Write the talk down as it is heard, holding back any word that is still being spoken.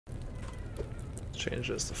change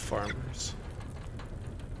this to farmers.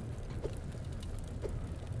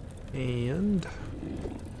 And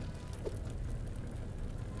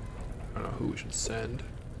I don't know who we should send.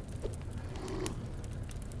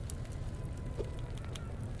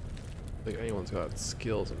 I think anyone's got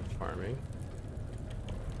skills in farming.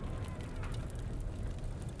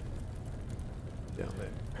 Down there.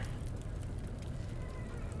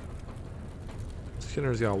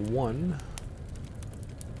 Skinner's got 1.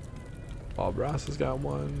 Bob Ross has got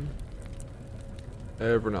 1.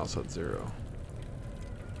 Everyone else had 0.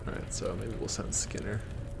 Alright, so maybe we'll send Skinner.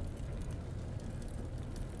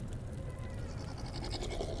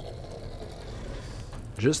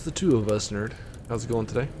 Just the 2 of us, nerd. How's it going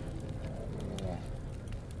today?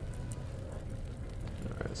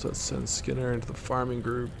 Alright, so let's send Skinner into the farming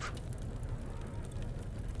group.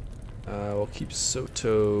 We'll keep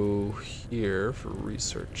Soto here for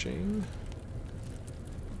researching.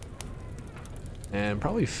 And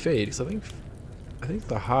probably Fade, because I think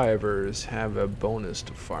the Hivers have a bonus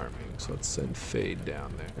to farming. So let's send Fade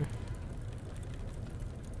down there.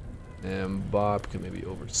 And Bob can maybe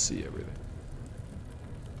oversee everything.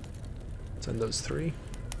 Send those 3.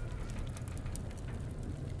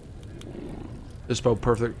 Just about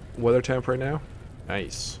perfect weather temp right now.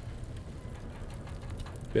 Nice.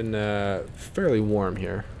 Been fairly warm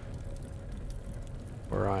here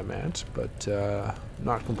where I'm at, but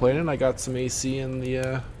not complaining. I got some AC in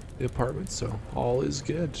the apartment, so all is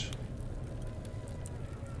good.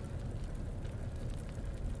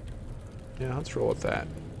 Yeah, let's roll with that.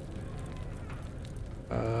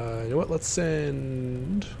 You know what? Let's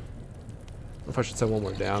send. I don't know if I should send one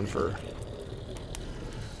more down for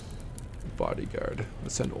bodyguard.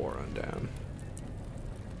 Let's send Oron down.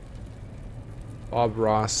 Bob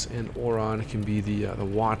Ross and Oron can be the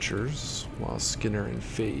watchers, while Skinner and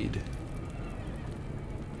Fade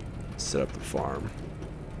set up the farm.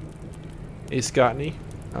 Hey Scottney,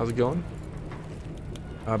 how's it going?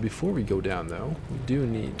 Before we go down though, we do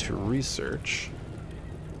need to research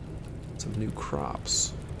some new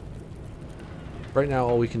crops. Right now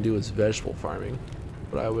all we can do is vegetable farming,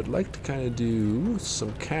 but I would like to kind of do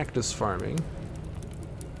some cactus farming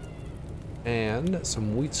and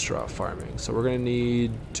some wheat straw farming. So we're gonna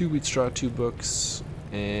need 2 wheat straw, 2 books,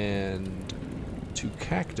 and 2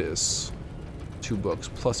 cactus, 2 books,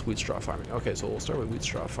 plus wheat straw farming. Okay, so we'll start with wheat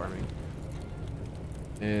straw farming.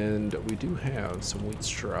 And we do have some wheat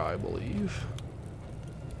straw, I believe.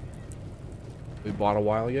 We bought a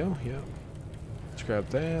while ago, yeah. Let's grab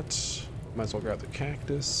that. Might as well grab the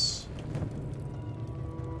cactus.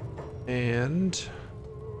 And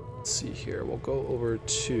let's see here, we'll go over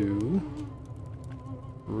to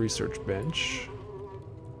research bench.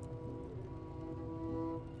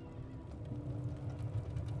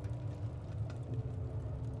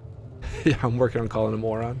 Yeah, I'm working on calling him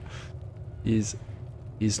moron. He's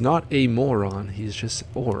not a moron, he's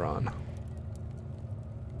just Oron.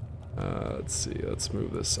 Let's see, let's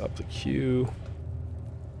move this up the queue.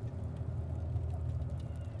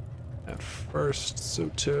 At first,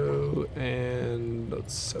 Soto, and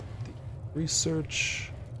let's set the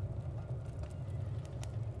research.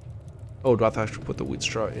 Oh, do I have to actually put the wheat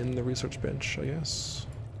straw in the research bench, I guess?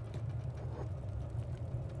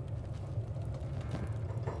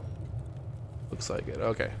 Looks like it,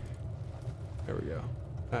 okay. There we go.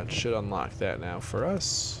 That should unlock that now for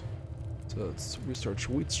us. So let's research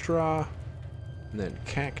wheat straw, and then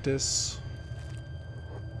cactus.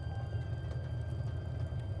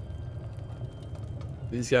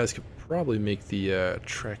 These guys could probably make the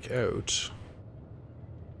trek out.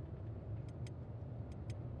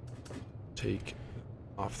 Take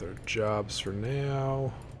off their jobs for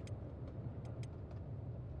now.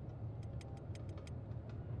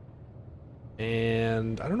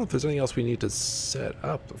 And I don't know if there's anything else we need to set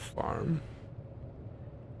up the farm.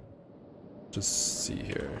 Just see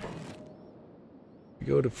here. We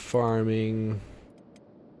go to farming.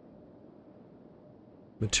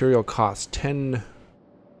 Material costs 10.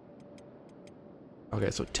 Okay,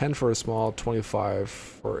 so 10 for a small, 25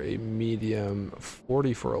 for a medium,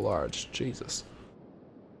 40 for a large. Jesus.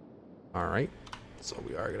 Alright. So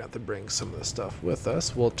we are going to have to bring some of the stuff with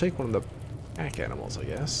us. We'll take one of the pack animals, I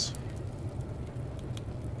guess.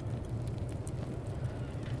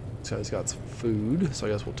 This guy's got some food, so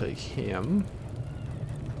I guess we'll take him.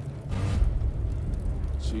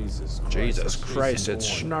 Jesus Christ, it's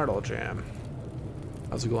Schnartle Jam.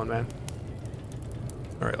 How's it going, man?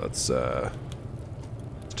 Alright, let's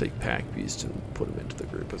take Pack Beast and put him into the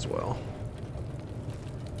group as well.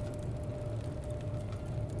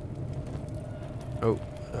 Oh,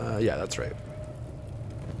 yeah, that's right.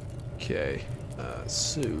 Okay,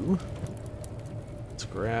 Sue.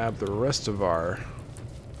 grab the rest of our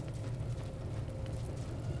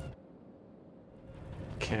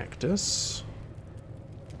cactus.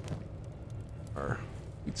 Our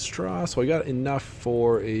wheat straw. So I got enough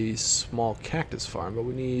for a small cactus farm, but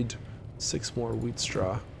we need 6 more wheat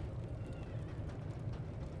straw.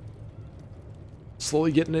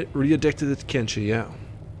 Slowly getting it re-addicted to Kenshi, yeah.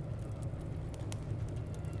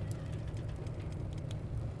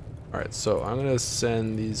 Alright, so I'm gonna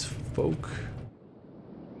send these folk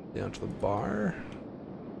down to the bar.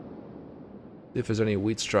 See if there's any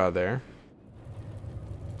wheat straw there.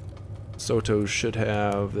 Soto should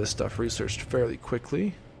have this stuff researched fairly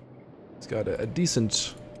quickly. He's got a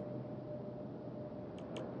decent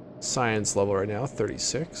science level right now,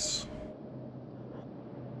 36.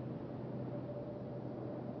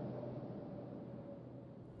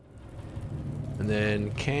 And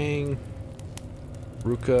then Kang,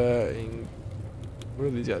 Ruka, and what are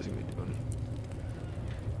these guys gonna be doing?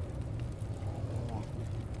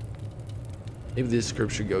 Maybe this group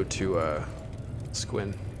should go to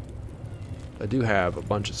Squin. I do have a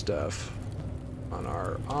bunch of stuff on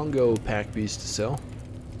our Ongo pack beast to sell.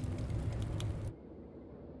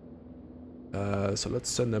 So let's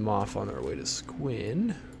send them off on their way to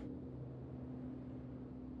Squin.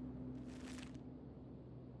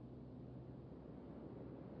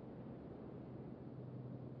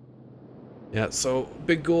 Yeah, so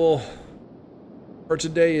big goal for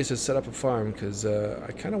today is to set up a farm because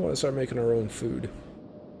I kind of want to start making our own food.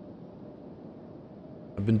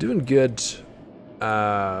 I've been doing good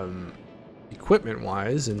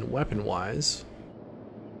equipment-wise and weapon-wise.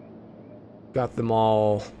 Got them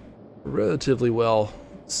all relatively well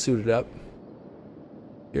suited up.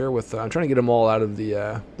 Here with I'm trying to get them all out of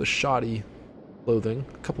the shoddy clothing.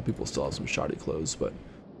 A couple people still have some shoddy clothes, but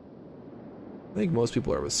I think most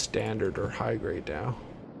people are with standard or high grade now.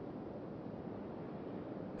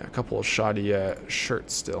 Yeah, a couple of shoddy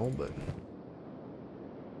shirts still, but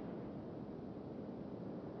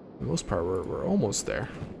for the most part we're almost there.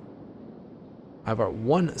 I have our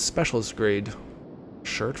 1 specialist grade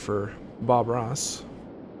shirt for Bob Ross.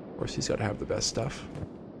 Of course, he's got to have the best stuff.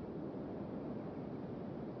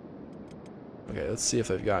 Okay, let's see if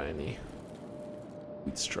they've got any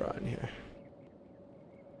wheat straw in here.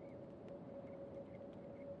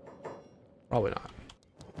 Probably not.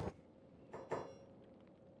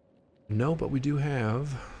 No, but we do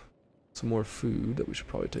have some more food that we should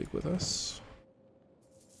probably take with us.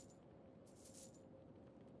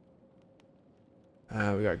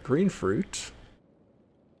 We got green fruit.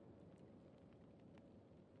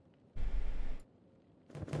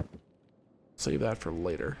 Save that for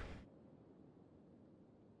later.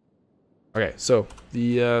 Okay, so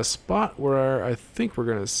the spot where I think we're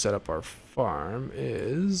going to set up our farm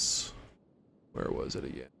is... Where was it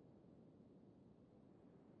again?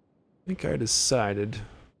 I think I decided... I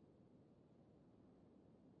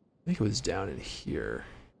think it was down in here.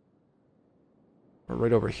 Or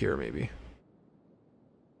right over here, maybe.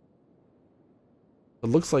 It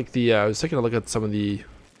looks like the... I was taking a look at some of the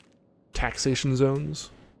taxation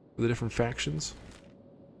zones for the different factions.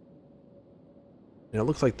 And it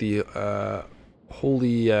looks like the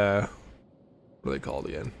Holy... what are they called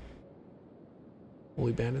again?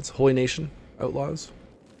 Holy Bandits? Holy Nation Outlaws?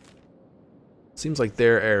 Seems like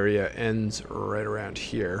their area ends right around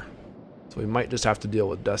here. So we might just have to deal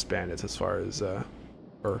with Dust Bandits as far as...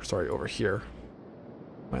 or, sorry, over here.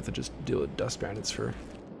 Might have to just deal with Dust Bandits for...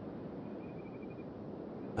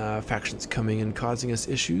 factions coming and causing us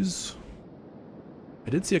issues. I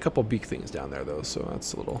did see a couple beak things down there though, so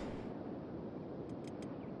that's a little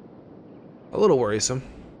worrisome.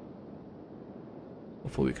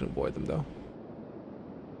 Hopefully we can avoid them though.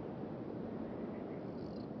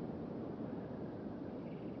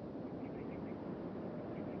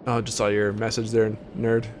 Oh, just saw your message there,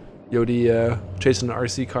 nerd. Yodi chasing an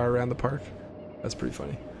RC car around the park. That's pretty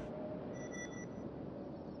funny.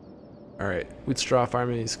 Alright, wheat straw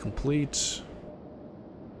farming is complete.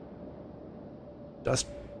 Dust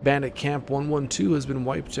Bandit Camp 112 has been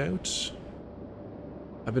wiped out.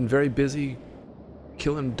 I've been very busy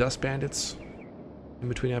killing Dust Bandits in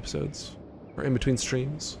between episodes, or in between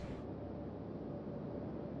streams.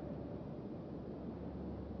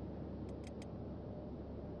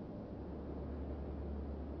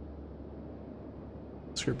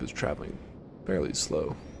 This group is traveling fairly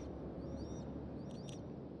slow.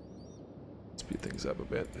 Speed things up a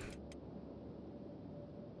bit.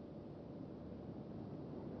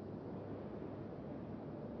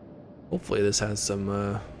 Hopefully this has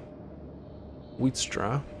some wheat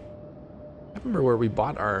straw. I remember where we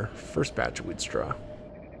bought our first batch of wheat straw.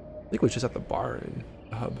 I think it was just at the bar in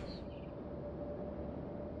the hub.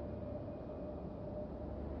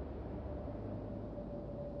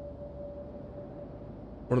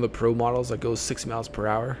 One of the Pro models that goes 60 miles per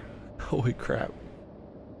hour. Holy crap.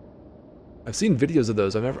 I've seen videos of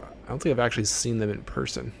those. I don't think I've actually seen them in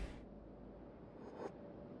person.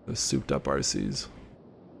 Those souped up RCs.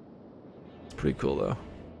 It's pretty cool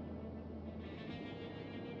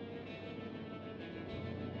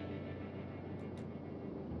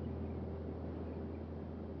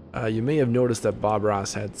though. You may have noticed that Bob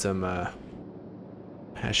Ross had some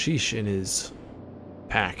hashish in his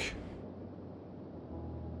pack.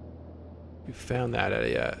 We found that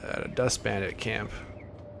at a Dust Bandit camp.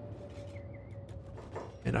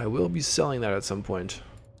 And I will be selling that at some point.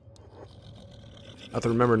 I have to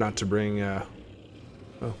remember not to bring... oh,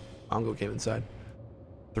 Ongo came inside.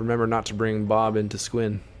 I have to remember not to bring Bob into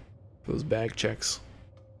Squin for those bag checks.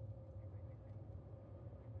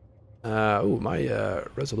 Oh, my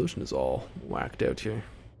resolution is all whacked out here.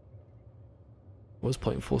 I was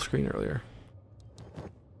playing full screen earlier.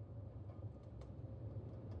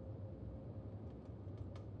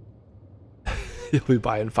 You'll be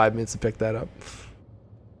by in 5 minutes to pick that up.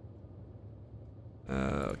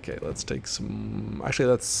 Okay, let's take some... Actually,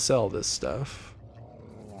 let's sell this stuff.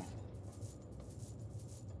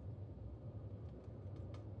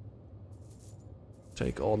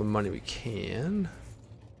 Take all the money we can.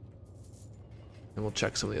 And we'll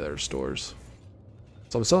check some of the other stores.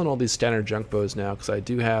 So I'm selling all these standard junk bows now because I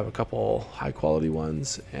do have a couple high quality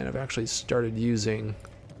ones, and I've actually started using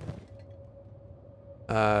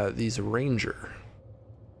these Ranger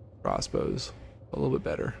crossbows a little bit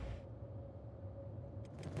better.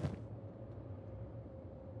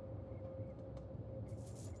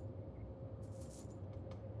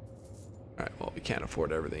 Alright, well, we can't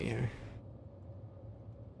afford everything here.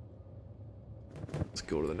 Let's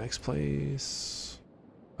go to the next place.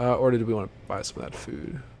 Or did we want to buy some of that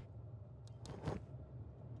food?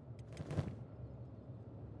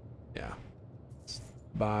 Yeah. Let's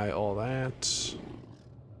buy all that.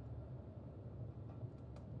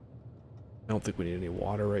 I don't think we need any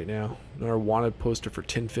water right now. Another wanted poster for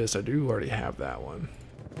Tin Fist. I do already have that one.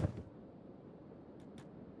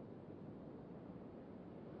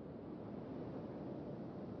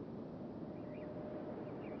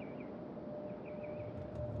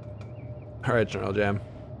 Alright, General Jam.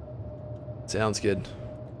 Sounds good.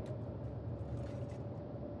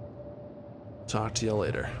 Talk to you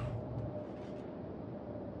later.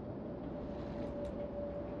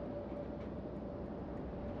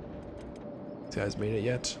 These guys made it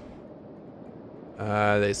yet?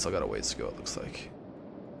 They still got a ways to go, it looks like.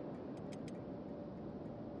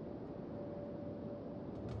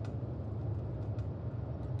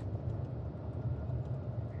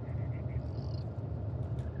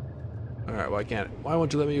 Alright, why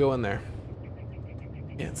won't you let me go in there?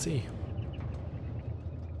 Can't see.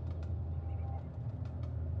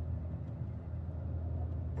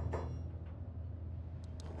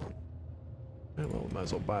 Alright, well, we might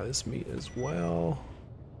as well buy this meat as well.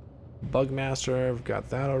 Bugmaster, I've got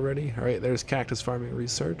that already. Alright, there's cactus farming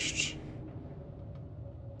researched.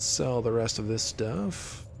 Sell the rest of this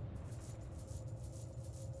stuff.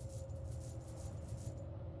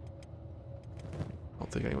 I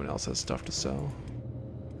don't think anyone else has stuff to sell.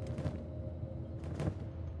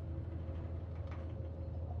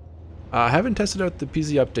 I haven't tested out the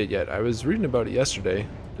PZ update yet. I was reading about it yesterday.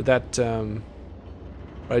 Did that, but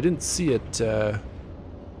I didn't see it,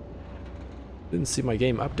 didn't see my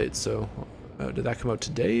game update, so did that come out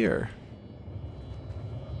today, or?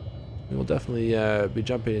 We'll definitely be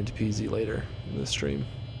jumping into PZ later in the stream.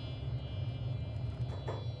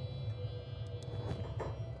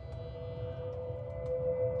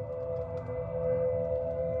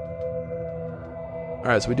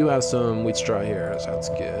 Alright, so we do have some wheat straw here, so that's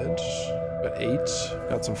good. Got 8.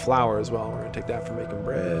 Got some flour as well. We're going to take that for making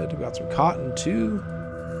bread. We got some cotton too.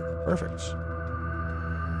 Perfect.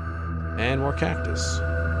 And more cactus.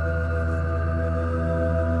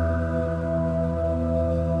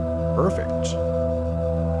 Perfect.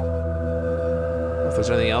 If there's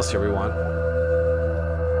anything else here we want.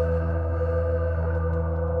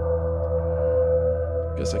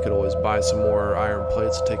 Guess I could always buy some more iron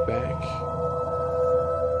plates to take back.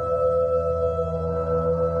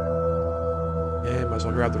 Might as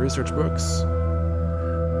well grab the research books.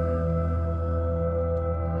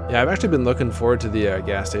 Yeah, I've actually been looking forward to the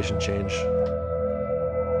gas station change.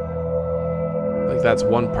 Like that's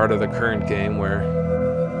one part of the current game where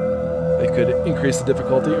they could increase the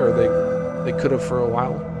difficulty, or they could have for a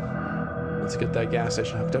while. Let's get that gas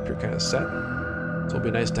station hooked up. You're kind of set. So it'll be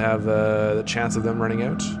nice to have the chance of them running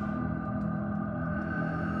out.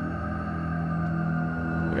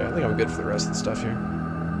 Okay, I think I'm good for the rest of the stuff here.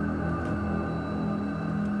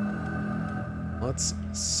 let's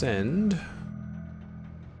send.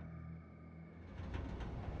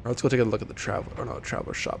 Or let's go take a look at the traveler. Oh no, the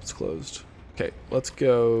traveler shop's closed. Okay, let's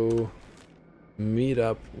go meet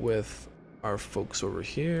up with our folks over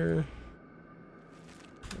here.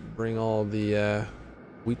 Bring all the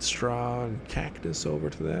wheat straw and cactus over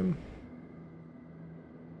to them.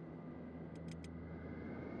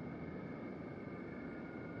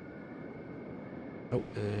 Oh,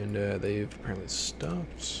 and they've apparently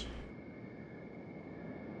stopped.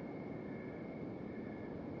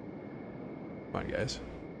 Come on, guys.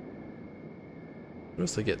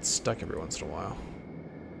 Notice they get stuck every once in a while.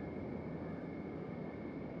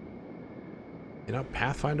 You know,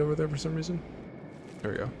 Pathfind over there for some reason?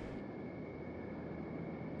 There we go.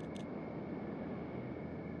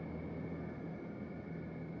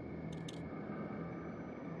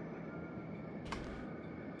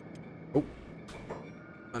 Oh.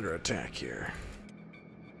 Under attack here.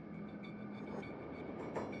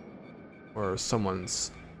 Or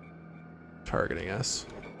someone's targeting us.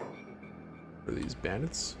 Are these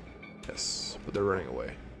bandits? Yes, but they're running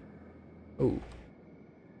away. Oh.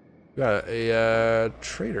 We got a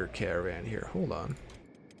trader caravan here. Hold on.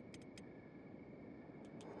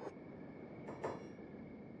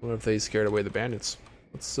 What if they scared away the bandits?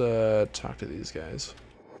 Let's talk to these guys.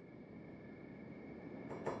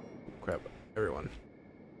 Crap, everyone.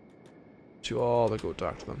 To all to go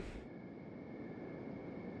talk to them.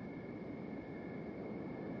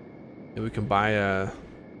 And we can buy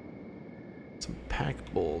some pack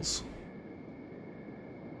bulls.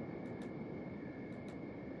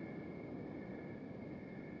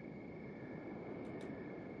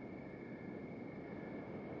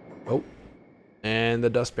 Oh, and the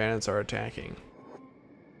dust bandits are attacking.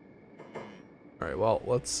 All right, well,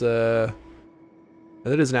 let's that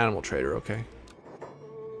is an animal trader, okay.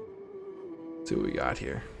 Let's see what we got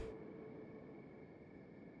here.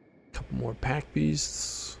 A couple more pack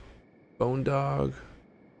beasts, bone dog,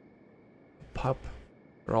 pup.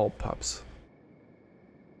 They're all pups.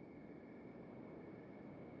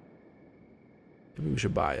 Maybe we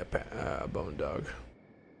should buy a bone dog.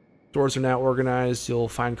 Stores are now organized. You'll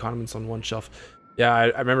find condiments on one shelf. Yeah, I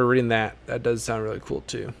remember reading that. That does sound really cool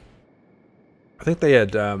too. I think they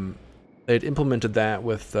had implemented that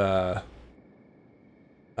with the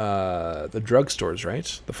drugstores,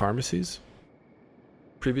 right? The pharmacies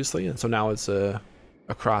previously, and so now it's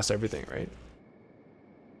across everything, right?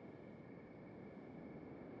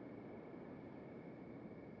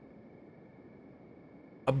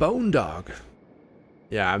 A bone dog.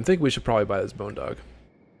 Yeah, I think we should probably buy this bone dog.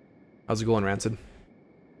 How's it going, Rancid?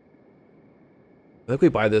 I think we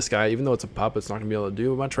buy this guy, even though it's a pup, it's not gonna be able to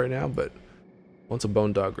do much right now, but once a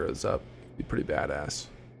bone dog grows up, it'll be pretty badass.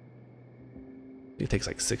 It takes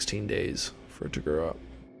like 16 days for it to grow up.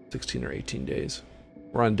 16 or 18 days.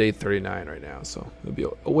 We're on day 39 right now, so it'll be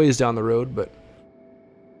a ways down the road, but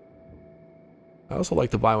I also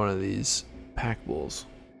like to buy one of these pack bulls.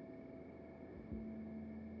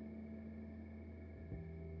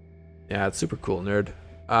 Yeah, it's super cool, nerd.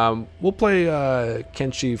 We'll play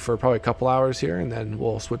Kenshi for probably a couple hours here, and then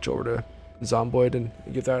we'll switch over to Zomboid and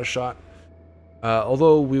give that a shot.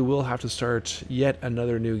 Although we will have to start yet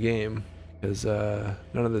another new game, because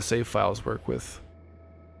none of the save files work with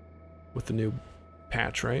the new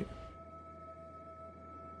patch, right?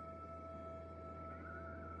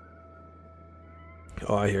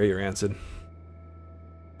 Oh, I hear you, Rancid.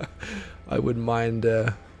 I wouldn't mind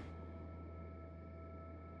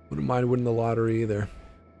winning the lottery either.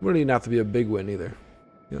 Wouldn't even have to be a big win either.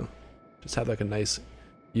 You know, just have like a nice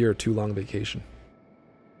year or two long vacation.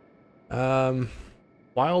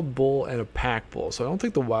 Wild bull and a pack bull. So I don't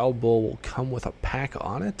think the wild bull will come with a pack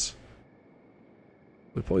on it.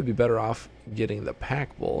 We'd probably be better off getting the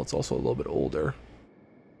pack bull. It's also a little bit older.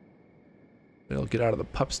 It'll get out of the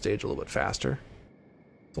pup stage a little bit faster.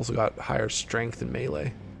 It's also got higher strength and melee.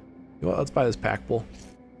 You know what, let's buy this pack bull.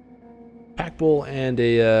 Pack bull and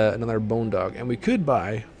another bone dog. And we could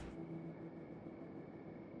buy...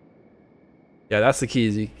 Yeah, that's the key,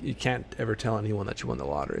 is you can't ever tell anyone that you won the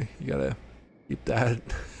lottery. You gotta keep that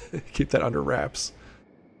keep that under wraps.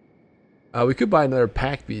 We could buy another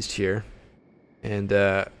pack beast here and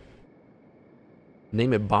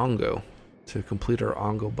name it Bongo to complete our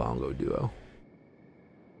Ongo Bongo duo.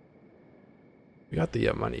 We got the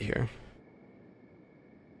money here.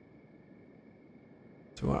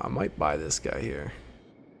 So I might buy this guy here,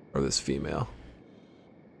 or this female.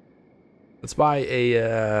 Let's buy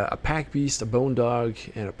a pack beast, a bone dog,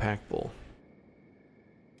 and a pack bull.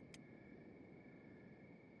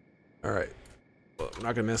 All right, well, I'm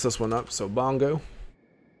not gonna mess this one up. So Bongo,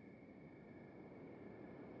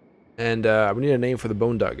 And we need a name for the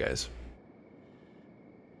bone dog, guys.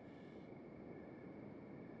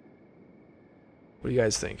 What do you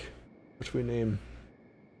guys think? What should we name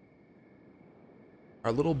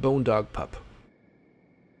our little bone dog pup?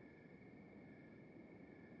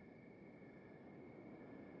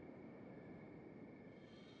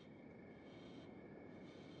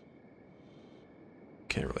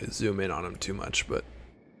 Can't really zoom in on him too much, but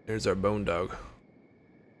there's our bone dog.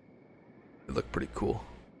 They look pretty cool.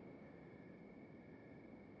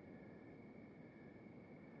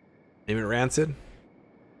 Name it Rancid?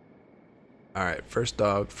 Alright, first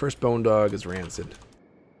bone dog is Rancid.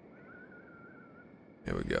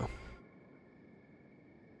 There we go.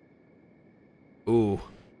 Ooh.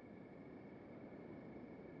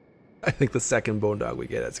 I think the second bone dog we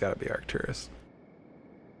get, it's gotta be Arcturus.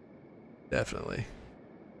 Definitely.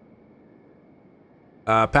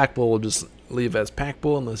 Pack Bull will just leave as Pack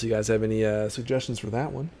Bull unless you guys have any suggestions for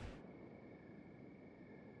that one.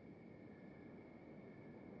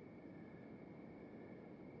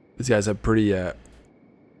 These guys have pretty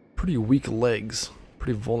weak legs,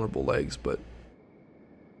 pretty vulnerable legs, but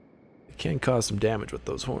it can cause some damage with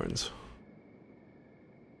those horns.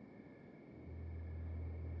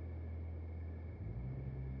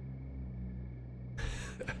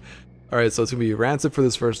 All right, so it's gonna be Rancid for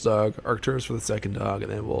this first dog, Arcturus for the second dog,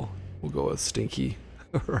 and then we'll go with Stinky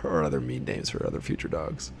or other mean names for other future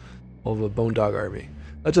dogs. We'll have a bone dog army.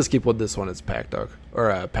 Let's just keep with this one as Pack Dog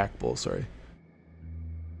or Pack Bull. Sorry.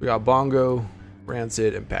 We got Bongo,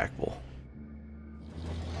 Rancid, and Pack Bull.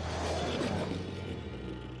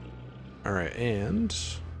 All right, and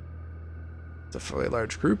it's a fairly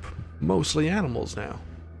large group, mostly animals now.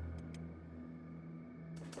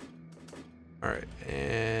 Alright,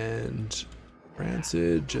 and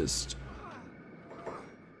Rancid just...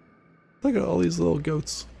 Look at all these little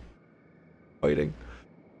goats fighting.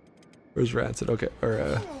 Where's Rancid? Okay,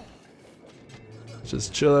 or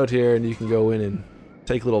just chill out here and you can go in and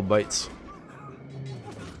take little bites.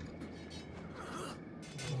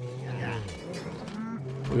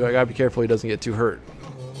 We gotta be careful he doesn't get too hurt.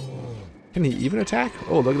 Can he even attack?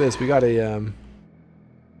 Oh, look at this. We got a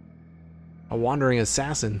wandering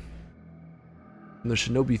assassin. And the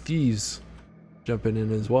Shinobi Thieves jumping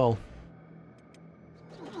in as well.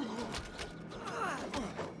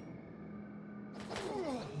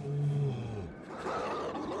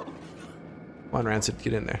 Come on, Rancid,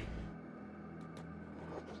 get in there.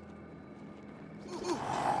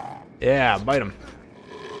 Yeah, bite him.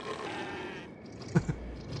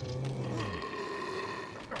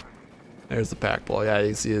 There's the Pack Bull. Yeah, you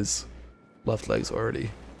can see his left leg's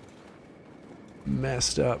already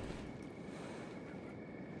messed up.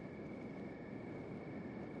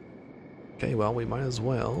 Okay, well, we might as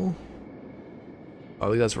well. Oh, I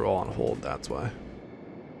think that's we're all on hold, that's why.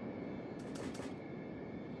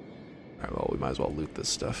 Alright, well, we might as well loot this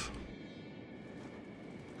stuff.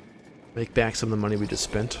 Make back some of the money we just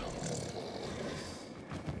spent.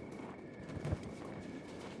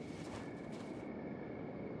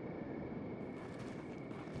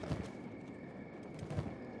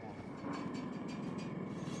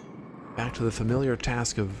 Back to the familiar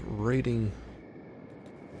task of raiding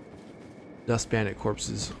Dust Bandit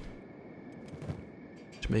corpses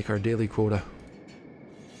to make our daily quota.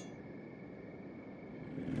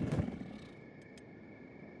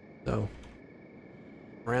 So,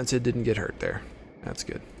 Rancid didn't get hurt there. That's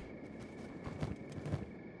good.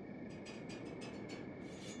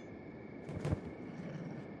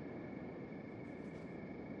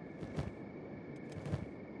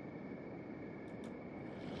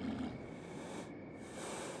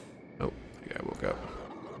 Oh, the guy woke up.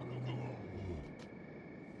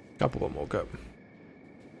 Couple of them woke up.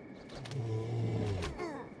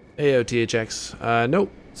 Ayo, THX.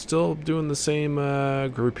 Nope. Still doing the same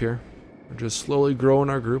group here. We're just slowly growing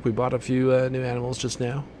our group. We bought a few new animals just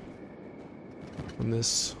now from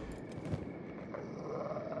this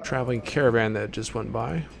traveling caravan that just went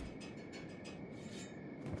by.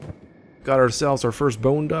 Got ourselves our first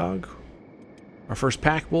bone dog, our first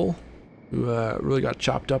Pack Bull, who really got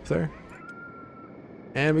chopped up there.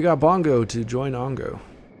 And we got Bongo to join Ongo.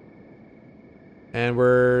 And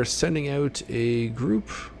we're sending out a group.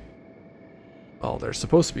 Well, they're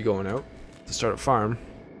supposed to be going out to start a farm.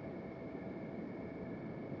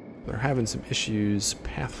 They're having some issues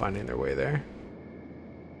pathfinding their way there.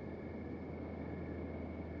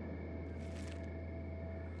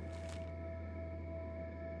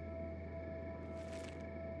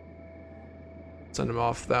 Send them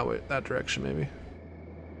off that way, that direction maybe. I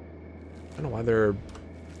don't know why they're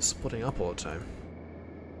splitting up all the time.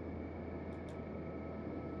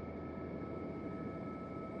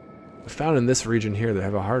 found in this region here they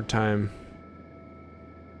have a hard time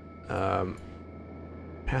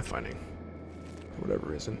pathfinding for whatever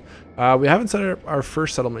reason. We haven't set up our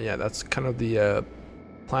first settlement yet. That's kind of the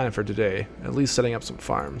plan for today. At least setting up some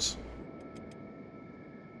farms.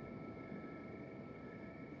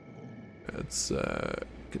 Let's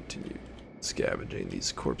continue scavenging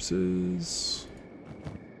these corpses.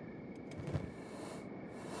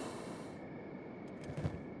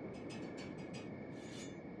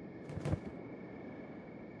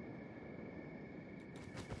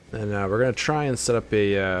 And we're going to try and set up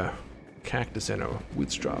a cactus and a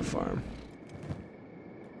wheat straw farm.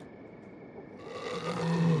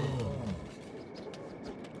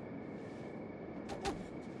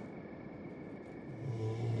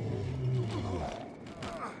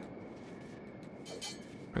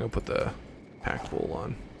 I'm going to put the pack bowl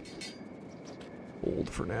on hold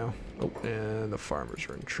for now. Oh, and the farmers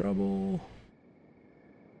are in trouble.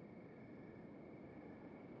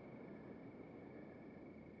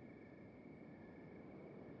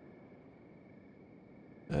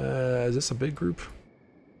 Is this a big group?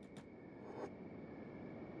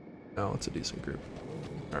 No, it's a decent group.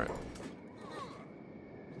 Alright.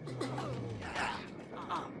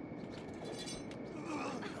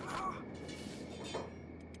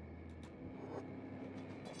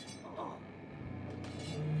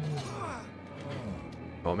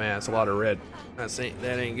 Oh man, it's a lot of red. That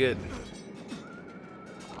ain't good.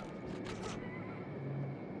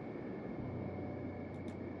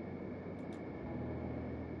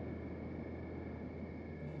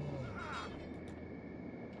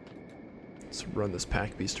 Let's run this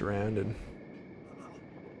pack beast around and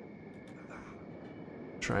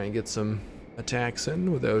try and get some attacks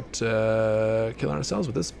in without killing ourselves.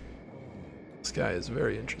 But this guy is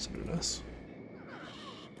very interested in us.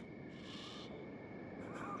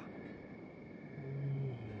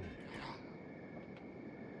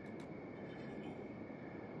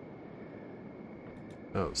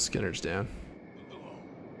 Oh, Skinner's down.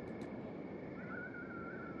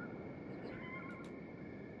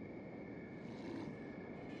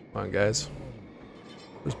 Come on, guys.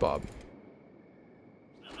 Where's Bob?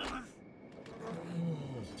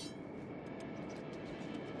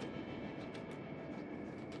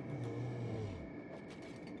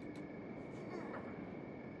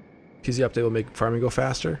 PZ update will make farming go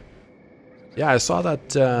faster. Yeah, I saw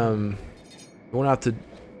that you won't have to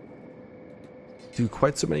do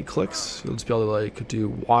quite so many clicks. You'll just be able to like do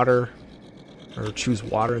water or choose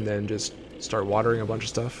water and then just start watering a bunch of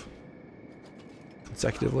stuff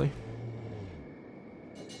consecutively.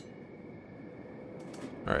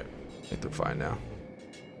 Alright, I think they're fine now.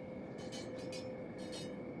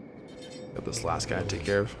 Got this last guy to take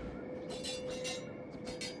care of.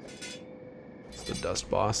 It's the dust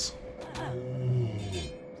boss.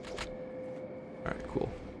 Alright, cool.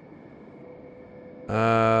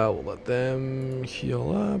 We'll let them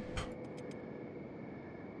heal up.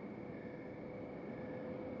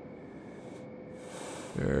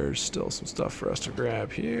 There's still some stuff for us to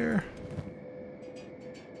grab here.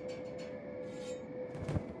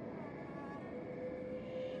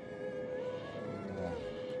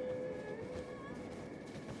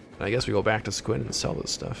 I guess we go back to Squint and sell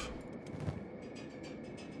this stuff.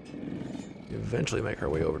 Eventually make our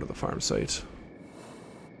way over to the farm site.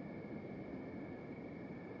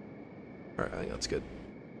 Alright, I think that's good.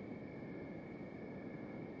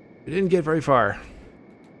 We didn't get very far.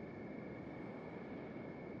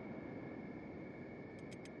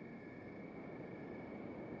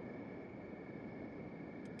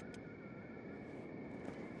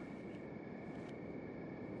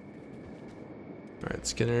 Alright,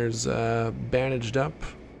 Skinner's bandaged up.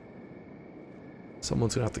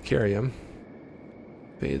 Someone's gonna have to carry him.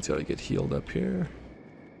 Fade's gotta get healed up here.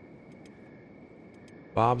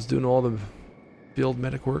 Bob's doing all the field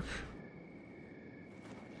medic work.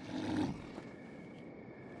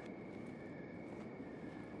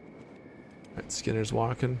 Alright, Skinner's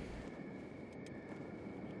walking.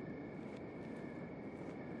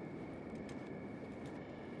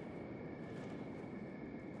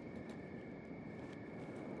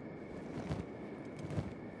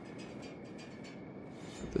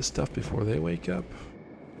 Put this stuff before they wake up.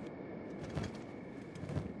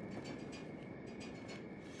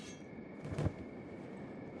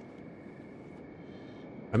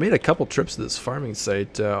 I made a couple trips to this farming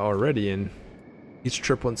site already, and each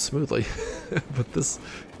trip went smoothly. But this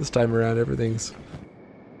time around, everything's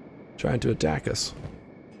trying to attack us.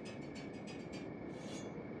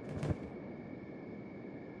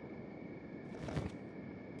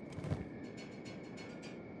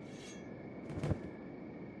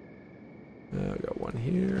 We got one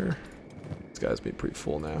here. guy's been pretty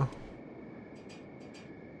full now.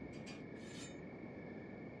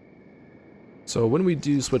 So when we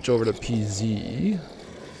do switch over to PZ,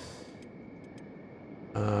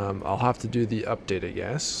 I'll have to do the update, I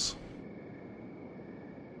guess.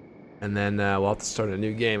 And then we'll have to start a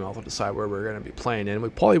new game. I'll have to decide where we're going to be playing in. We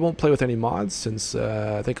probably won't play with any mods since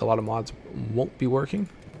I think a lot of mods won't be working.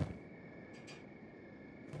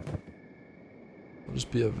 It'll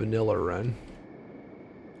just be a vanilla run.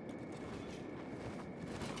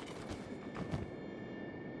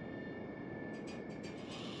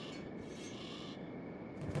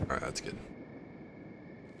 Alright, that's good.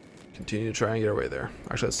 Continue to try and get our way there.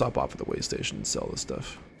 Actually, let's stop off at the way station and sell this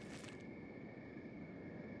stuff.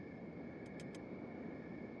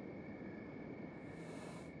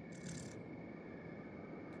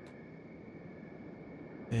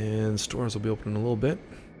 And stores will be open in a little bit.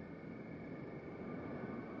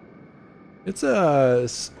 It's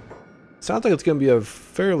sounds like it's going to be a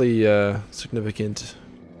fairly significant,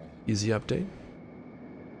 easy update.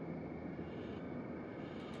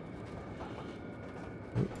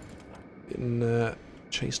 Getting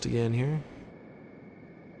chased again here.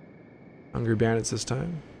 Hungry bandits this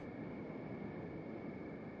time.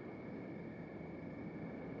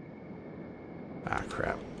 Ah,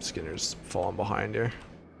 crap. Skinner's falling behind here.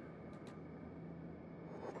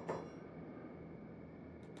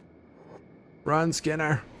 Run,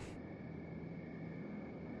 Skinner.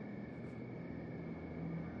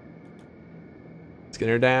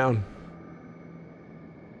 Skinner down.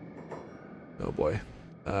 Oh boy.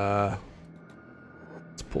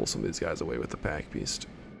 Let's pull some of these guys away with the pack beast.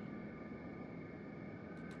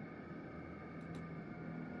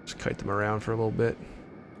 Just kite them around for a little bit.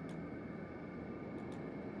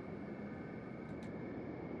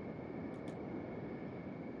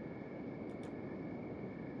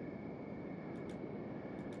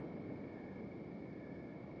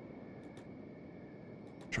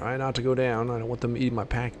 Try not to go down. I don't want them eating my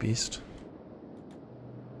pack beast.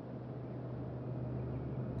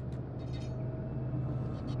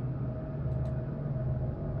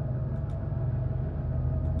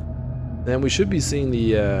 Then we should be seeing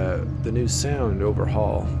the new sound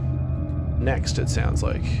overhaul next. It sounds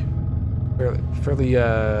like fairly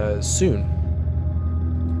soon.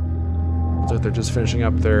 Looks like they're just finishing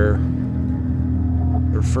up their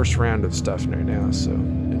first round of stuff right now. So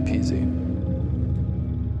in PZ.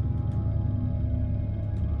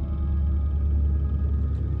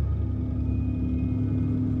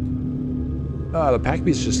 The pack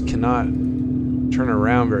beast just cannot turn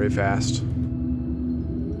around very fast.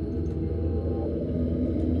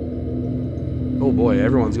 Oh boy,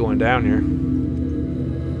 everyone's going down here.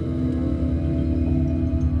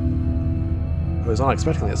 I was not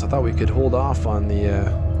expecting this. I thought we could hold off on the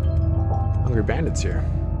hungry bandits here.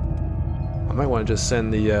 I might want to just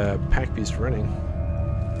send the pack beast running.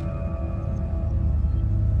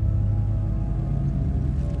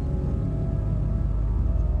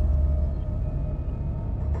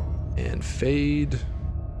 And fade.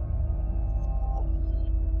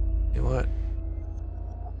 You know what?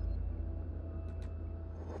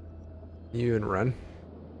 You and run.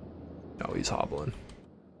 Oh, he's hobbling.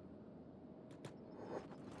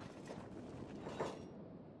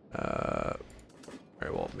 Alright,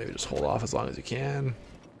 well, maybe just hold off as long as you can.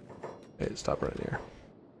 Hey, stop running here.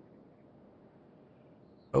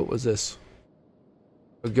 Oh, what was this?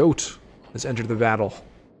 A goat has entered the battle.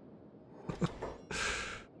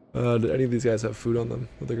 Did any of these guys have food on them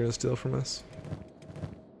that they're gonna steal from us?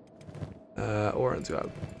 Oren's got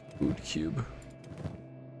food cube.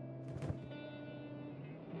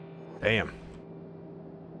 Damn.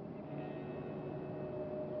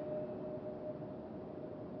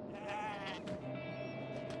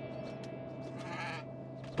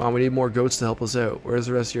 Come on, we need more goats to help us out. Where's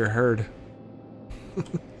the rest of your herd?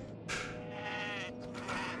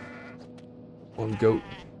 One goat.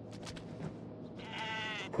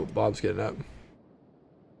 Oh, Bob's getting up.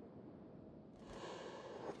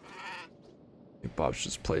 I think Bob's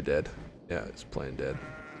just play dead. Yeah, he's playing dead.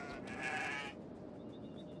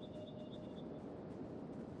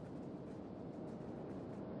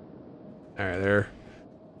 Alright,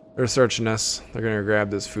 they're searching us. They're gonna grab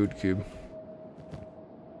this food cube.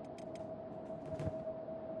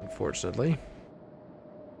 Unfortunately.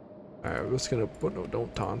 Alright, we're just gonna... Oh, no,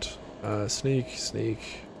 don't taunt. Sneak, sneak,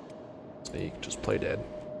 sneak. Just play dead.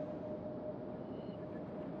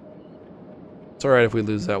 It's alright if we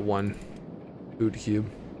lose that one food cube.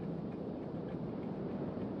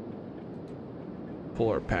 Pull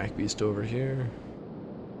our pack beast over here.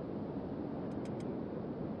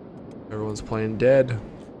 Everyone's playing dead.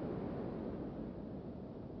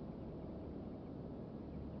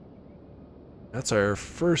 That's our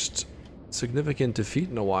first significant defeat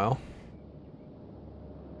in a while.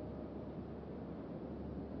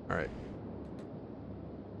 Alright.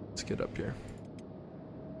 Let's get up here.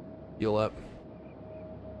 Heal up.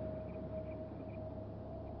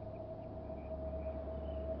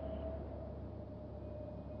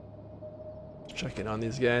 Check in on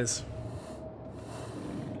these guys.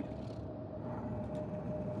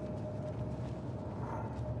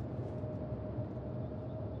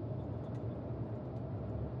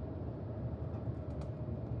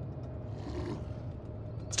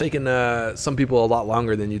 It's taken some people a lot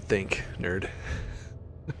longer than you'd think, nerd.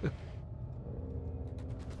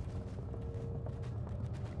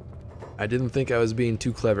 I didn't think I was being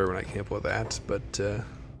too clever when I came up with that, but a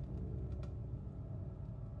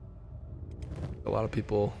lot of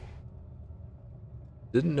people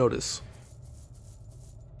didn't notice.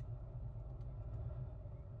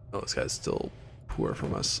 Oh, this guy's still poor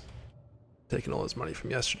from us taking all his money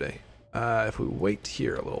from yesterday. If we wait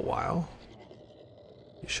here a little while,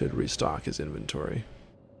 he should restock his inventory.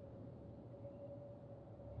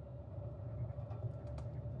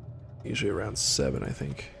 Usually around 7, I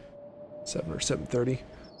think. 7 or 7:30.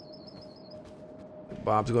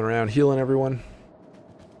 Bob's going around healing everyone.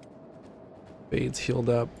 Fade's healed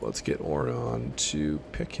up. Let's get Orion to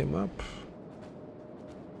pick him up.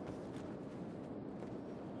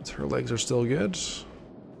 Her legs are still good.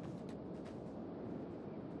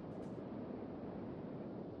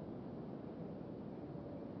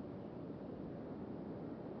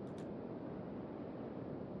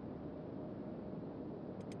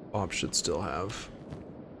 Bob should still have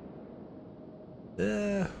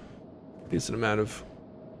decent amount of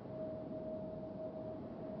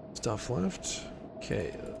stuff left.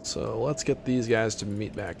 Okay, so let's get these guys to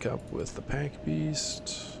meet back up with the pack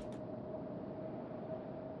beast.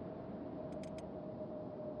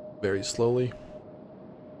 Very slowly.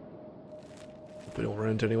 Hope we don't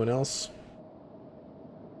run into anyone else.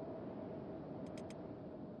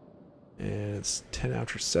 And it's 10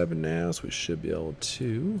 after 7 now, so we should be able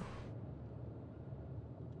to.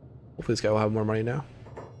 Hopefully this guy will have more money now.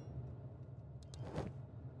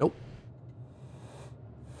 Nope.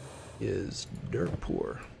 He is dirt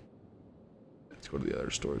poor. Let's go to the other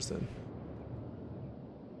stores then.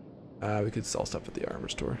 We could sell stuff at the armor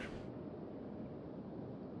store.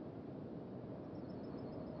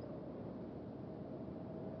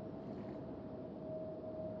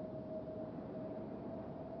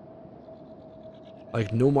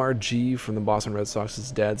 Like Nomar G from the Boston Red Sox,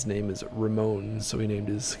 his dad's name is Ramon, so he named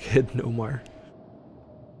his kid Nomar.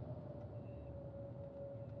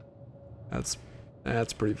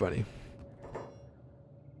 That's pretty funny.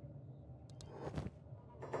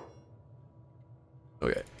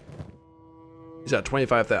 Okay. He's at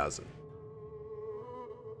 25,000.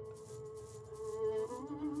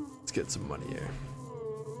 Let's get some money here.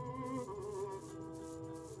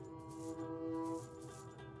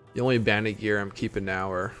 The only bandit gear I'm keeping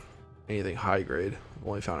now are anything high grade. I've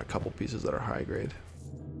only found a couple pieces that are high grade.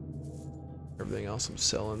 Everything else I'm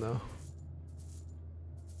selling though.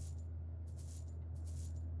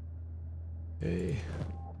 Okay.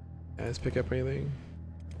 Guys, pick up anything?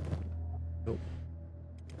 Nope.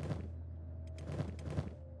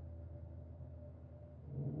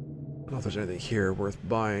 I don't know if there's anything here worth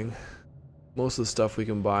buying. Most of the stuff we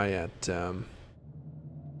can buy at the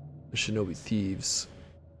Shinobi Thieves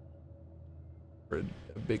for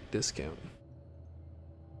a big discount.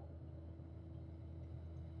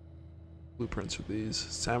 Blueprints for these.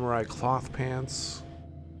 Samurai cloth pants.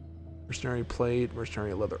 Mercenary plate,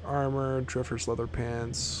 mercenary leather armor, drifter's leather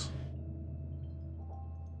pants.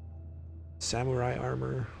 Samurai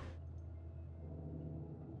armor.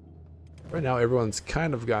 Right now everyone's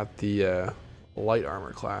kind of got the light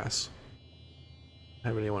armor class. I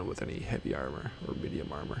don't have anyone with any heavy armor or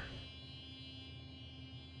medium armor.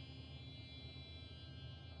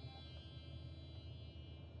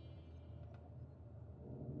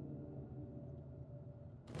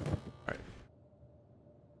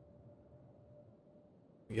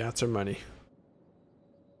 We got some money.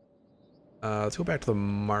 Let's go back to the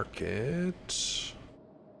market. This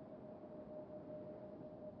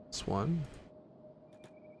one.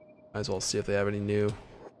 Might as well see if they have any new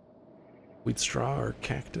wheat straw or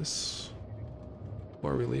cactus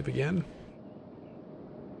before we leave again.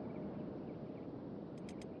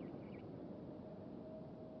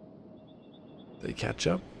 They catch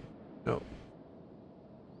up? No.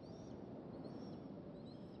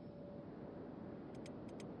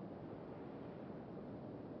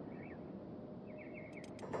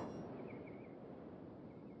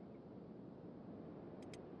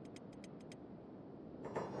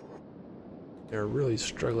 They're really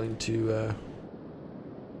struggling to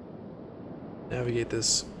navigate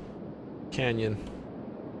this canyon.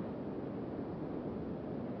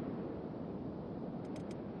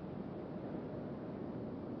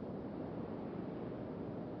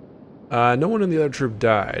 No one in the other troop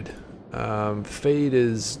died. Fade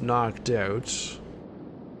is knocked out.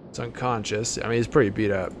 It's unconscious. I mean, he's pretty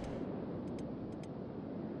beat up.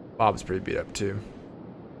 Bob's pretty beat up too.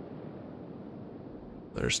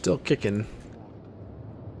 They're still kicking.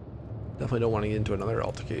 Definitely don't want to get into another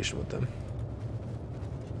altercation with them.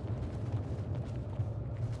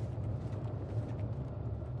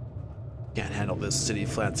 Can't handle this city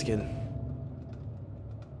flat skin.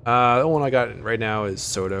 The one I got right now is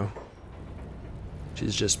Soto.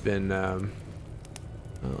 She's just been, I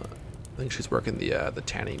think she's working the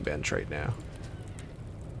tanning bench right now.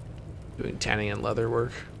 Doing tanning and leather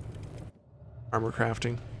work. Armor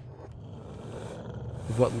crafting.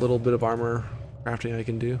 What little bit of armor crafting I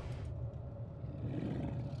can do.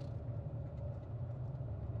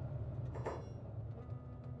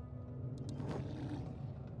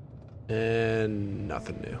 And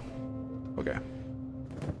nothing new. Okay.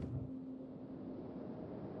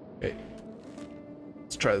 Okay.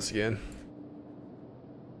 Let's try this again.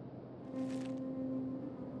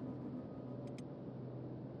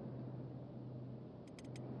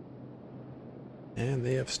 And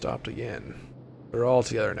they have stopped again. They're all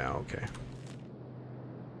together now, okay.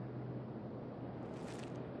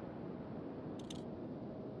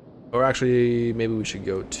 Or actually, maybe we should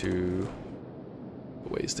go to the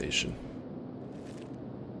way station.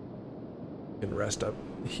 And rest up,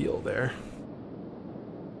 heal there.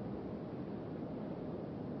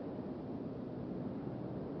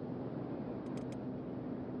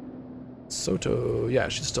 Soto, yeah,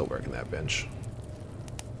 she's still working that bench.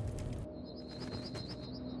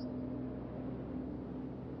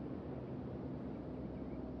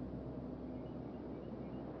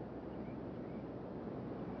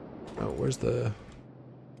 Oh, where's the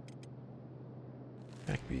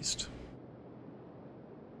pack beast?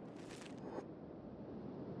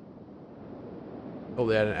 Oh,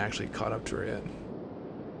 they hadn't actually caught up to her yet.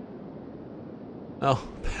 Oh,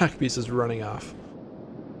 pack beast is running off.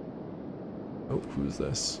 Oh, who's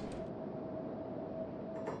this?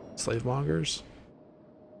 Slave mongers?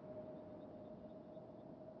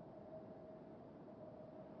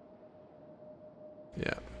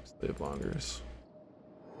 Yeah, slave mongers.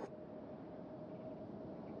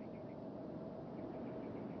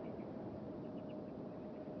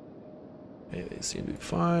 Hey, they seem to be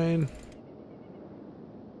fine.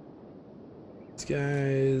 These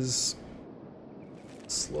guys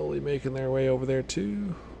slowly making their way over there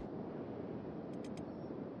too.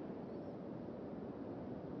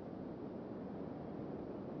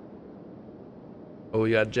 Oh,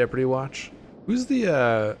 we got Jeopardy watch. Who's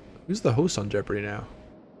the host on Jeopardy now?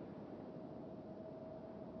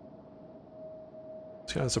 I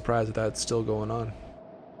was kind of surprised that that's still going on.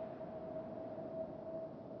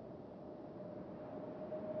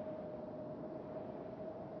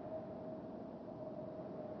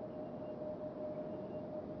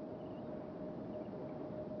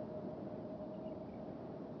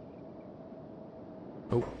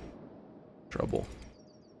 Oh, trouble.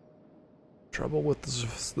 Trouble with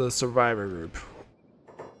the survivor group.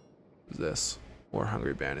 Who's this? More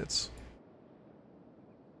hungry bandits.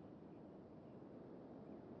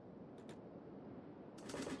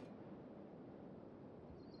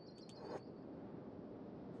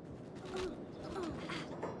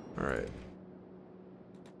 Alright.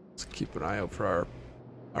 Let's keep an eye out for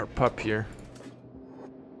our pup here.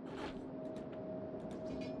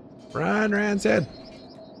 Run, Rancid!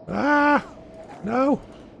 Ah! No!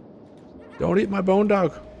 Don't eat my bone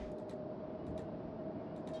dog.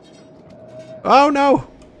 Oh no!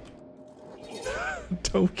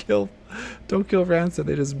 Don't kill Rancid.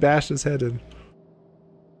 They just bashed his head in.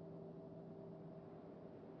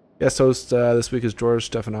 Guest host this week is George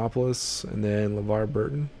Stephanopoulos and then LeVar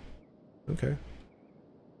Burton. Okay.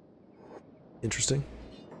 Interesting.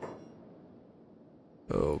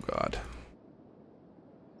 Oh god.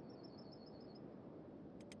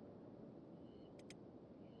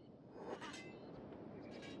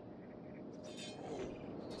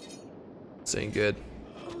 This ain't good.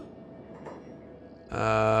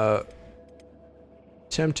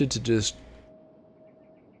 Tempted to just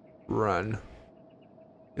run.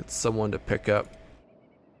 Get someone to pick up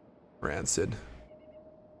Rancid.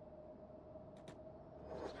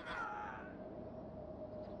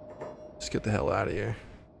 Just get the hell out of here.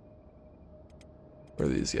 Where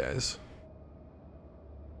are these guys?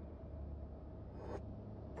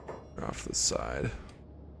 They're off to the side.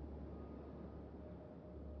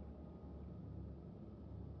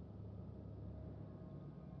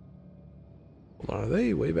 Hold on, are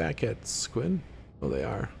they way back at Squin? Oh, they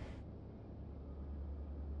are.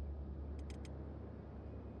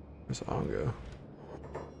 Where's Ongo?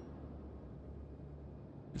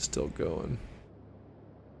 He's still going.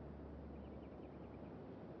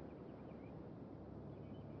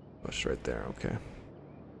 Oh, it's right there, okay.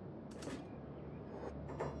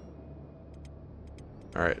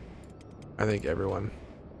 Alright. I think everyone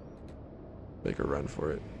make a run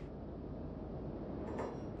for it.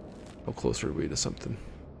 How close are we to something?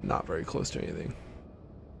 Not very close to anything.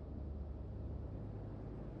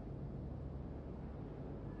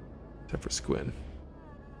 Except for Squin.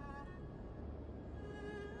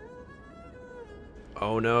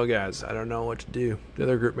 Oh no, guys, I don't know what to do. The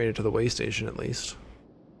other group made it to the way station at least.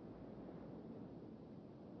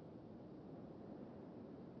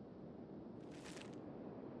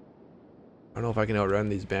 I don't know if I can outrun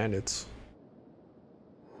these bandits.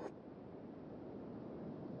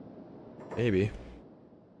 Maybe.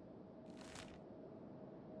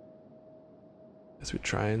 Guess we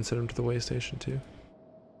try and send them to the way station too.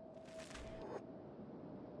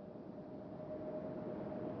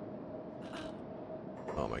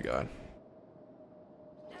 Oh my god.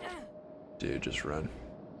 Dude, just run.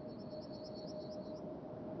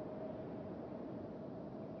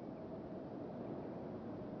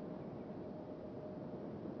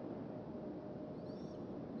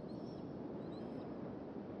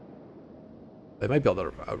 They might be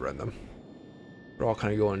able to outrun them. They're all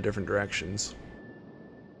kind of going in different directions.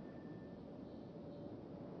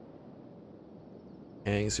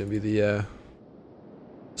 Hang's gonna be the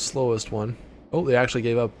slowest one. Oh, they actually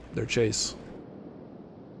gave up their chase.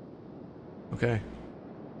 Okay.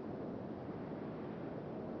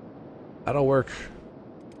 That'll work.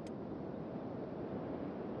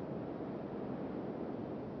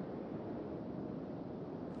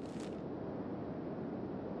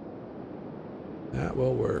 That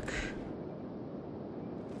will work.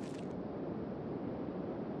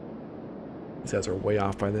 These guys are way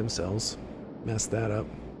off by themselves. Messed that up.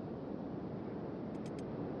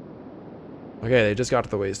 Okay, they just got to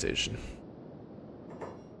the way station.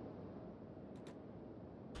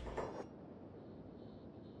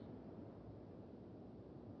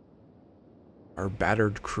 Our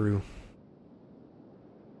battered crew.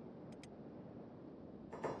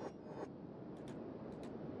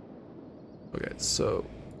 Okay, so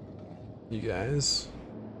you guys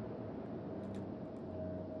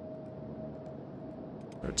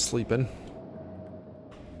start sleeping.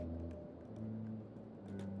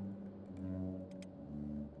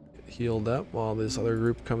 Get healed up while this other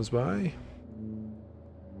group comes by.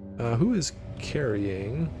 Who is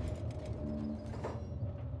carrying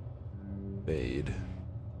Fade?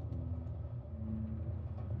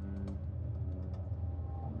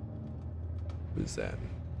 Who's that?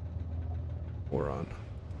 Oron.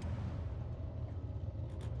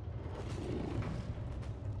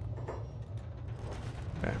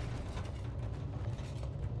 Okay.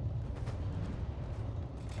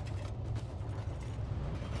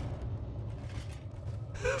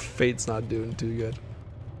 Fate's not doing too good.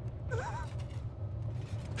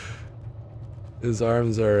 His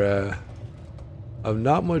arms are of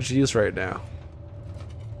not much use right now.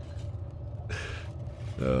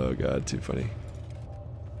 Oh god, too funny.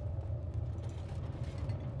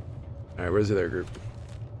 Alright, where's the other group?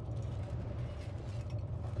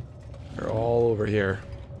 They're all over here.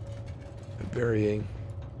 At varying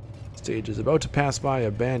stages. About to pass by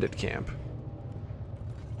a bandit camp.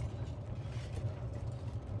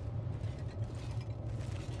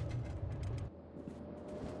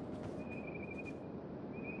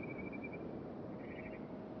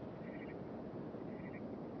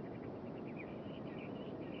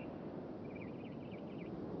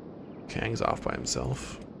 Kang's off by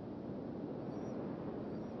himself.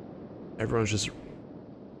 Everyone's just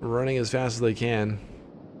running as fast as they can,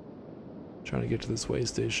 trying to get to this way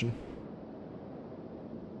station.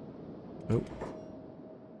 Nope.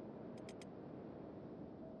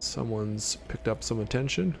 Someone's picked up some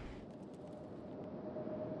attention.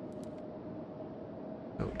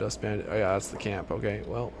 Oh, Dust Bandit. Oh yeah, that's the camp. Okay,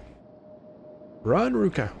 well. Run,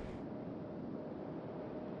 Ruka!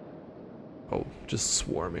 Oh, just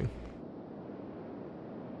swarming.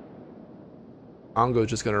 Ongo's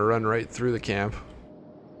just gonna run right through the camp.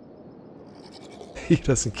 He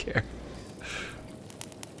doesn't care.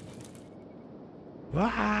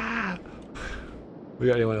 Ah! We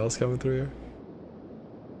got anyone else coming through here?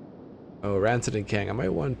 Oh, Rancid and Kang. I might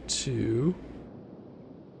want to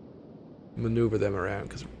maneuver them around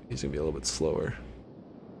because he's gonna be a little bit slower.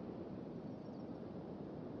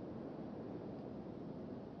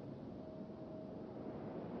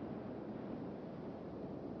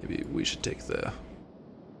 Maybe we should take the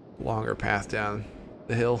longer path down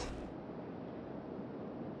the hill.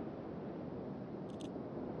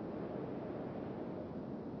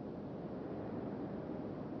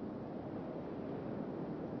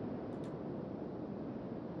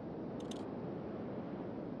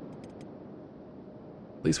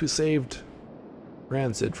 At least we saved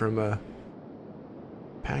Rancid from a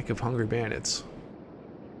pack of hungry bandits.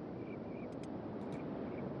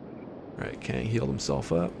 Alright, Kang healed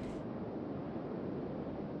himself up.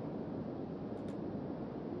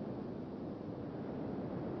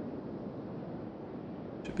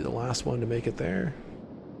 Should be the last one to make it there.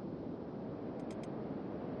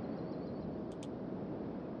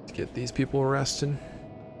 Let's get these people arrested.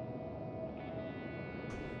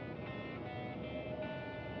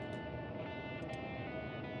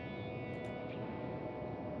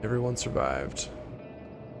 Everyone survived.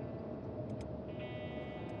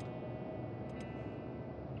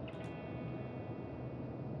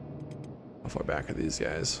 How far back are these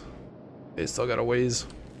guys? They still got a ways.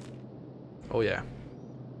 Oh yeah.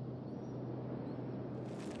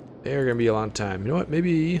 They're gonna be a long time. You know what?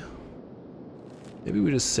 Maybe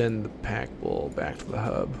we just send the pack bull back to the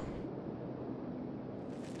hub.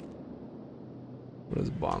 What does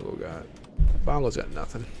Bongo got? Bongo's got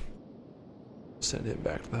nothing. Send him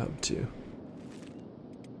back to the hub too.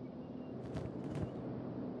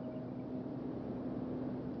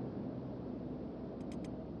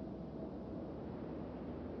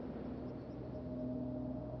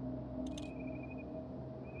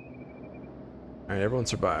 Alright, everyone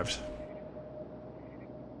survived.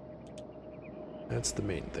 That's the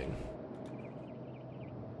main thing.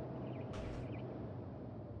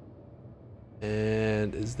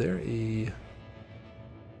 And is there a...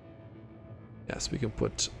 Yes, we can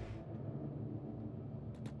put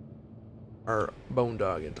our bone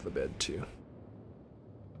dog into the bed too.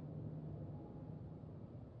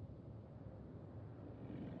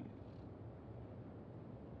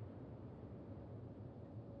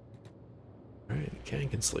 Alright, Kang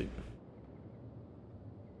can sleep.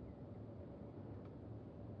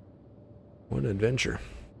 What an adventure.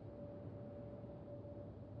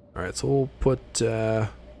 Alright, so we'll put alright,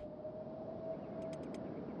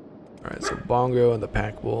 so Bongo and the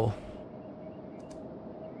pack bull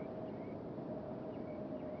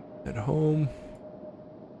at home.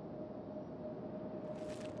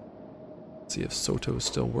 See if Soto's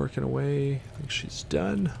still working away. I think she's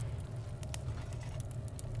done.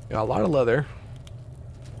 Got a lot of leather.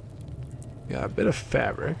 Got a bit of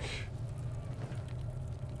fabric.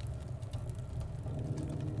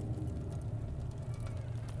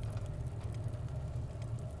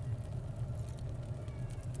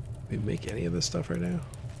 We make any of this stuff right now?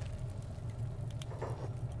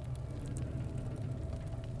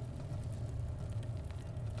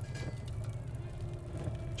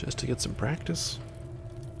 Just to get some practice?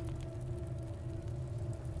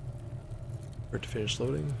 Or to finish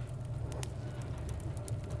loading?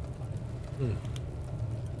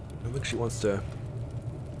 I think she wants to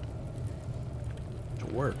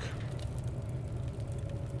work.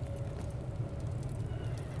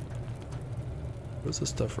 What does this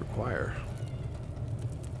stuff require?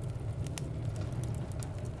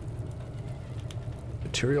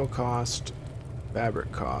 Material cost,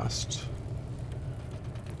 fabric cost.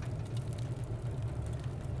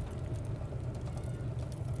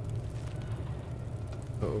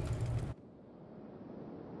 Oh.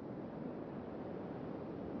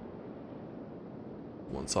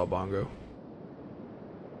 One saw Bongo.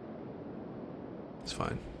 It's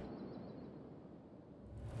fine.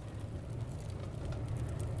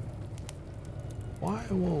 Why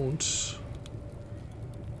won't...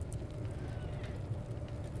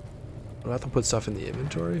 Do I have to put stuff in the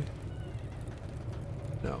inventory?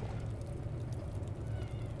 No.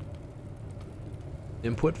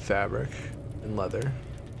 Input fabric and leather.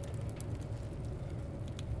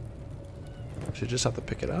 Should just have to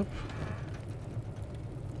pick it up.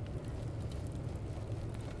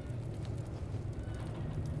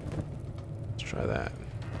 Let's try that.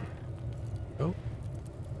 Oh.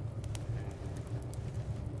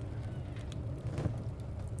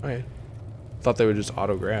 Alright. Thought they would just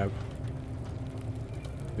auto grab.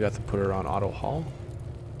 We have to put her on auto haul.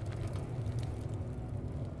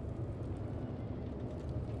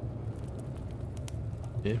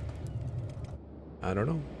 Yeah. I don't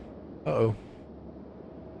know. Uh-oh.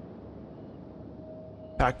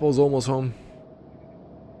 Pack bull's almost home.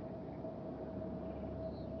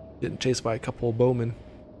 Getting chased by a couple of bowmen.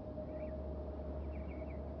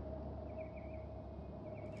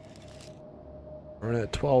 Running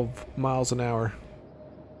at 12 miles an hour.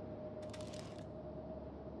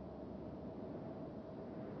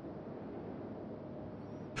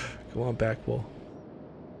 Come on, Backwell.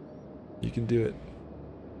 You can do it.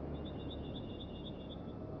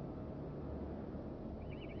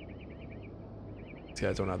 These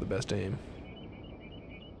guys don't have the best aim.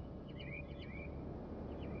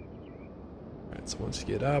 Alright, so once you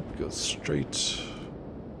get up, go straight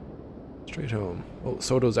home. Oh,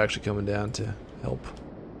 Soto's actually coming down to help.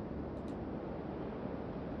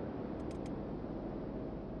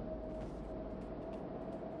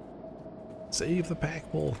 Save the pack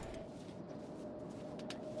bull.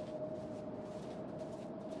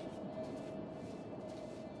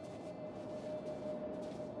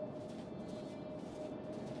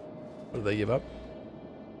 What, did they give up?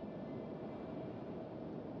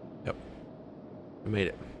 Yep. We made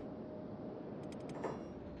it.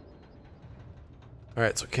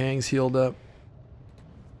 Alright, so Kang's healed up.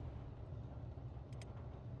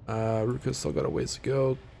 Ruka's still got a ways to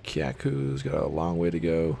go. Kyaku's got a long way to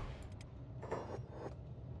go.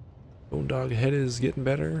 Bone Dog head is getting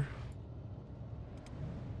better.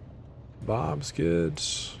 Bob's good.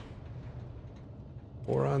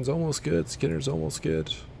 Oron's almost good. Skinner's almost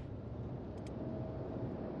good.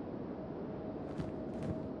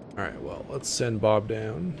 Alright, well, let's send Bob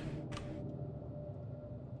down.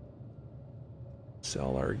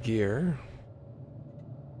 Sell our gear.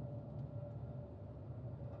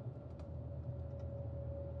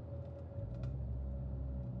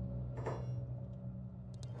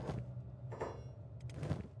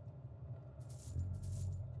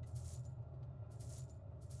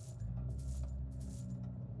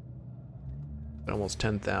 Almost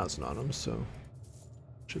 10,000 on them, so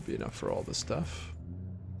should be enough for all this stuff.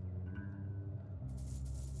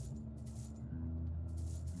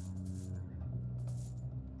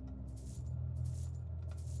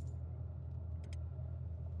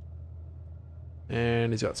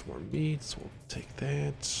 And he's got some more meat, so we'll take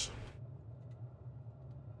that.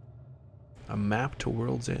 A map to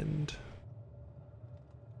World's End.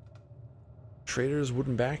 Trader's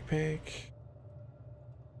wooden backpack.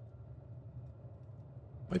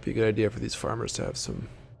 Might be a good idea for these farmers to have some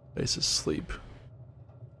place to sleep.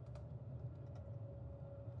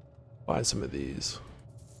 Buy some of these.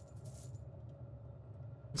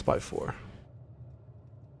 Let's buy 4. I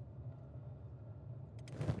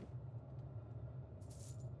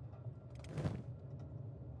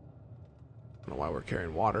don't know why we're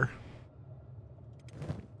carrying water.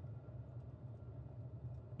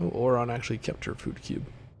 Oh, Oron actually kept her food cube.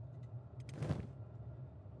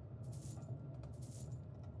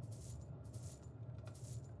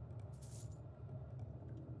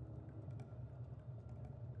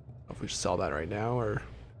 We should sell that right now or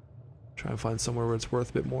try and find somewhere where it's worth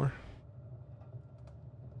a bit more.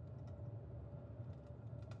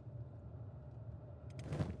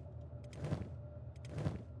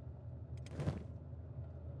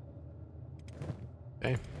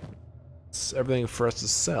 Okay. It's everything for us to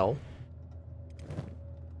sell.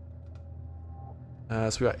 So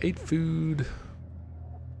we got 8 food.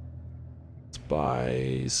 Let's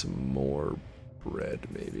buy some more bread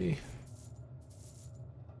maybe.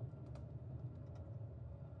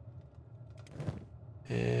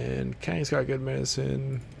 And Kang's got good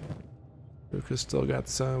medicine. Ruka's still got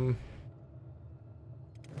some.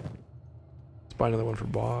 Let's buy another one for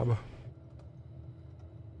Bob.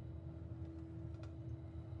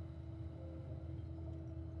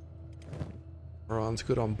 Ron's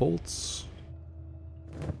good on bolts.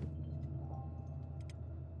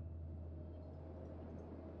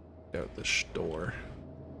 Out the store.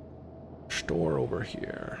 Store over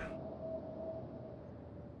here.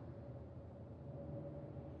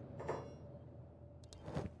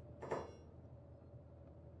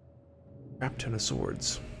 Crap ton of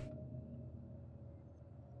swords.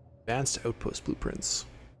 Advanced outpost blueprints.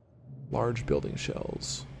 Large building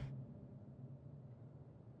shells.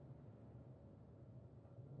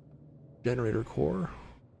 Generator core.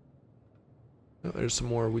 Oh, there's some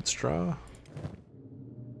more wheat straw.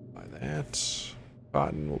 Buy that.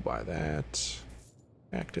 Cotton, we'll buy that.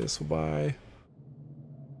 Cactus, we'll buy.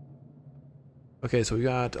 Okay, so we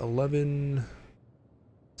got 11,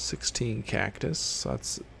 16 cactus. So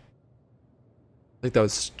that's. I think that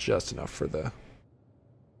was just enough for the. I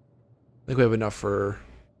think we have enough for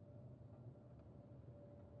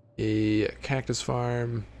a cactus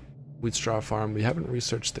farm, wheat straw farm. We haven't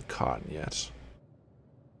researched the cotton yet.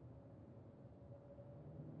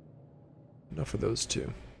 Enough for those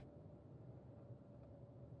two.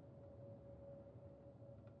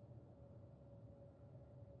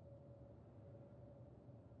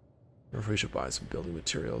 Or if we should buy some building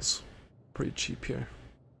materials. Pretty cheap here.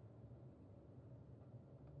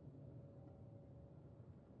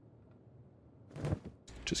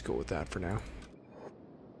 just go with that for now.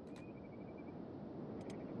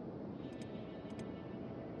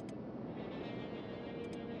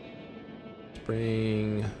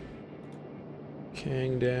 Bring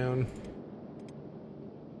Kang down.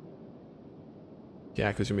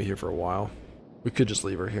 Yaku's gonna be here for a while. We could just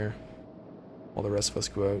leave her here while the rest of us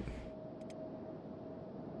go out.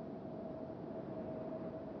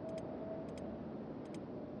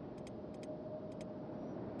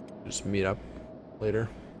 Just meet up later.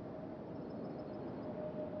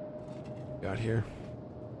 Got here.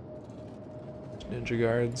 Ninja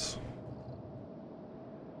guards.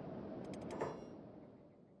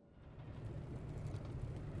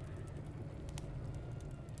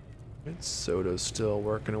 Right, Soda's still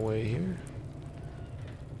working away here.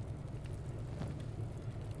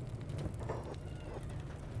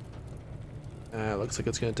 Looks like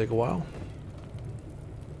it's gonna take a while.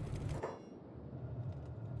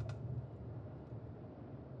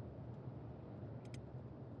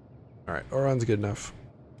 Alright, Oron's good enough.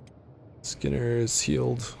 Skinner is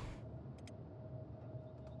healed.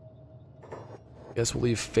 Guess we'll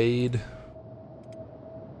leave Fade.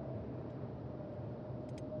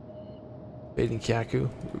 Fade and Kyaku.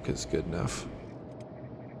 Ruka's good enough.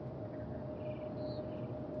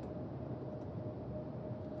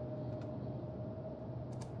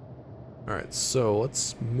 Alright, so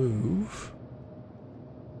let's move.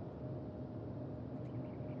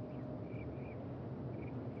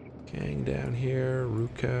 Kang down here,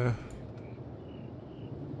 Ruka.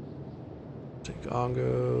 Take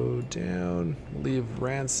Ongo down. Leave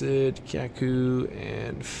Rancid, Kyaku,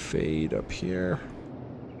 and Fade up here.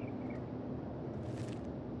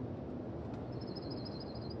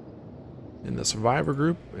 In the survivor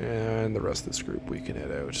group, and the rest of this group we can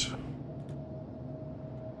head out.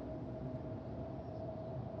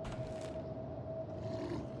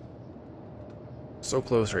 So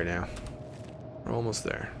close right now. We're almost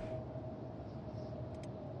there.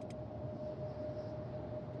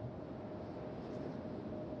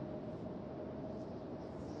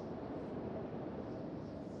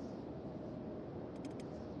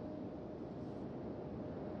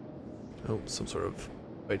 Oh, some sort of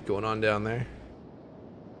fight going on down there.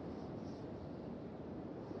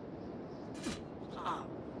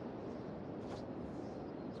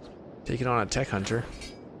 Taking on a tech hunter.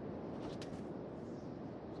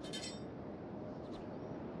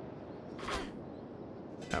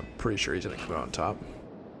 I'm pretty sure he's gonna come out on top.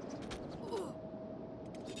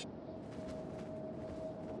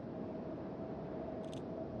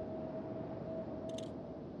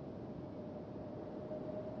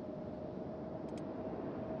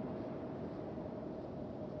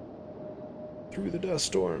 Through the dust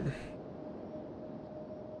storm.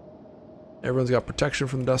 Everyone's got protection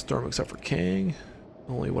from the dust storm except for Kang.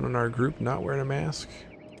 Only one in our group not wearing a mask.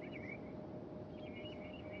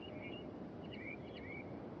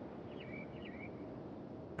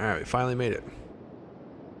 Alright, we finally made it.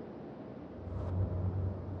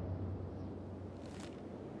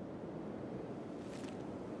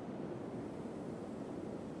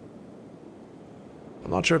 I'm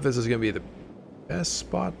not sure if this is going to be the best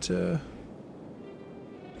spot to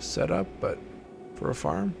set up, but for a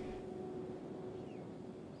farm.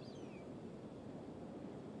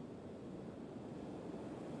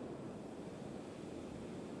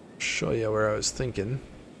 Show you where I was thinking.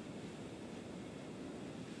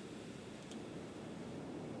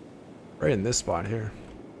 Right in this spot here.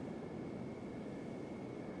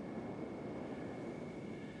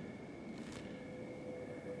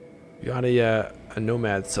 We got a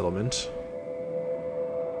nomad settlement.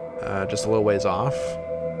 Just a little ways off.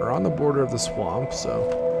 We're on the border of the swamp, so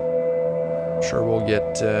I'm sure we'll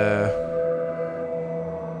get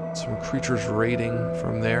some creatures raiding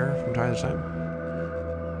from there from time to time.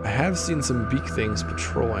 I have seen some beak things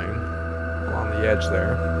patrolling along the edge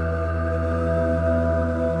there.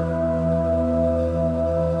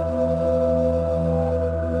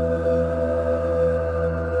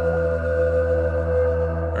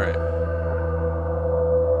 Alright.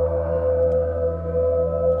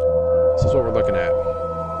 This is what we're looking at.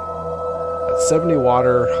 At 70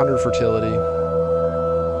 water, 100 fertility.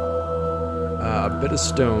 A bit of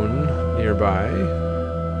stone nearby.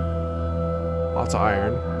 Lots of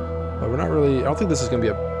iron. But we're not really, I don't think this is going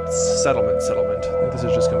to be a settlement. I think this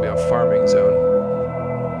is just going to be a farming zone.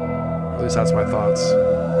 Or at least that's my thoughts.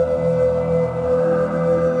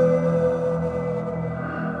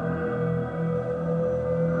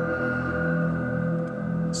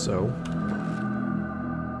 So,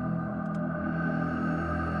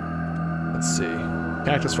 let's see.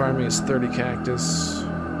 Cactus farming is 30 cactus.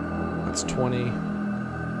 That's 20.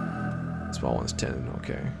 Small one's 10,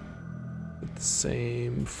 okay. But the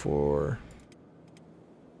same for...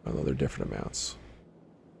 Oh, they're different amounts.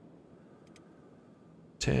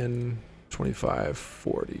 10, 25,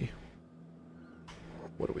 40.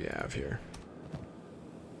 What do we have here?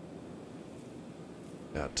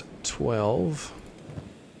 Got 12.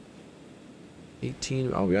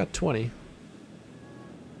 18. Oh, we got 20.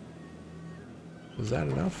 Was that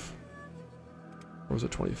enough? Or was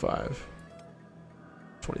it 25?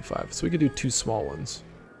 25. So we could do 2 small ones.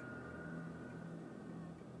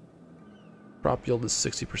 Crop yield is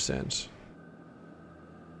 60%.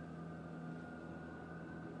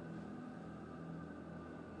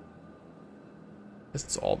 Guess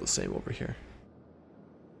it's all the same over here.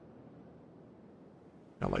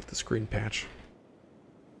 I like this green patch.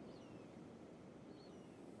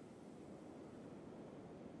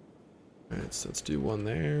 Alright, so let's do one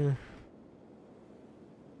there.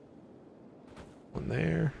 One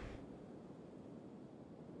there.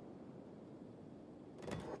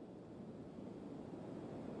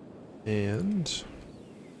 And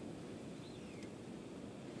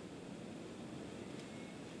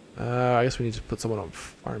I guess we need to put someone on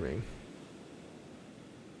farming.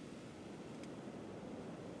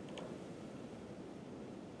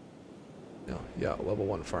 Yeah, level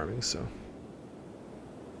 1 farming, so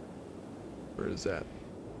where is that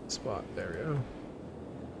spot? There we go.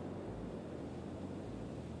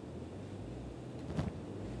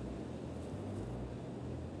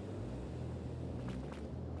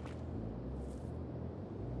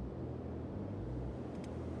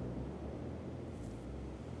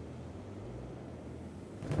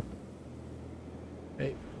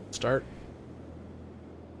 Hey, start.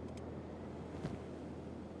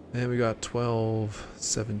 And we got 12,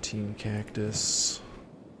 17 cactus,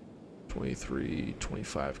 23,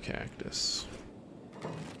 25 cactus.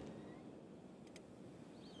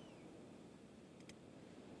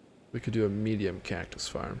 We could do a medium cactus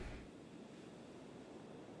farm.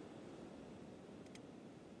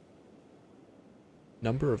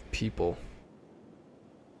 Number of people.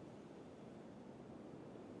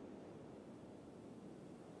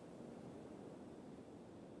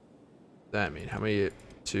 That mean how many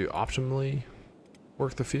to optimally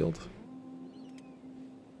work the field?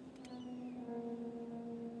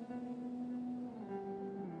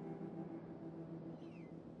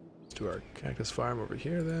 Let's do our cactus farm over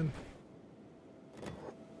here then.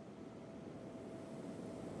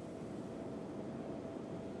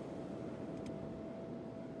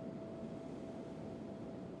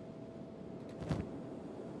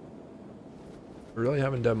 We really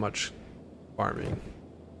haven't done much farming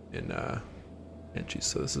in Kenshi,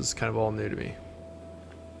 so this is kind of all new to me.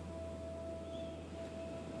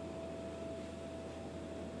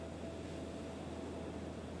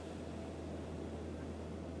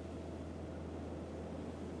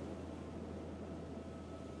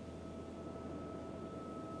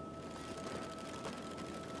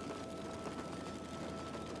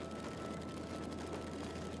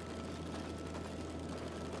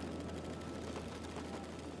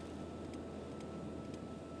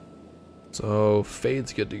 So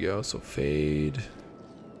Fade's good to go. So Fade, you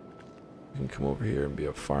can come over here and be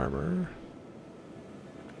a farmer.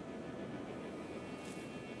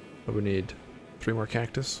 But we need 3 more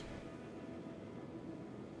cactus.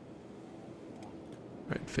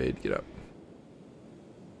 Alright, Fade, get up.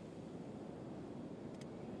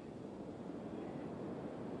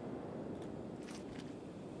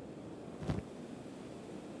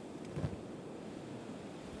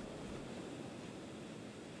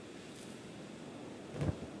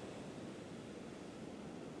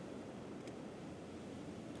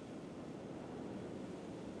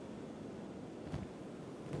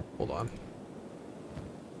 Hold on.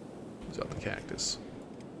 Who's got the cactus?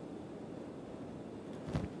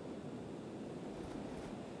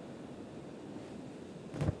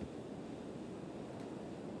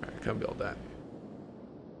 Alright, come build that.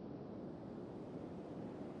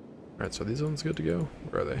 Alright, so these ones good to go?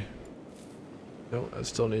 Where are they? No, that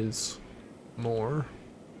still needs more.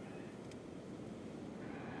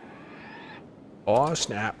 Oh,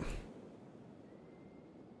 snap.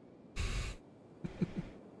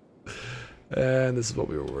 And this is what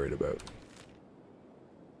we were worried about.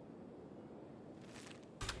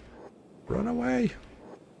 Run away!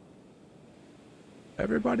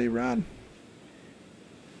 Everybody run!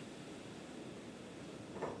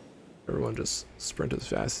 Everyone just sprint as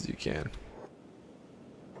fast as you can.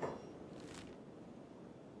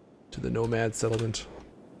 To the nomad settlement.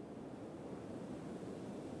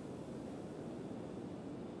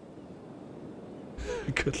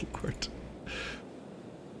 Good lord.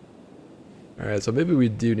 Alright, so maybe we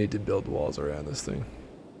do need to build walls around this thing.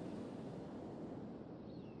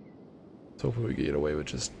 I was hoping we could get away with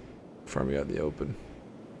just farming out in the open.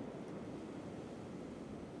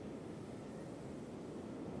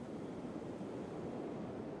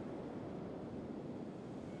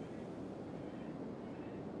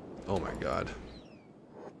 Oh my god.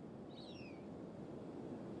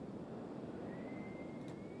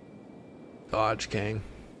 Dodge, Kang.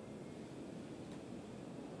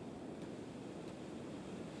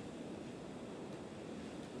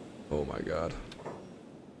 Oh my god.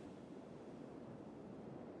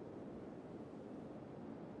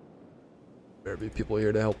 Better be people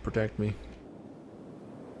here to help protect me.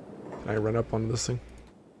 Can I run up on this thing?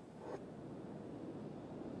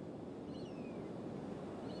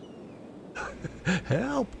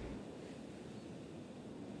 Help!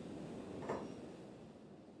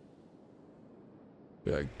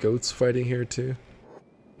 We got goats fighting here too.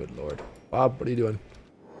 Good lord. Bob, what are you doing?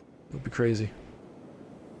 Don't be crazy.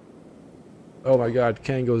 Oh my god,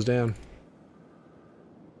 Kang goes down.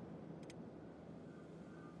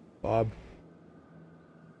 Bob.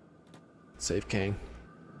 Save Kang.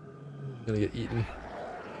 He's gonna get eaten.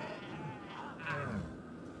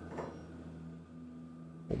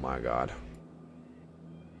 Oh my god.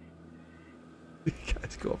 You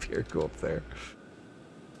guys go up here, go up there.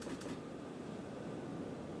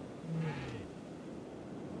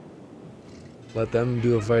 Let them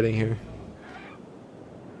do the fighting here.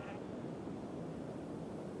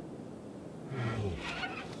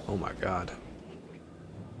 Oh my god.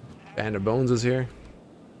 Band of Bones is here.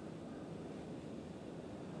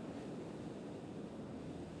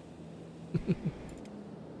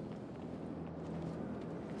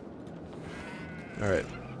 Alright.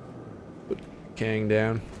 Put Kang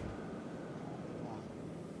down.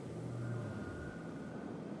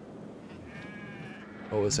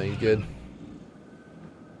 Oh, this ain't good.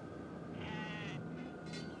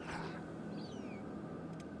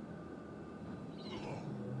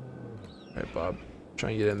 Alright, Bob.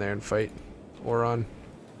 Try and get in there and fight. Oron.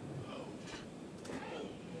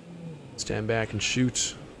 Stand back and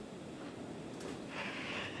shoot.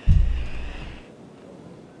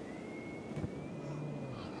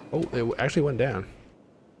 Oh, it actually went down.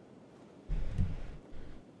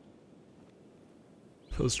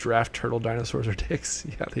 Those giraffe turtle dinosaurs are dicks.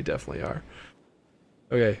 Yeah, they definitely are.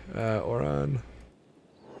 Okay, Oron.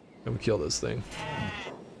 Come kill this thing.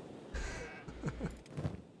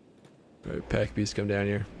 Alright, pack beast, come down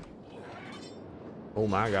here. Oh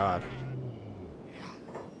my god.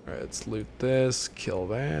 Alright, let's loot this, kill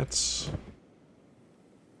that.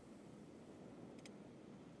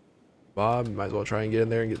 Bob, might as well try and get in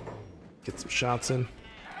there and get some shots in.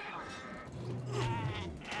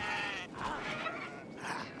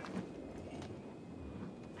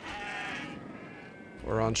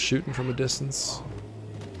 We're on shooting from a distance.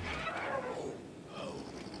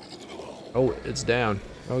 Oh, it's down.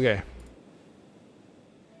 Okay.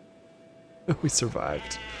 We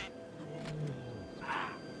survived.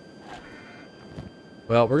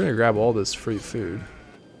 Well, we're gonna grab all this free food.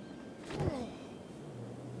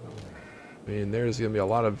 I mean, there's gonna be a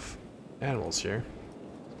lot of animals here.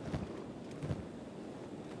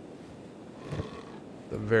 At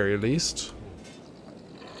the very least.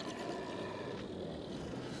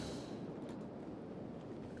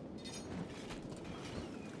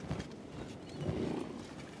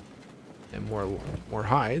 And more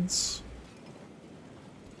hides.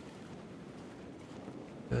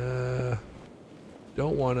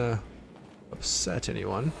 Don't want to upset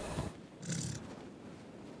anyone.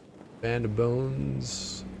 Band of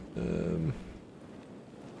Bones. I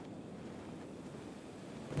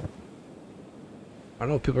don't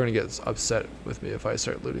know if people are gonna get upset with me if I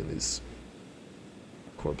start looting these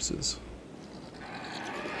corpses.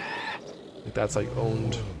 I think that's like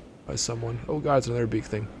owned by someone. Oh god, it's another big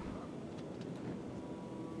thing.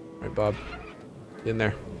 Alright, Bob. Get in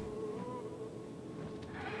there.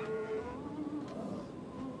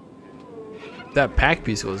 That pack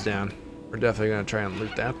piece goes down. We're definitely gonna try and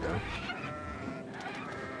loot that though.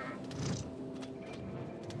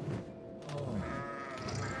 Oh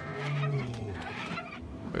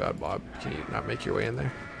my god, Bob, can you not make your way in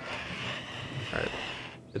there? Alright,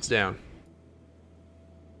 it's down.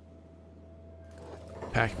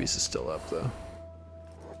 Pack piece is still up though.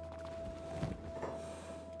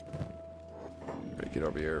 Alright, get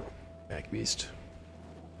over here, pack beast.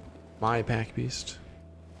 My pack beast.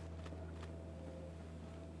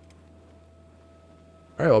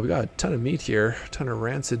 Alright, well, we got a ton of meat here. A ton of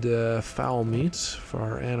rancid foul meat for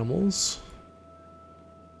our animals.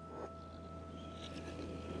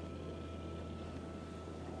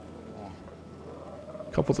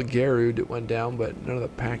 A couple of the Garud went down, but none of the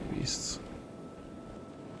pack beasts.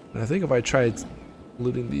 And I think if I tried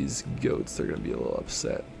looting these goats, they're gonna be a little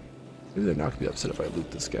upset. Maybe they're not gonna be upset if I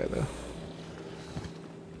loot this guy though.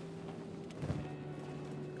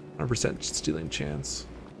 100% stealing chance.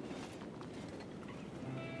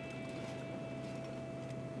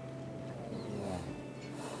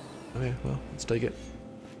 Okay, well, let's take it.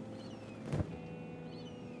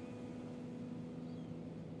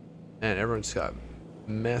 And everyone's got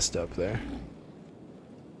messed up there.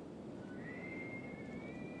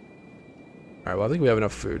 Alright, well I think we have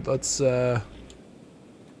enough food. Let's get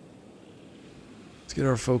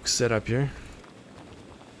our folks set up here.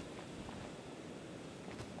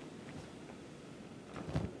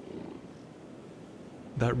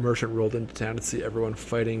 That merchant rolled into town to see everyone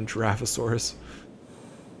fighting Giraffosaurus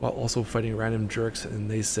while also fighting random jerks, and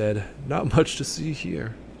they said, "Not much to see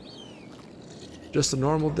here. Just a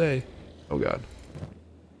normal day." Oh god.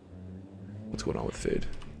 What's going on with Fade?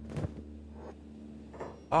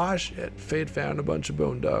 Ah shit, Fade found a bunch of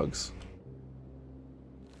bone dogs.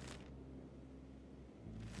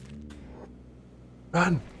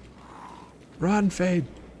 Run! Run, Fade!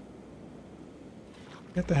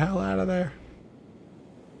 Get the hell out of there.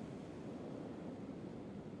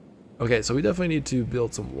 Okay, so we definitely need to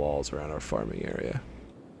build some walls around our farming area.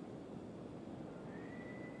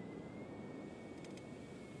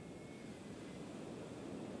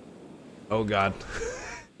 Oh god.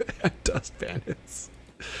 Dust bandits.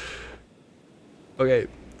 Okay,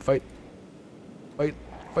 fight. Fight.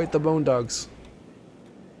 Fight the bone dogs.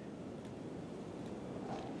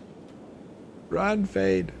 Run,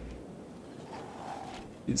 Fade.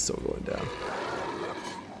 He's still going down.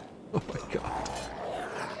 Oh my god.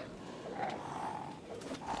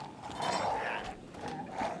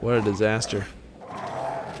 What a disaster.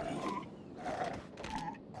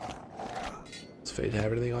 Does Fade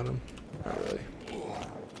have anything on him? Not really.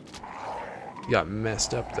 He got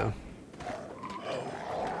messed up though.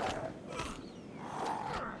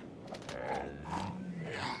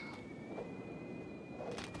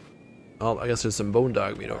 Oh, I guess there's some bone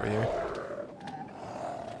dog meat over here.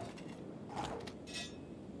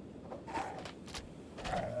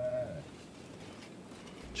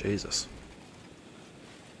 Jesus.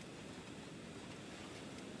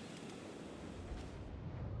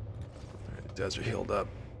 Alright, these guys are healed up.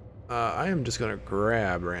 I am just gonna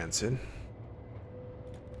grab Rancid.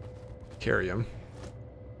 Carry him.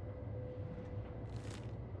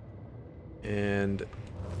 And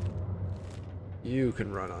you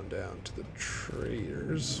can run on down to the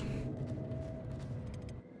traders.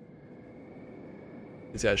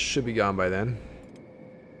 These guys should be gone by then.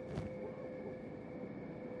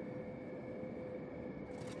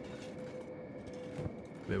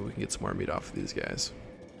 Maybe we can get some more meat off of these guys.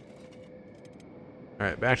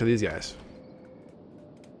 Alright, back to these guys.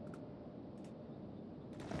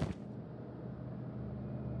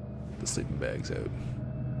 The sleeping bags out.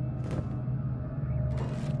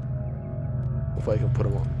 Hopefully I can put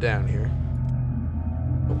them all down here.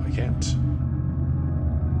 Oh, I can't.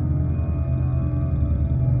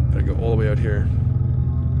 Gotta go all the way out here.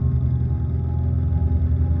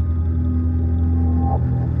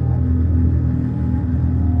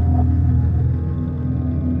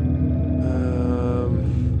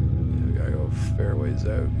 Yeah, gotta go a fair ways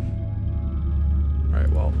out. Alright,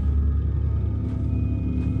 well.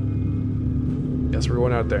 Guess we're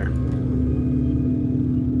going out there.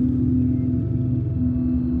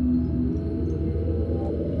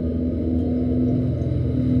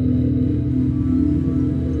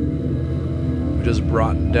 Just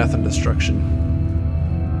brought death and destruction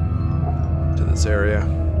to this area.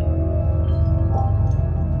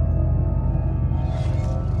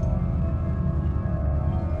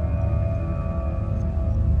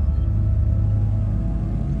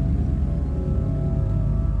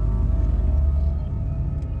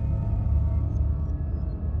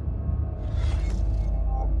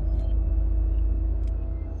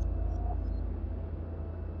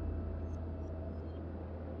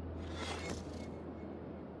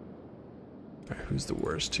 Who's the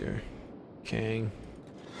worst here? Kang.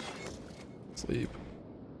 Sleep.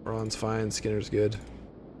 Ron's fine. Skinner's good.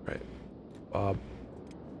 Right. Bob.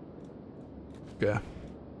 Yeah.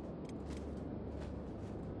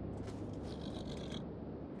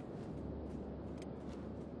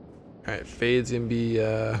 Alright, Fade's gonna be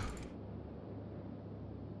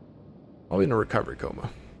probably in a recovery coma.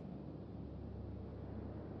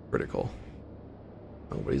 Critical.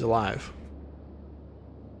 Oh, but he's alive.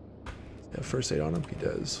 Have first aid on him? He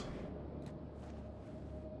does.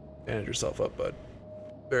 Bandage yourself up, bud.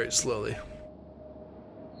 Very slowly.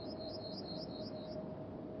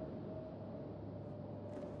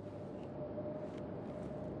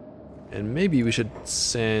 And maybe we should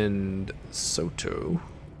send Soto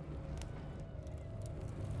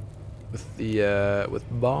with the with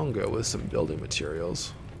Bongo with some building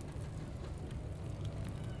materials,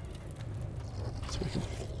 so we can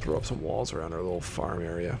throw up some walls around our little farm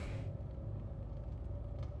area.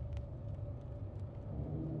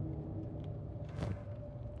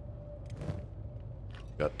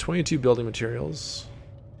 Got 22 building materials,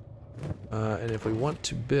 and if we want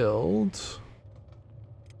to build,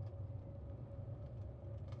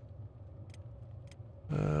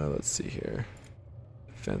 let's see here.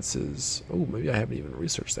 Fences. Oh, maybe I haven't even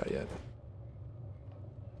researched that yet.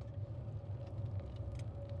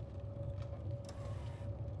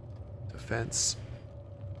 Defense.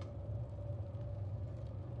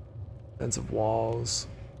 Defensive walls.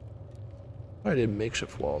 I did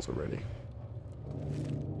makeshift walls already.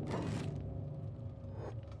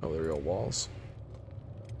 Oh, they're real walls.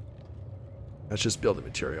 That's just building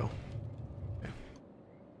material.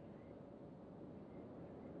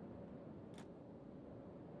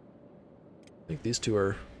 I think these two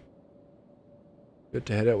are good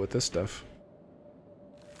to head out with this stuff.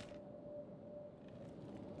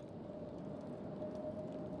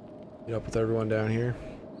 Meet up with everyone down here.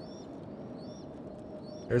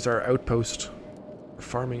 There's our outpost, our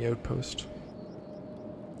farming outpost.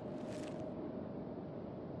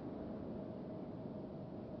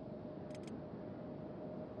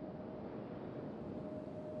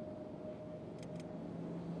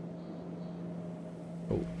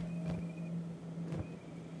 Oh.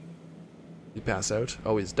 He pass out?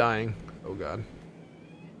 Oh, he's dying. Oh god.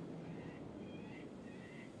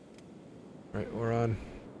 Right, we're on.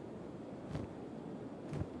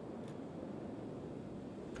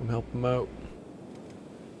 Come help him out.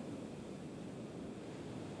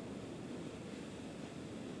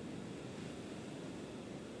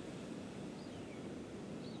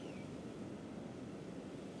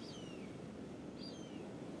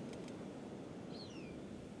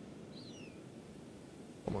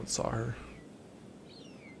 Someone saw her.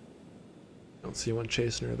 Don't see anyone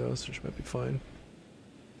chasing her though, so she might be fine.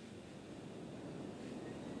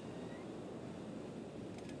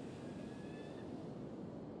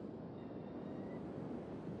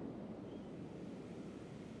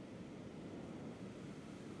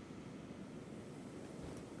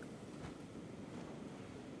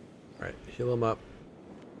 Alright, heal him up.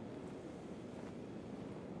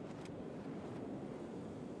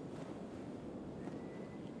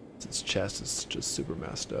 His chest is just super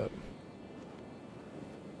messed up.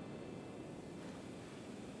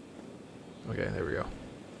 Okay, there we go.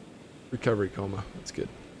 Recovery coma, that's good.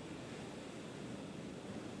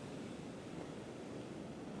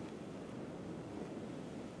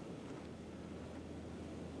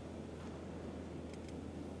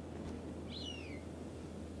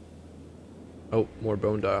 Oh, more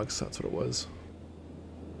bone dogs, that's what it was.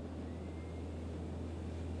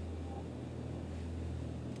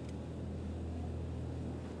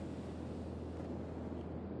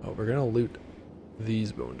 Oh, we're gonna loot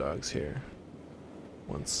these bone dogs here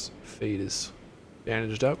once Fate is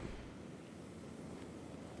bandaged up.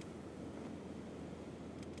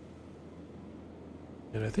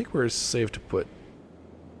 And I think we're safe to put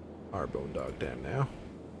our bone dog down now.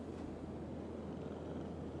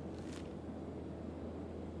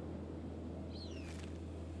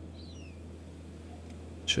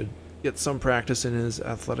 Should get some practice in his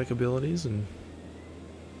athletic abilities and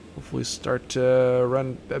hopefully start to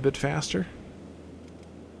run a bit faster.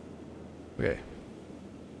 Okay.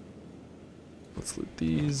 Let's loot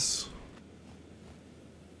these.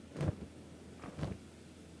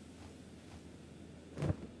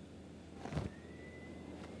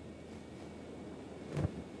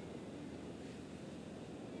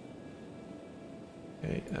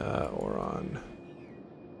 Okay, or on.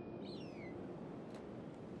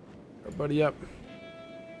 Our buddy up.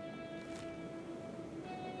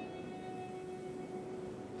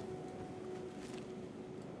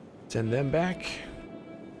 Send them back.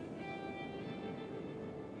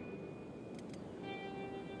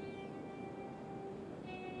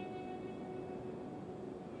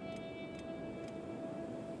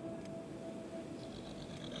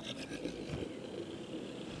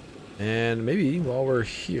 And maybe while we're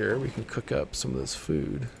here, we can cook up some of this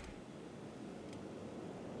food.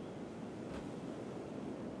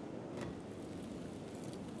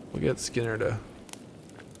 We'll get Skinner to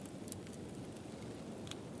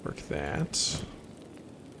work that. Start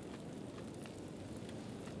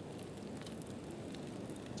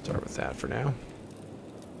with that for now.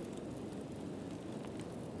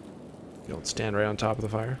 You don't stand right on top of the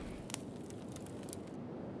fire.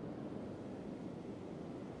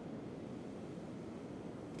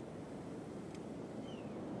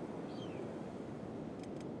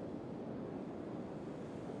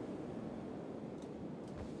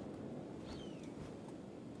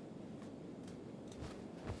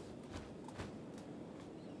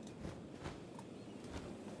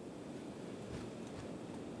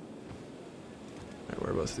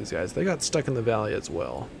 most of these guys. They got stuck in the valley as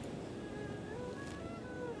well.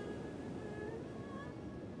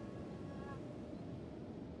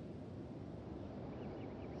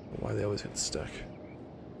 Why they always get stuck.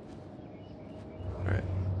 Alright,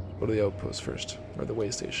 go to the outpost first, or the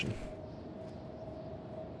way station.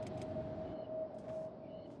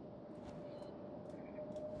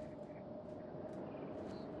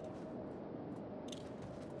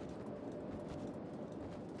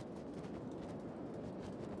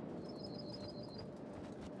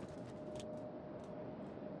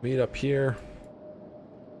 Meet up here.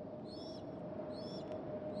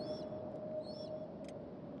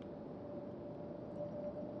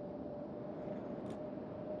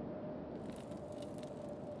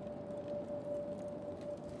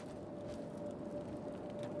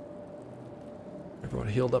 Everyone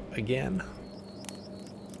healed up again.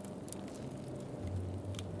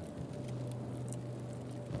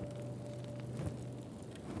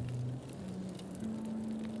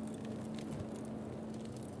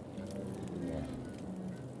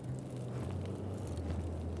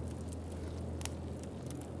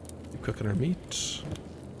 Keep cooking our meat. Keep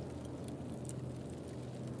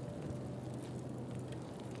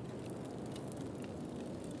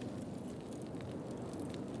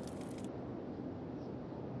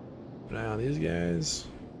an eye on these guys.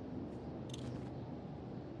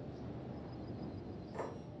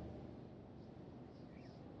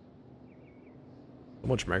 So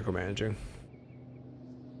much micromanaging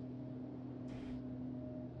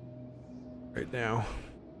right now.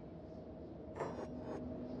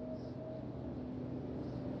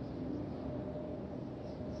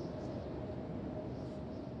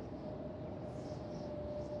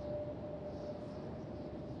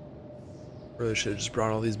 Really should have just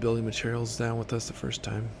brought all these building materials down with us the first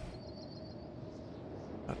time.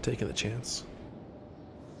 Not taking the chance.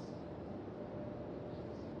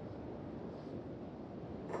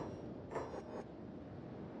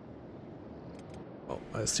 Oh,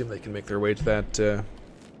 I assume they can make their way to that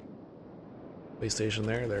way station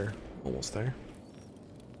there. They're almost there.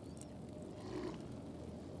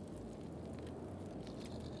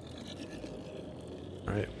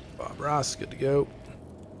 Alright, Bob Ross, good to go.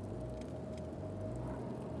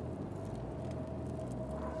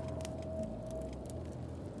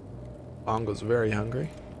 Bongo's very hungry.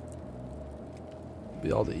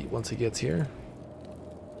 Be all to eat once he gets here.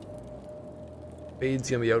 Bade's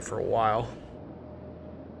gonna be out for a while.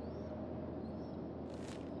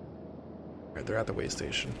 Alright, they're at the way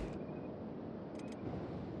station.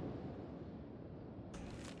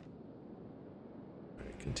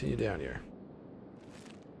 Alright, continue down here.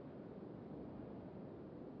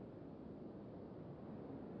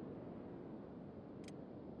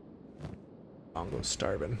 Bongo's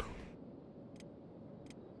starving.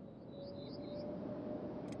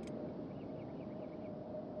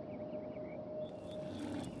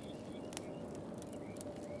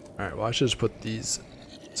 Alright, well I should just put these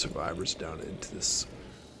survivors down into this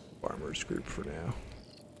farmers group for now.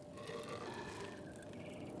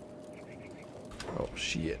 Oh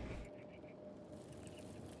shit.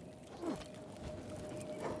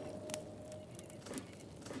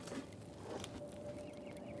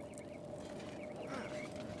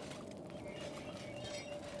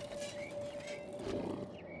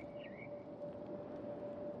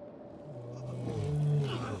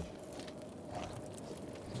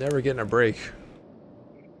 Never getting a break.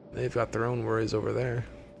 They've got their own worries over there.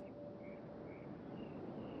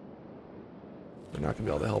 They're not gonna be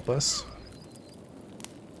able to help us.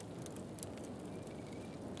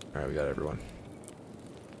 Alright, we got everyone.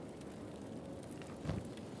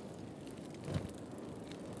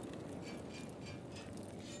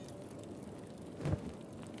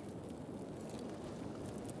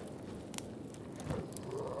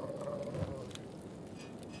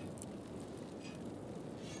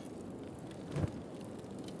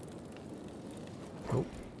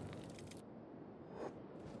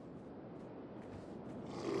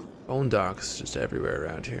 Bone docks just everywhere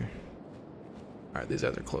around here. Alright, these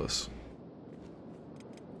guys are close.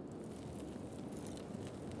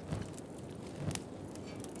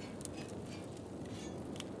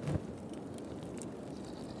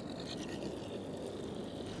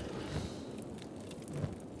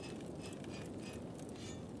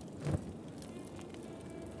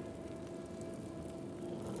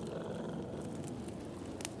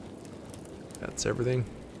 That's everything.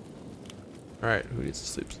 Alright, who needs to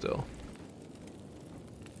sleep still?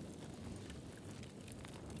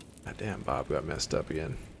 God damn, Bob got messed up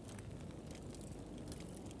again.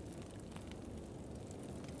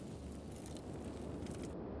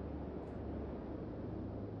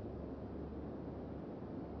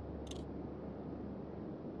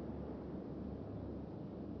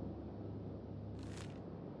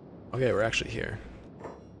 Okay, we're actually here.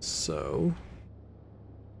 So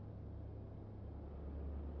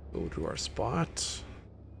go to our spot.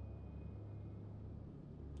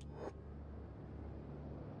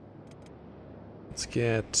 Let's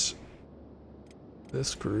get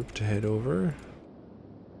this group to head over.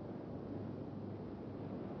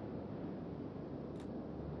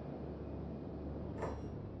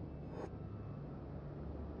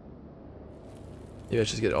 Maybe I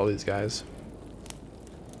should just get all these guys.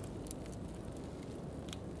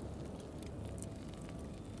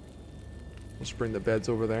 Let's bring the beds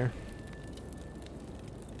over there.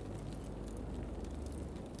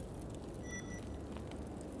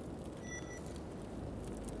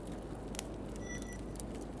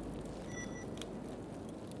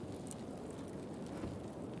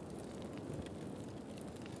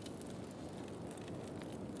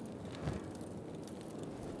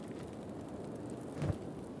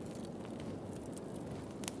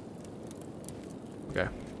 Okay.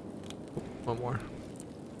 One more.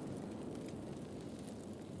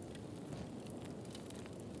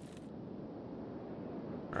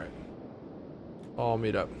 Alright. All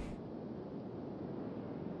meet up.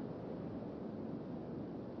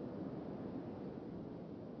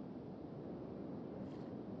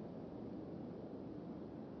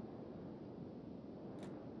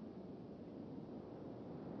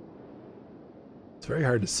 It's very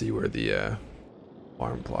hard to see where the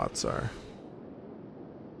farm plots are.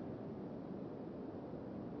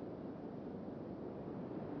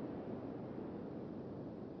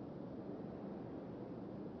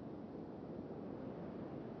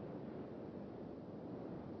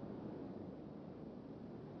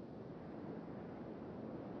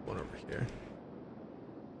 One over here.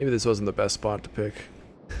 Maybe this wasn't the best spot to pick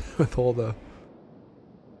with all the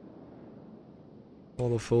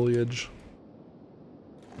foliage.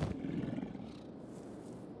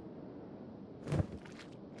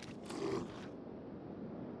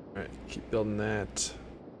 Alright, keep building that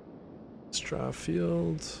straw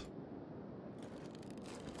field.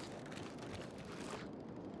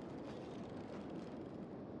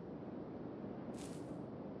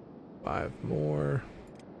 Five more.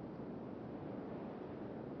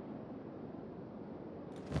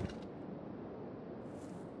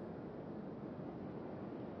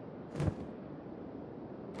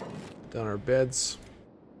 Down our beds.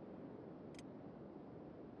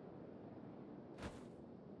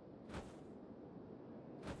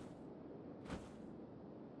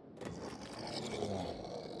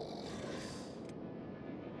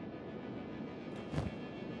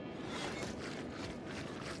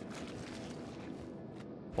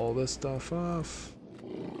 All this stuff off.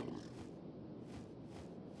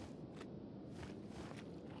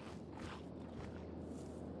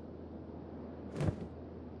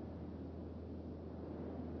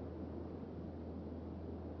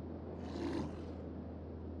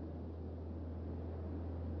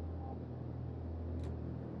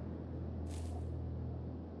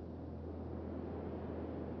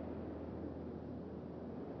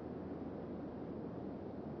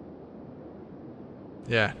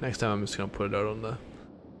 Yeah, next time I'm just gonna put it out on the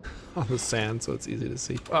on the sand so it's easy to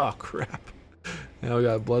see. Oh crap. Now we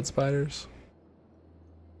got blood spiders.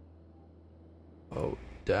 Oh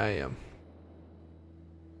damn.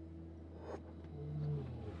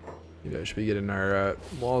 Maybe I should be getting our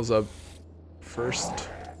walls up first.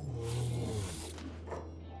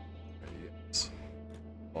 Yes.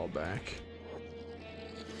 Fall back.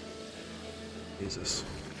 Jesus.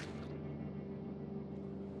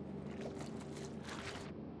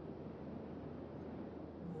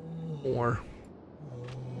 More.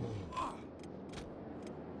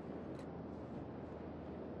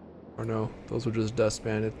 Or no, those were just dust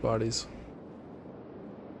bandit bodies.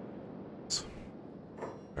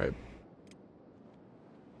 Alright.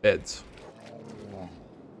 Beds.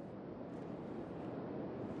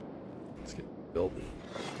 Let's get built.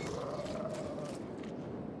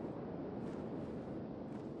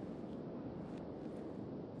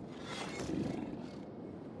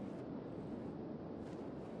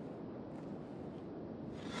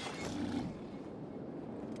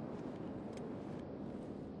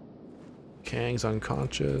 Kang's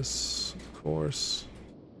unconscious, of course.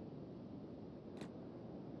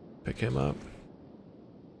 Pick him up.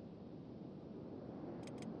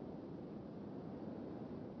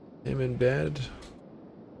 Him in bed.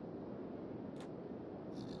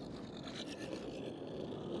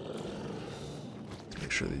 Let's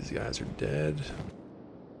make sure these guys are dead.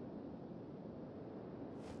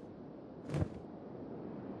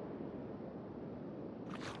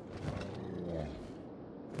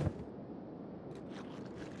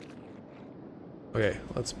 Okay,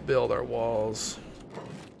 let's build our walls.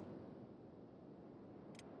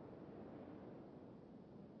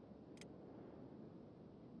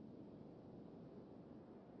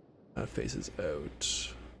 That faces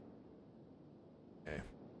out. Okay.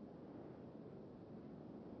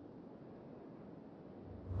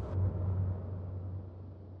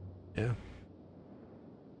 Yeah.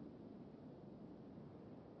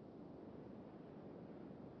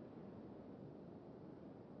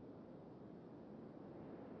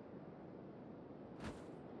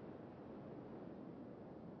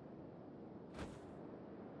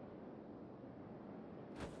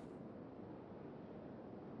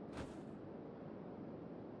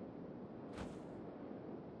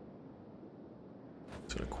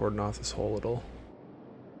 Just gonna cordon off this whole little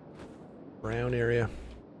brown area.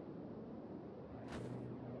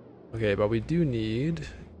 Okay, but we do need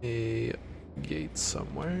a gate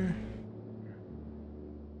somewhere.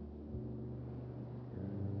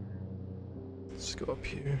 Let's go up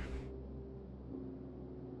here.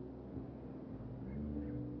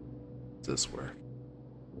 Does this work?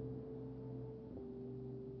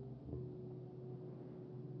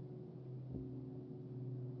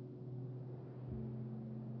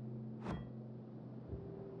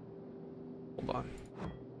 Hold on.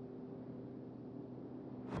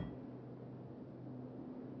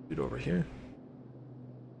 Get over here.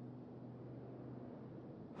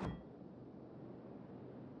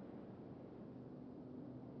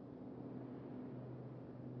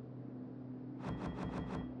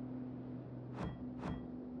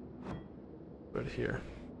 Right here.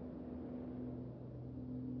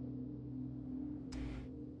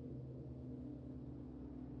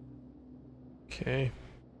 Okay.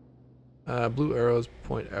 Blue arrows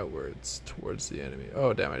point outwards towards the enemy.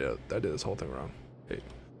 Oh damn! I did this whole thing wrong. Okay.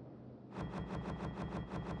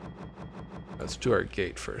 Let's do our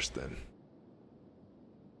gate first then.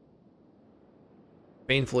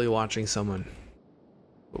 Painfully watching someone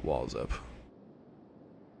put walls up.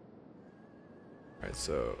 Alright,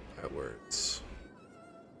 so outwards.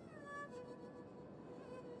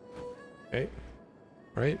 Okay.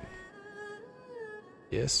 Right?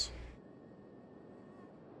 Yes.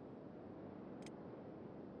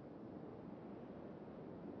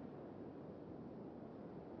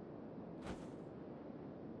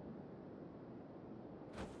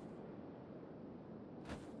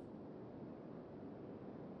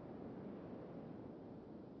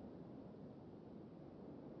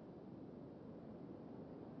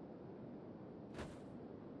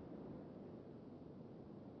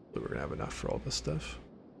 We're gonna have enough for all this stuff.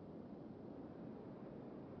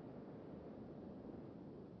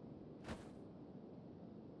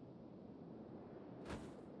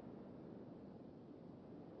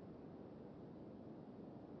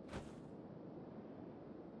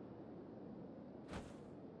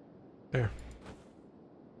 There.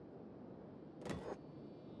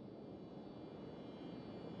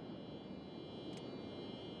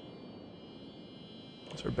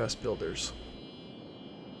 Those are best builders.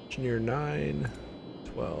 Engineer 9,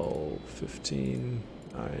 12, 15,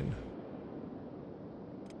 9.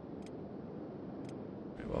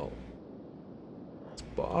 Okay, well, it's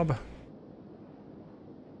Bob.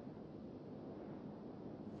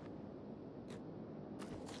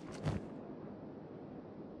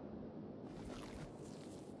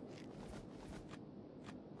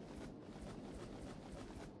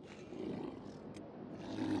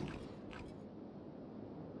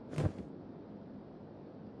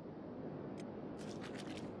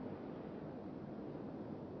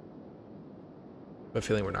 I have a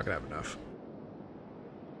feeling we're not gonna have enough.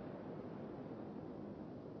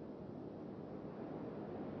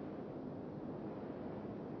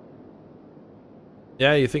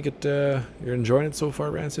 Yeah, you think you're enjoying it so far,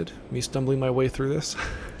 Rancid? Me stumbling my way through this?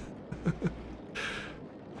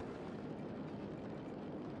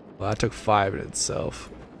 Well, that took 5 in itself.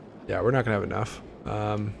 Yeah, we're not gonna have enough.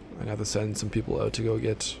 I'm gonna have to send some people out to go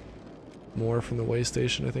get more from the way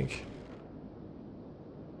station, I think.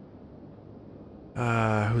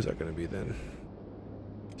 Who's that gonna be then?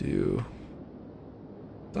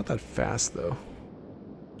 Not that fast though.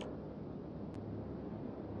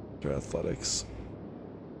 Their athletics.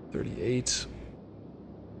 38.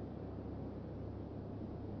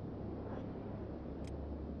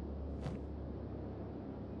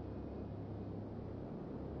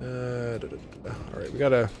 Alright, we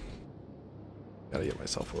gotta get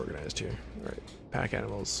myself organized here. Alright, pack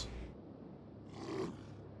animals.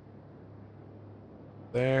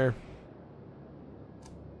 There.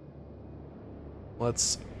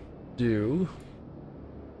 Let's do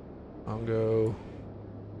Mongo.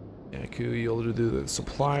 Yaku, you'll do the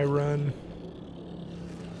supply run.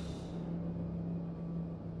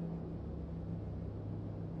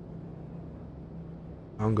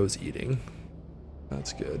 Ongo's eating.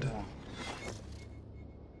 That's good.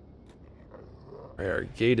 Alright, our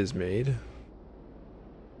gate is made.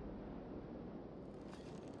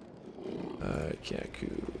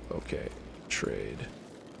 Kyaku. Okay. Trade.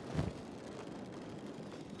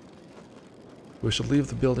 We should leave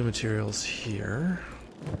the building materials here.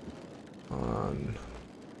 On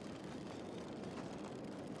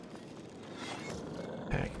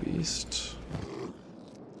Pack Beast.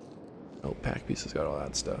 Oh, Pack Beast has got all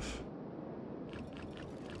that stuff.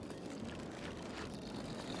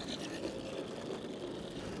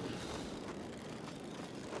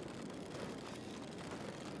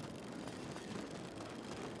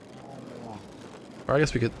 Or I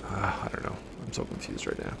guess we could, I don't know. I'm so confused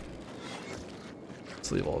right now. Let's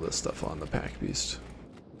leave all this stuff on the Pack Beast.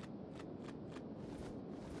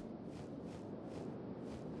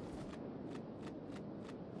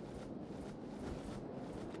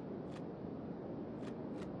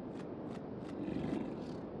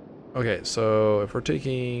 Okay, so if we're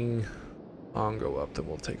taking Ongo up, then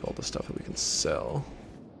we'll take all the stuff that we can sell.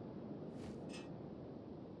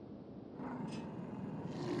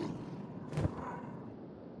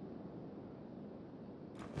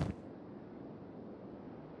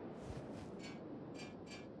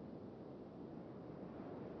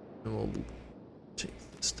 And we'll take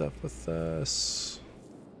this stuff with us.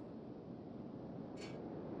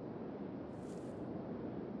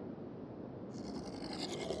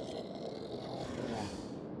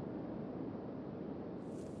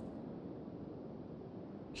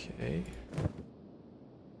 Okay.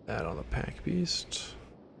 That on the Pack Beast.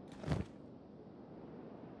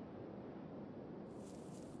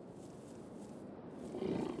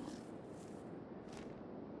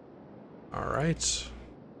 All right.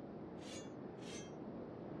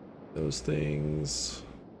 Those things.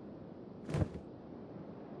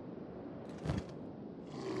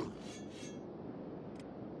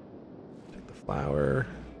 Take the flour.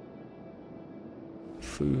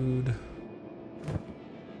 Food.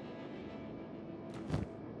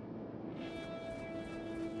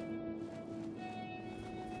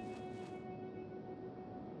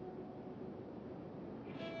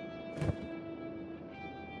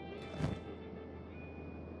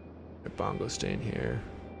 Bongo staying here.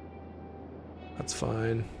 That's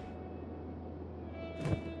fine.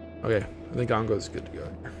 Okay, I think Ongo's good to go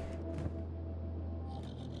here.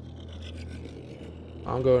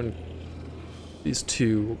 Ongo and these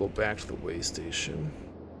two will go back to the way station.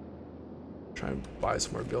 Try and buy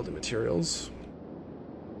some more building materials.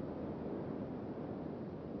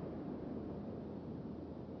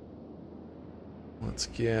 Let's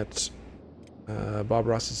get Bob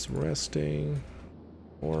Ross is resting.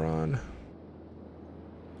 Moron.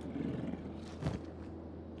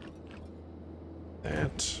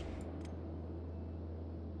 That.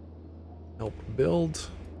 Help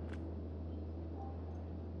build.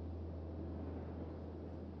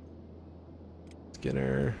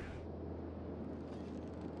 Skinner.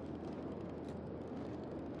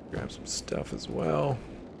 Grab some stuff as well.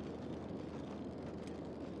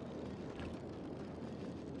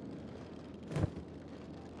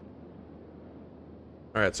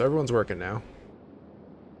 Alright, so everyone's working now.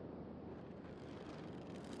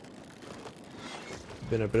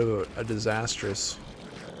 Been a bit of a disastrous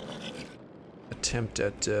attempt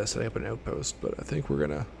at setting up an outpost, but I think we're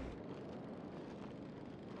gonna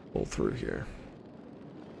pull through here.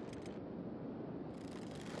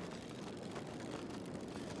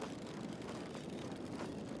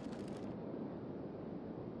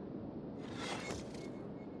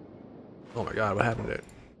 Oh my god, what happened to it?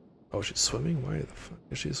 Oh, she's swimming? Why the fuck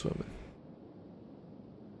is she swimming?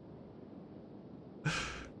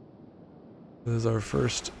 This is our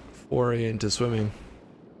first foray into swimming.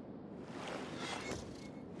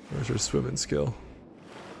 Where's her swimming skill?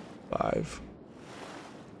 5.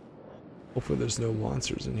 Hopefully there's no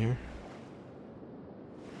monsters in here.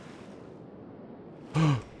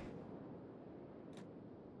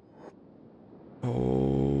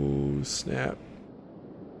 Oh, snap.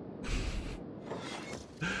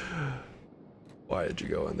 Why did you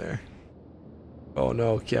go in there? Oh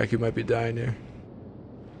no, Kyaku might be dying here.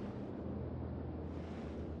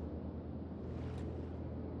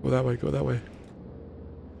 Go that way, go that way.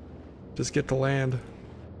 Just get to land.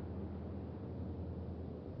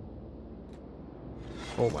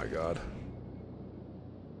 Oh my god.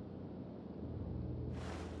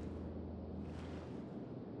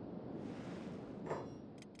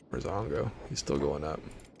 Where's Ongo? He's still going up.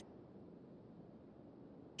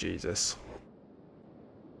 Jesus.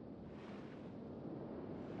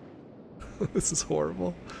 This is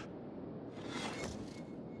horrible.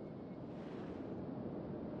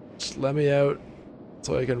 let me out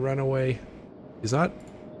so I can run away. He's not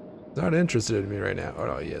interested in me right now. Oh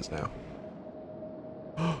no, he is now.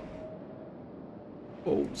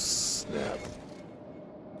 Oh snap.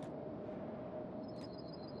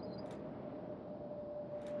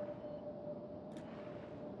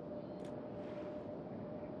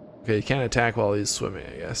 Okay, you can't attack while he's swimming,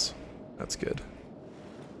 I guess. That's good.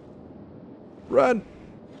 Run!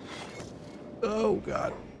 Oh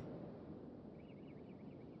god.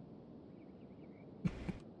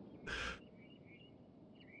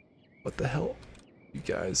 What the hell? You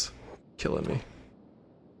guys killing me.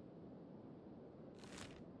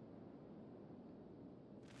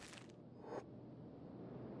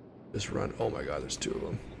 Just run. Oh my god, there's two of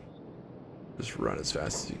them. Just run as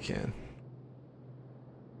fast as you can.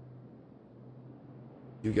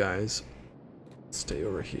 You guys stay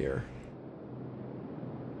over here.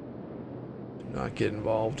 Do not get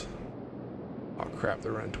involved. Oh crap,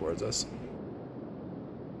 they're running towards us.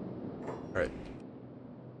 Alright.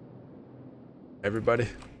 Everybody.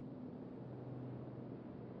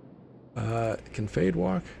 Can Fade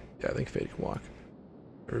walk? Yeah, I think Fade can walk.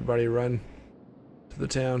 Everybody run to the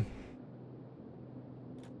town.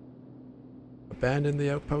 Abandon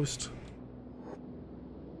the outpost.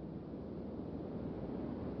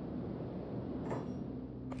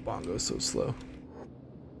 Bongo's so slow.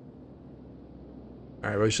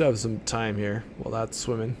 Alright, we should have some time here while that's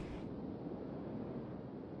swimming.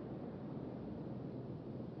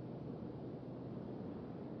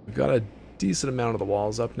 We've got a decent amount of the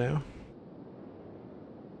walls up now.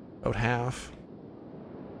 About half.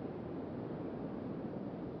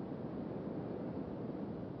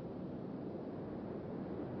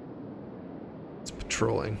 It's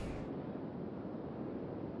patrolling.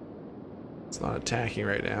 It's not attacking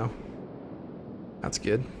right now. That's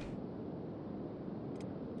good.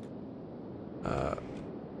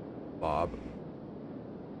 Bob.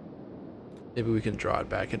 Maybe we can draw it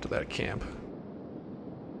back into that camp.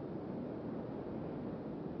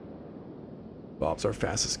 Bob's our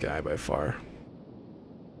fastest guy by far.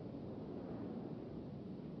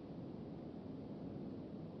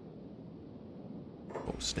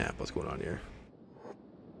 Oh snap, what's going on here?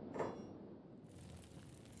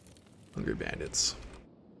 Hungry bandits.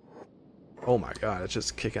 Oh my god, it's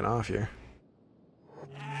just kicking off here.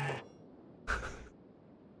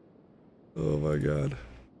 Oh my god.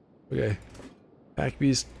 Okay. Pack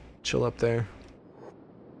Beast, chill up there.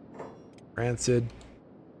 Rancid.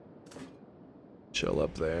 Chill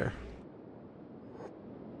up there.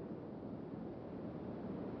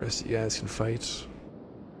 Rest of you guys can fight.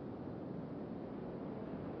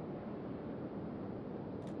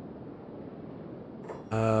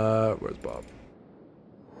 Where's Bob?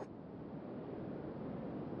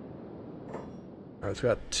 Alright, so we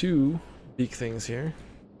got two beak things here.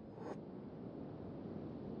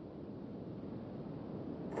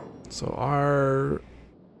 So our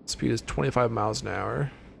speed is 25 miles an hour.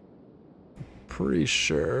 Pretty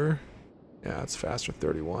sure. Yeah, it's faster,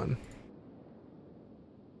 31.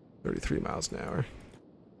 33 miles an hour.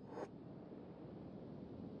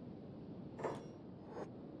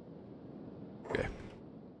 Okay.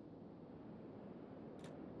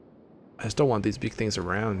 I just don't want these big things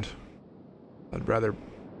around. I'd rather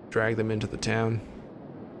drag them into the town.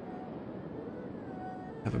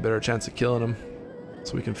 Have a better chance of killing them.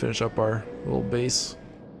 So we can finish up our little base.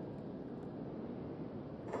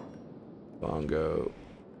 Bongo,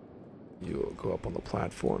 you will go up on the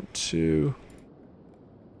platform too.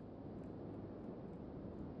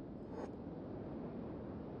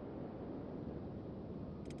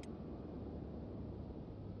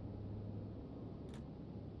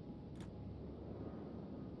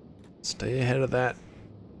 Stay ahead of that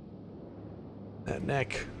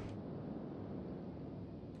neck.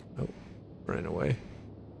 Oh, running away.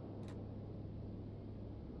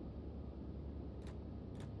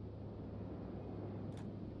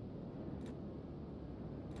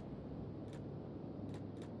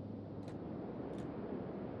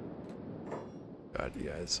 God, you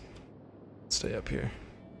guys, stay up here.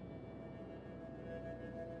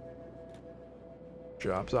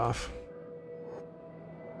 Drops off.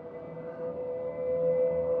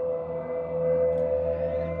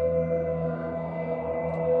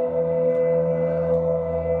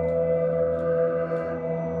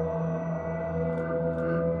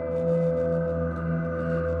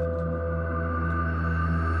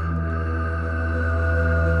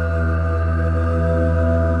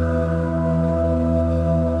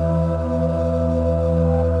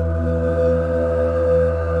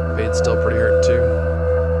 Still pretty hurt too.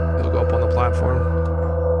 He'll go up on the platform.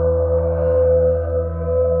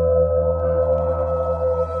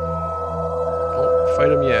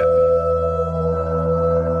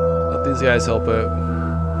 Hope these guys help out.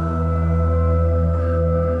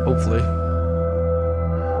 Hopefully.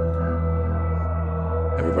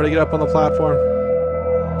 Everybody get up on the platform.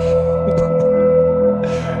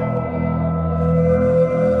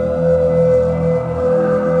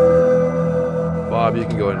 Bob, you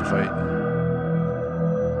can go ahead and fight.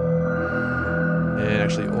 And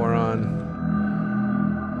actually, Oron.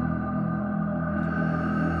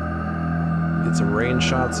 Get some range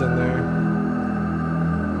shots in there.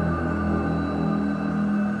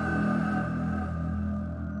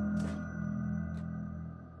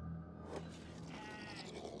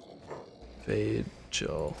 Fade,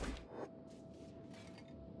 chill.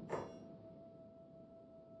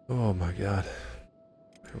 Oh my god.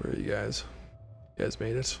 Where are you guys? You guys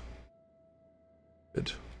made it?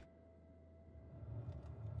 Good.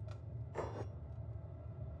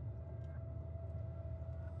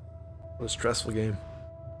 What a stressful game.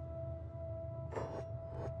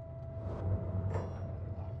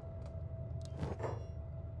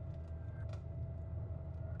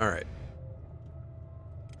 Alright.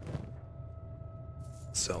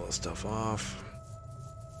 Sell this stuff off.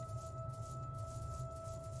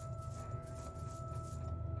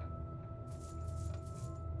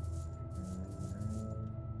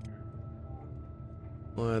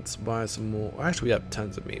 Let's buy some more. Actually, we have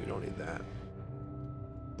tons of meat. We don't need that.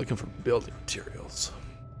 Looking for building materials.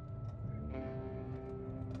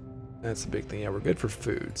 That's the big thing. Yeah, we're good for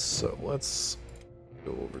food. So let's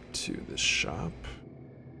go over to this shop.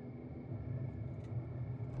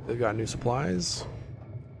 They've got new supplies.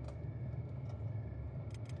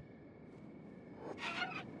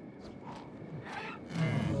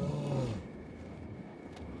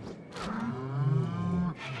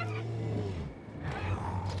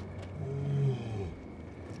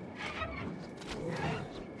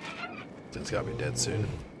 It's gotta be dead soon.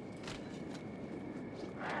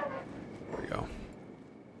 There we go.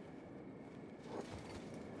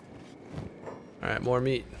 Alright, more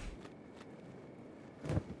meat.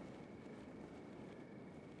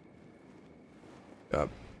 Got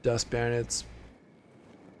dust bandits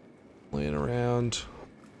laying around.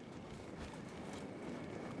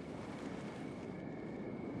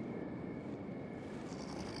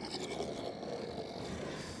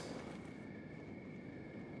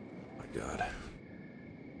 God.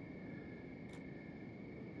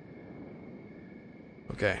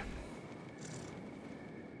 Okay.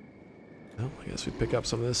 Well, I guess we pick up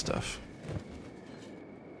some of this stuff.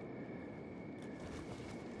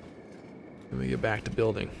 Then we get back to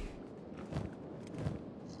building.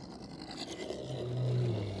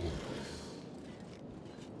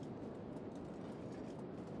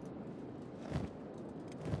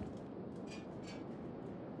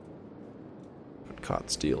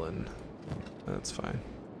 Caught stealing. That's fine.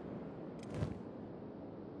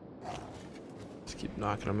 Just keep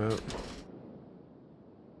knocking them out.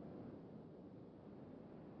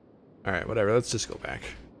 Alright, whatever. Let's just go back.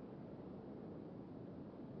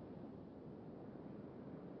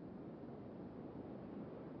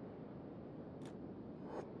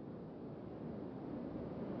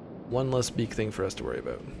 One less beak thing for us to worry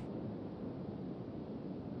about.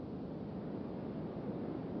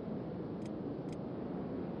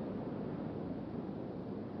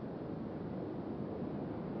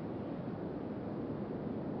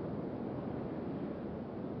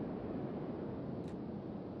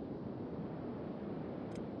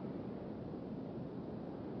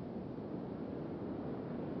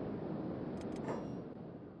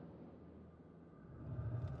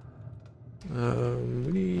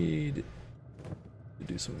 We need to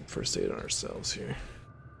do some first aid on ourselves here.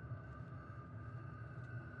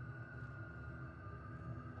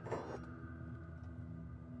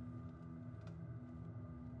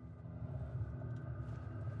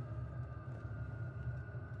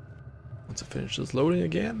 Once it finishes loading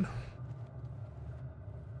again.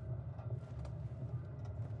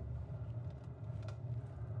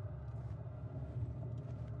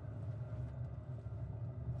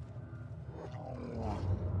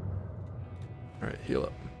 Alright, heal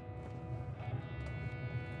up.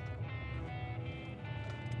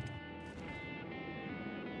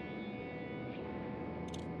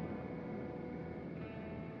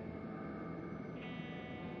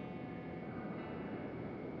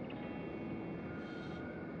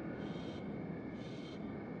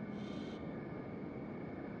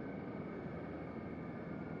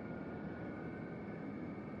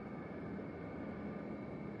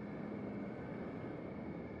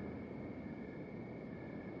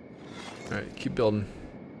 Alright, keep building.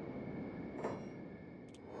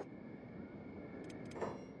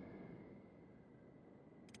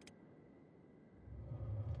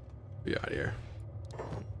 We got here.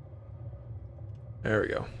 There we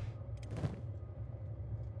go.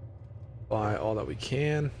 Buy all that we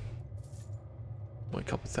can. Only a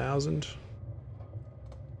couple thousand.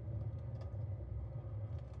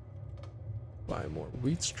 Buy more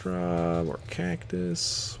wheat straw, more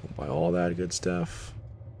cactus. We'll buy all that good stuff.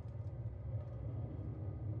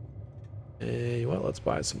 And well, let's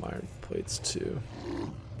buy some iron plates too.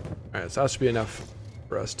 Alright, so that should be enough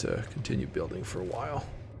for us to continue building for a while.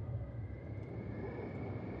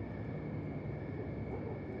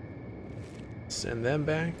 Send them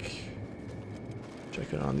back.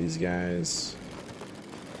 Check it on these guys.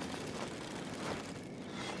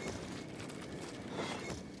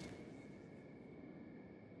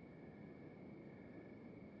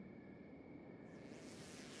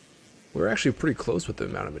 We're actually pretty close with the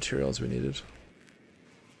amount of materials we needed.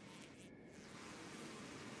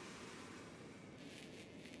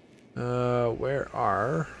 Where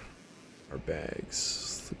are our bags?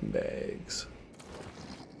 Sleeping bags.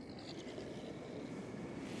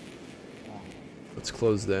 Let's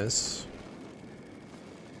close this.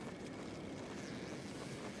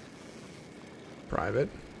 Private.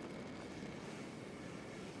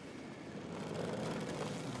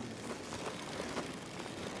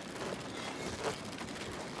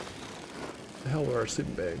 The hell were our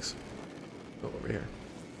sleeping bags? Oh, over here.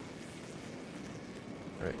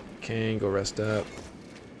 Alright, Kane, go rest up.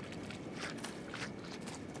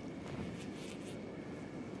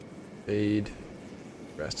 Fade.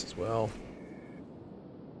 Rest as well.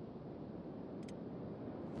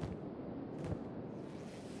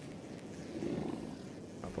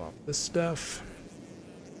 Drop off this stuff.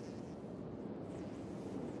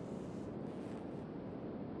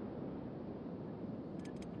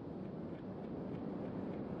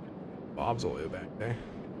 Bob's all the way back there.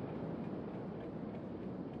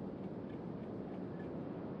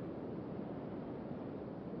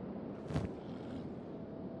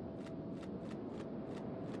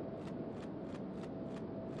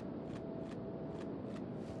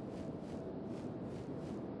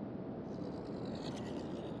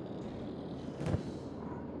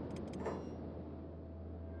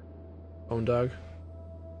 Bone dog?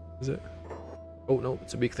 Is it? Oh no,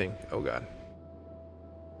 it's a big thing. Oh god.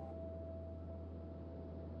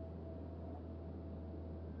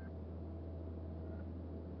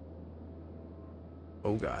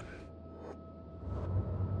 Oh god.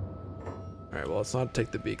 Alright, well let's not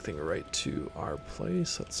take the big thing right to our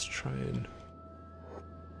place. Let's try and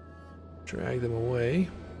drag them away.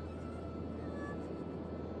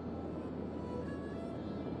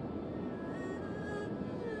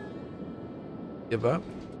 Give up?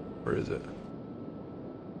 Or is it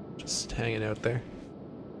just hanging out there?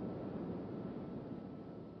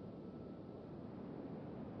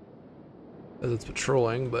 As it's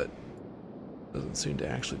patrolling, but doesn't seem to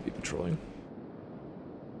actually be patrolling.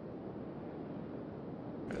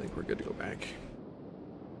 I think we're good to go back.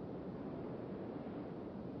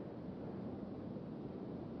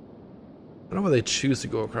 I don't know why they choose to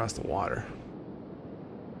go across the water.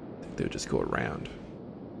 I think they would just go around.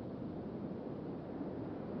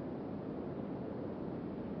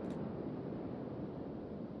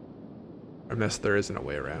 Unless there isn't a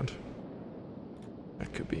way around.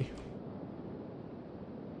 That could be.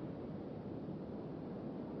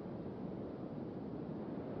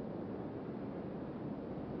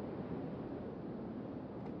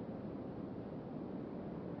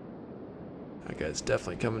 That guy's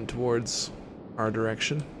definitely coming towards our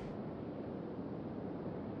direction.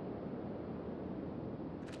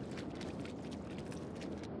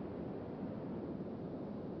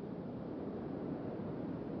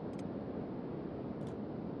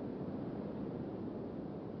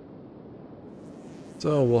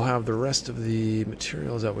 So we'll have the rest of the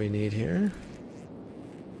materials that we need here.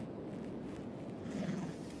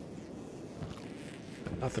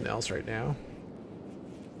 But nothing else right now.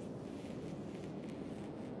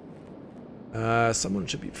 Someone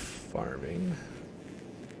should be farming.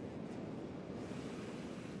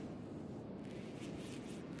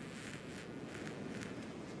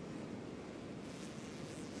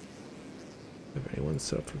 Have anyone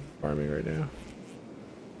set up for farming right now?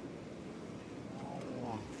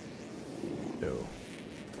 No.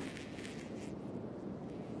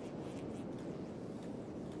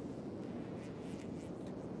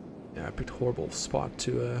 Yeah, I picked a horrible spot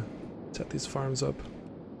to set these farms up.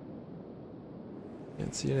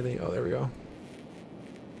 Can't see anything. Oh, there we go.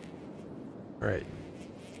 Alright.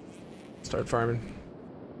 Start farming.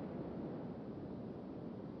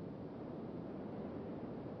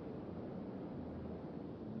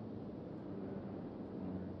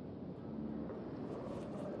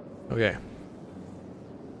 Okay.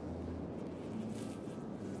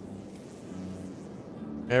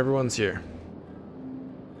 Everyone's here.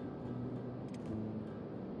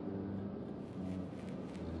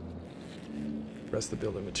 Rest of the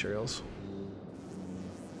building materials.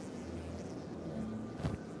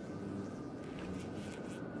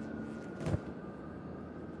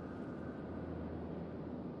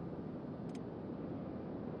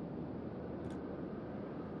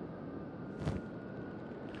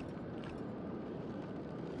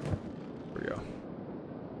 There we go.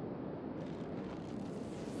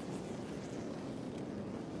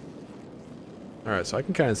 Alright, so I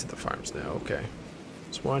can kind of see the farms now. Okay.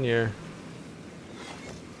 It's 1 year.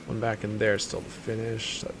 One back in there still to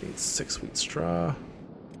finish. That needs 6 wheat straw.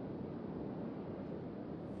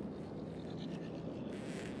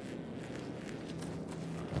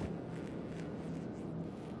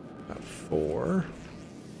 About 4.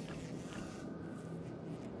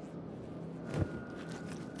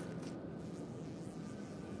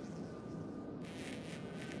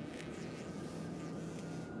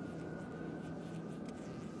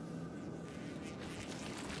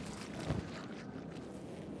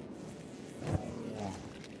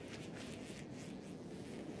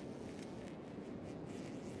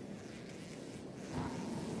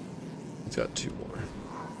 He's got 2 more.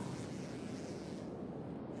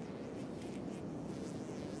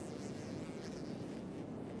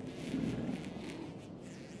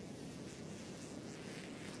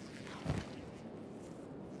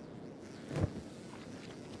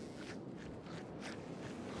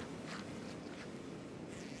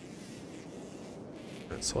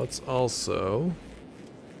 Alright, so let's also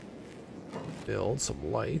build some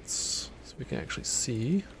lights so we can actually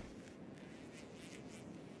see.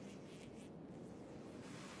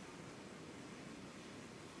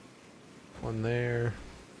 One there.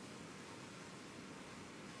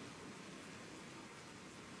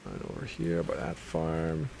 One over here by that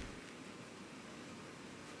farm.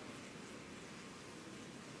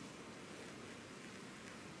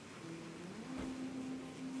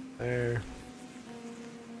 There.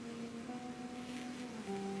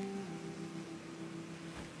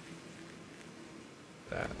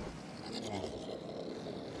 That.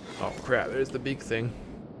 Oh crap, there's the big thing.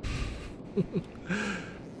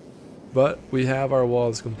 But we have our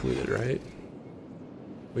walls completed, right?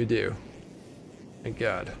 We do. Thank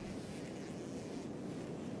God.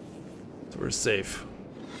 So we're safe.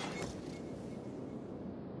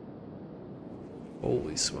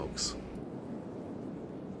 Holy smokes.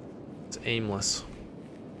 It's aimless.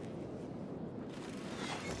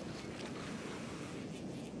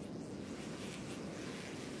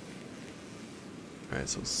 Alright,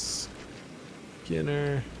 so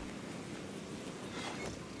Skinner.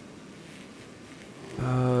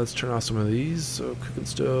 Let's turn off some of these. So cooking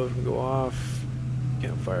stove can go off.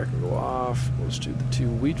 Campfire can go off. We'll just do the 2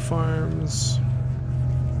 wheat farms.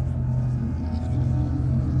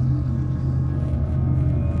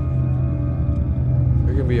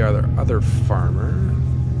 There can be our other farmer.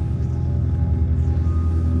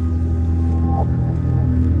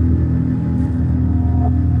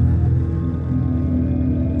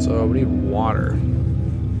 So we need water.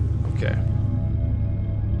 Okay.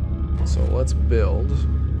 So let's build a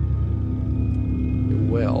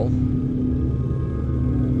well.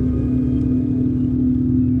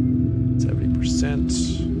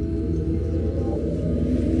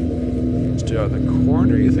 70%. Let's do it on the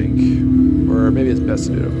corner, you think? Or maybe it's best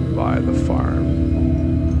to do it by the farm.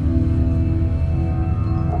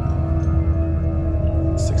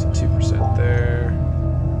 62% there.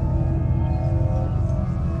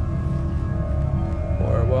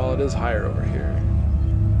 Or, well, it is higher over here.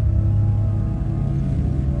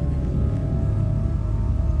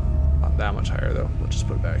 That much higher though. Let's just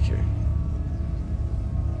put it back here.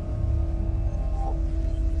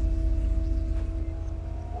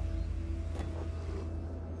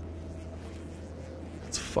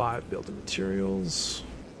 It's 5 building materials.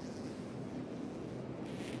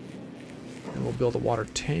 And we'll build a water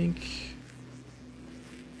tank.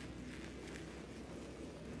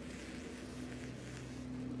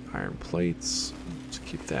 Iron plates. Let's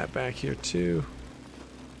keep that back here too.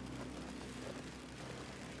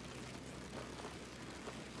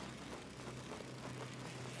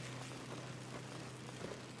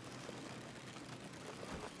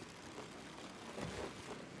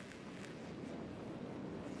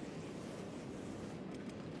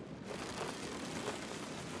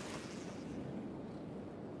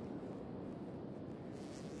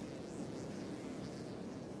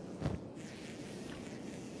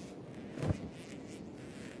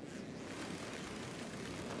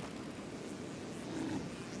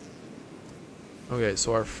 Okay,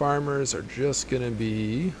 so our farmers are just gonna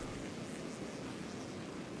be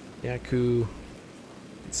Yaku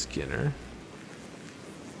and Skinner.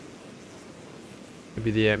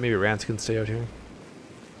 Maybe Rance can stay out here.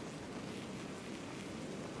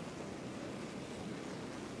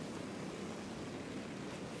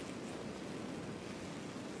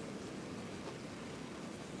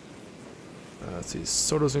 Let's see,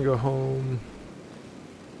 Soto's gonna go home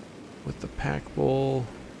with the pack bull.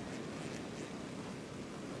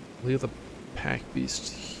 Leave the pack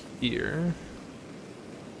beast here.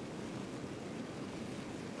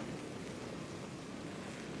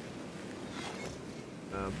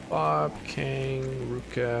 Bob, Kang,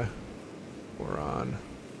 Ruka, Oron.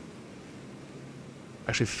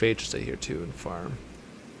 Actually, Fate should stay here too and farm.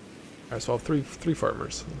 Alright, so I'll have three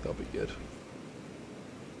farmers. I think that'll be good.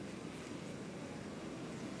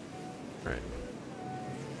 Alright.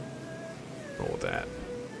 Roll with that.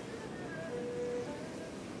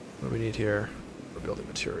 What do we need here? For building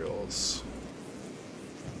materials.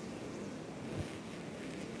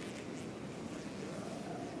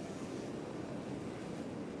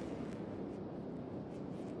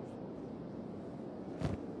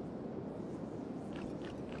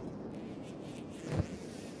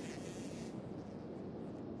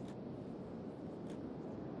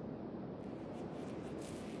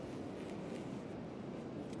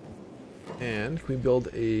 And can we build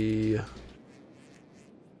a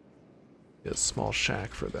small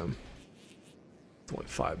shack for them? It's only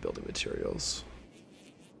 5 building materials.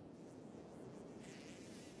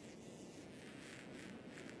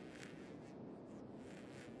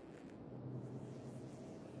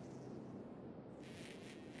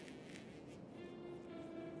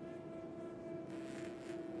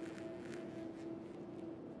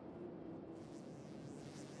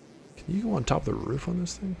 Can you go on top of the roof on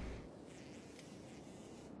this thing?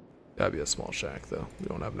 That'd be a small shack, though. We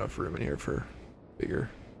don't have enough room in here for bigger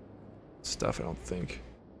stuff, I don't think.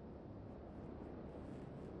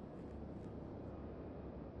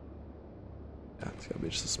 Yeah, it's gotta be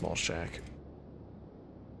just a small shack.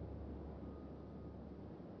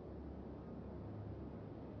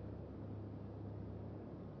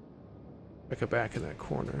 Back it back in that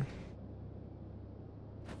corner.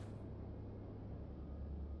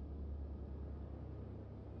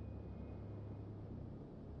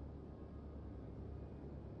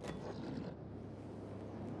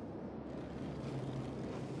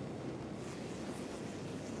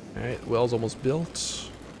 Alright, well's almost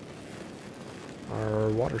built. Our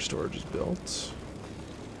water storage is built.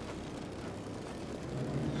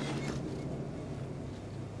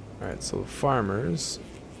 Alright, so farmers.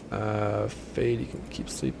 Fade, you can keep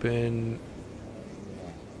sleeping.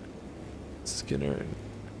 Skinner and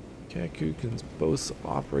Kaku can both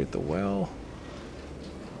operate the well.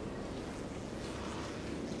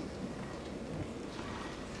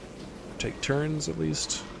 Take turns at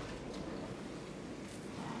least.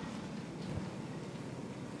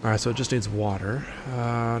 Alright, so it just needs water.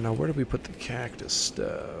 Now where do we put the cactus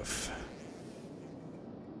stuff?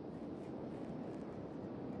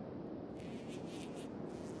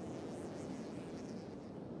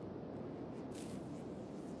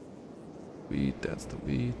 Wheat, that's the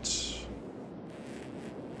wheat.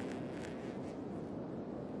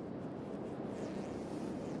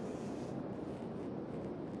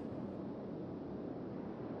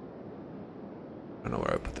 I don't know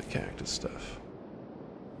where I put the cactus stuff.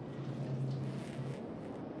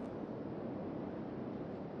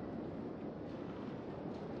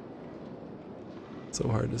 So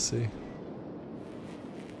hard to see.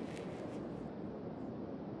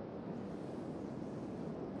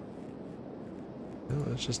 No,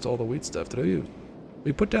 that's just all the wheat stuff. Did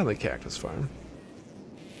we put down the cactus farm?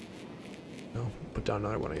 No, put down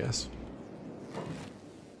another one, I guess.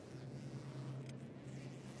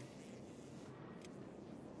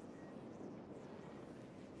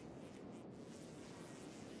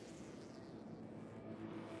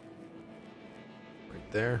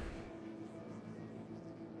 Right there.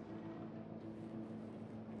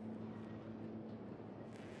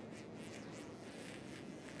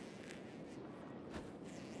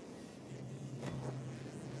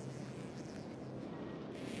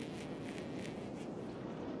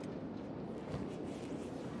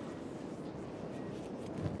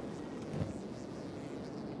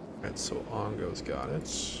 Alright, so Ongo's got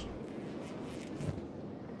it.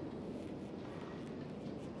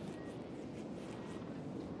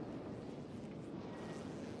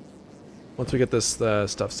 Once we get this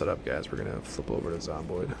stuff set up, guys, we're gonna flip over to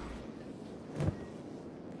Zomboid.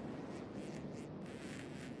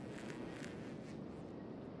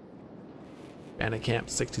 And Camp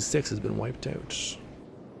 66 has been wiped out.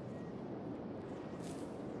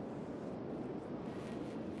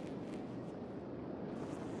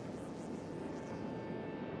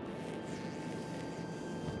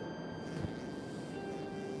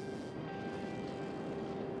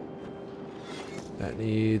 That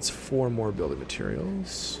needs 4 more building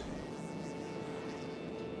materials.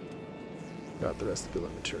 Got the rest of the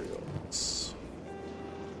building materials.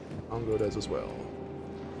 Congo does as well.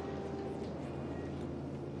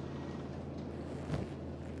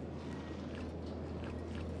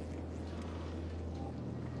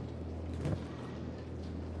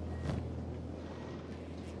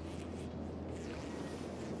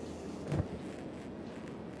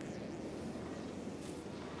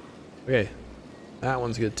 Okay, that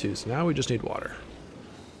one's good too. So now we just need water.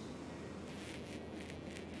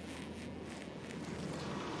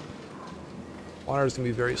 Water is going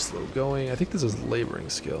to be very slow going. I think this is laboring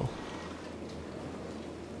skill.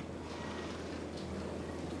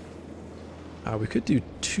 We could do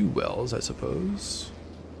 2 wells, I suppose.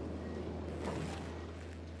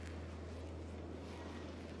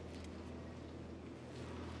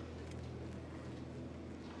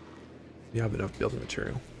 You have enough building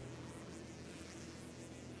material.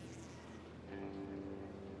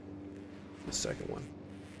 The second one.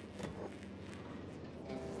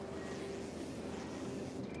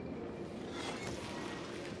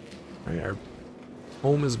 Alright, our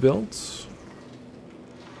home is built.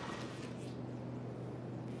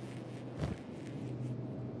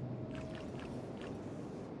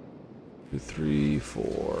 Two, 3,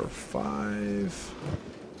 4, 5.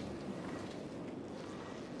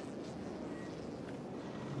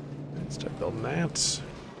 Let's start building that.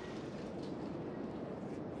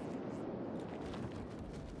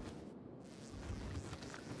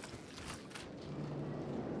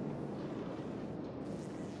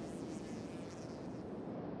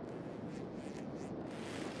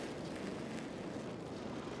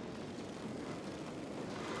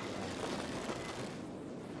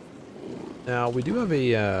 Now, we do have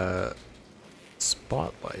a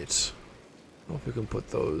spotlight. I don't know if we can put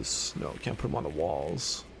those. No, can't put them on the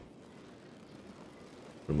walls.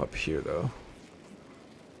 Put them up here, though.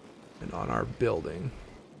 And on our building.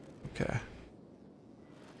 Okay.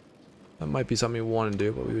 That might be something we want to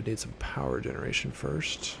do, but we would need some power generation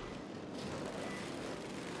first.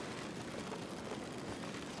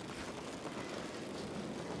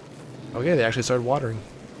 Okay, they actually started watering.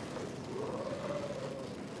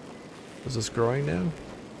 Is this growing now?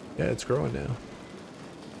 Yeah, it's growing now.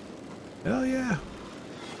 Hell yeah!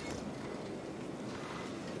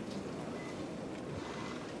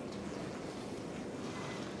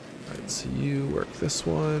 Alright, so you work this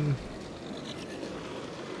one.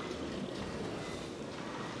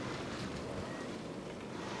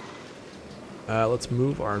 Let's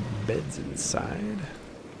move our beds inside.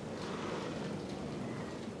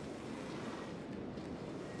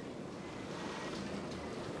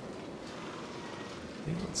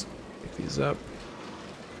 Let's pick these up.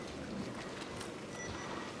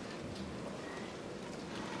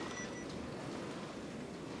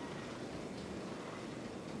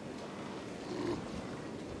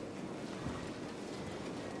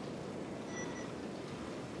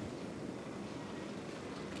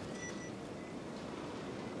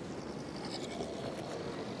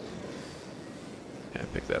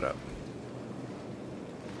 Can't pick that up.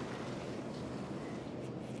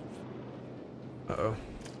 Uh-oh.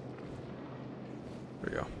 There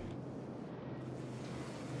we go.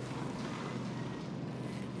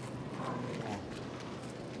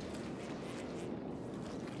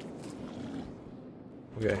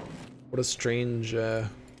 Okay. What a strange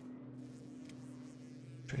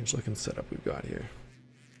looking setup we've got here.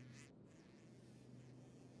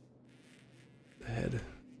 The head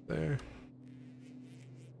there.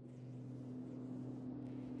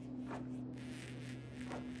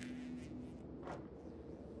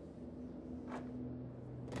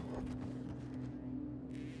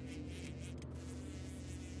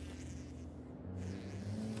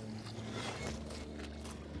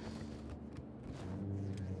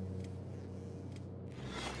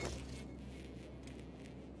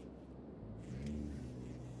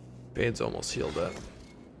 Fade's almost healed up.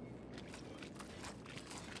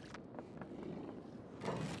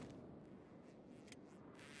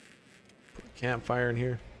 Put a campfire in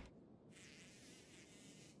here.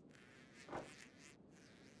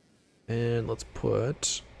 And let's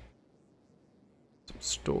put some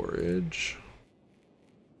storage.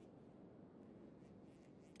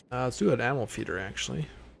 Let's do an animal feeder actually.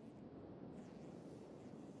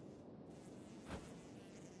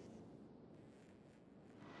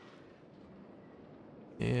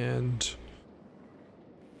 And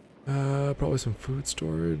probably some food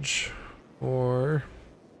storage, or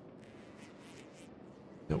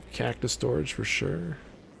no, cactus storage for sure.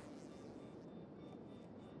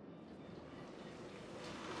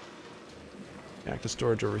 Cactus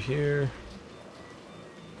storage over here.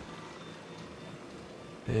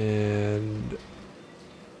 And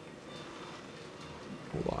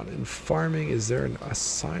hold on, in farming, is there a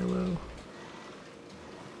silo?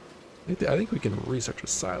 I think we can research a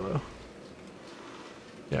silo.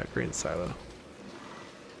 Yeah, grain silo.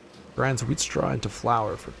 Grinds wheat straw into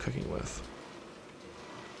flour for cooking with.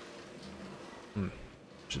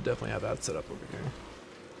 Should definitely have that set up over here.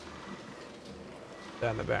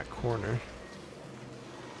 That in the back corner.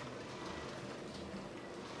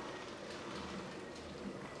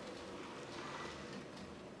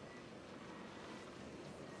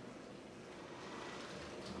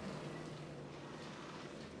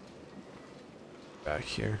 Back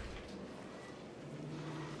here.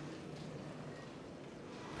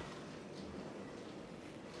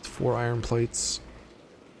 It's 4 iron plates.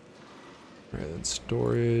 Alright, then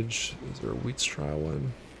storage. Is there a wheat straw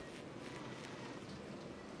one?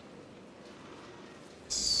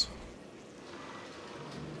 Yes.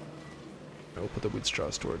 I'll put the wheat straw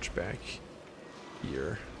storage back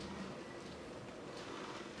here.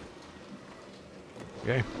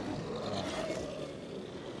 Okay.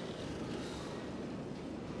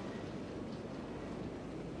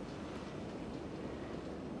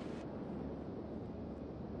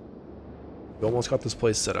 We almost got this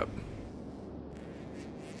place set up.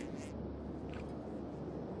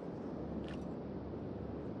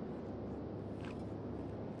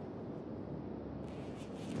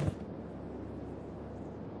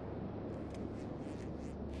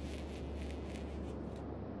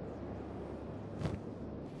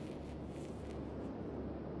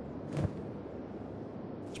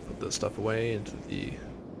 Let's put this stuff away into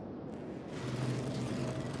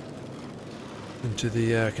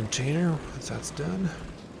the container once that's done.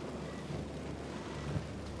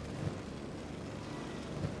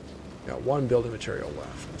 Got 1 building material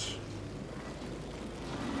left.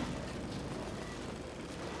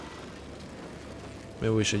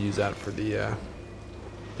 Maybe we should use that for the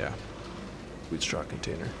yeah, wheat straw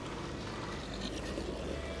container.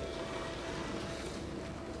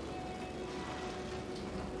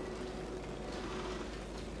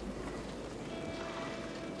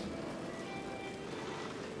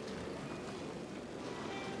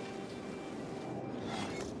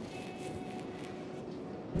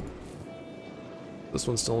 This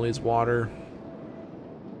one still needs water.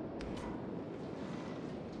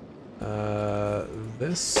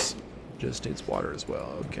 This just needs water as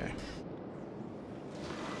well. Okay.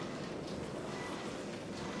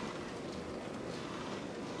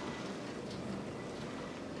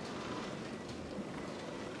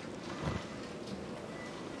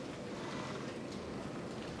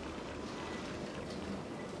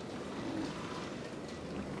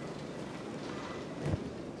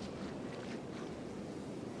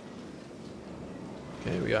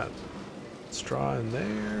 Okay, we got straw in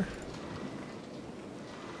there.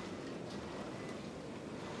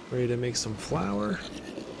 Ready to make some flour.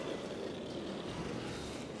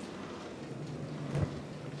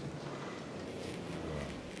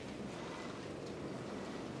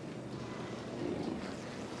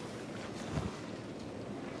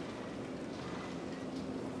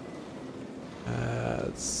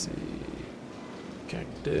 Let's see.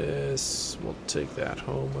 Cactus. We'll take that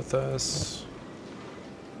home with us.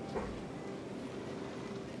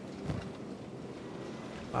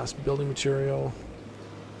 Last building material.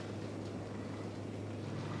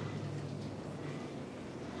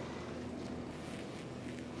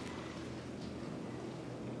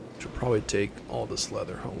 Should probably take all this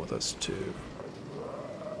leather home with us too.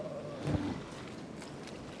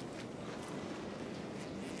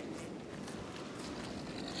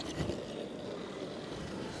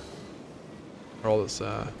 Or all this,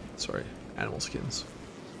 sorry, animal skins.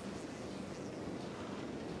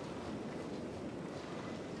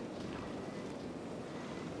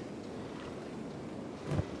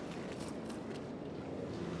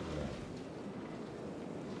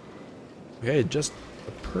 Okay, just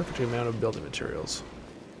a perfect amount of building materials.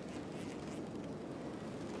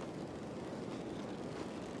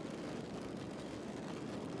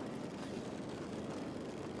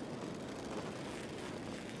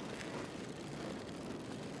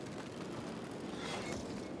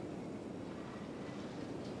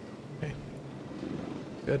 Okay,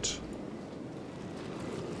 good.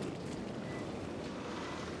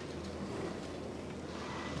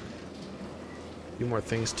 Few more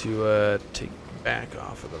things to take back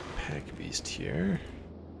off of the pack beast here.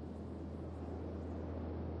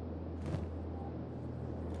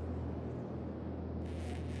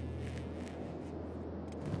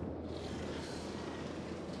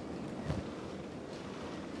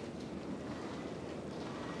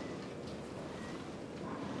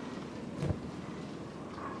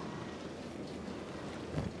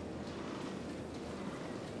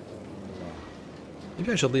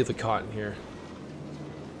 Maybe I should leave the cotton here.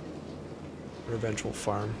 For eventual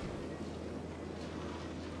farm.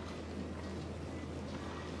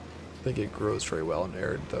 I think it grows very well in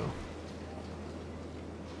arid though.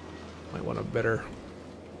 Might want a better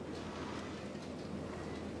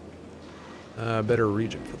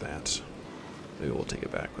region for that. Maybe we'll take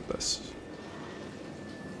it back with us.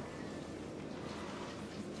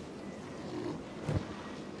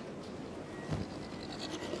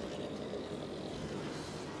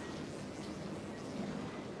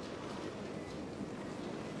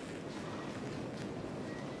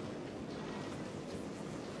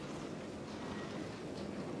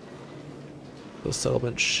 The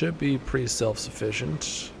settlement should be pretty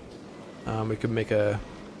self-sufficient. We could make a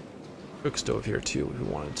cook stove here too if we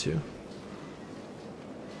wanted to.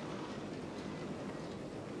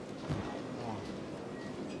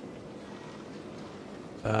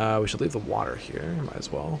 We should leave the water here, might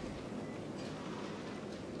as well.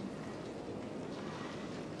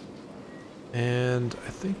 And I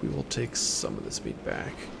think we will take some of this meat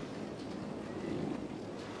back.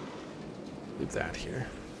 Leave that here.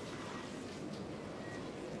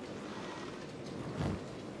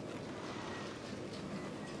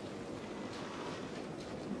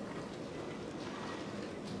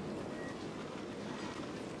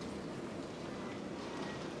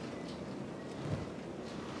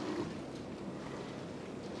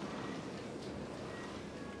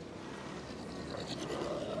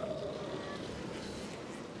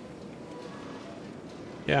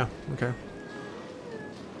 Yeah, okay.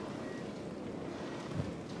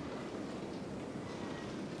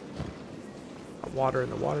 Water in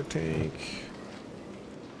the water tank.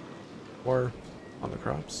 Or on the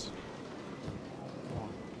crops.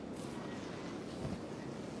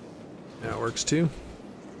 That works too.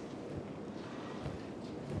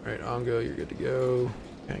 Alright, Ongo, you're good to go.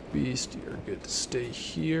 Pack Beast, you're good to stay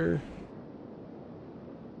here.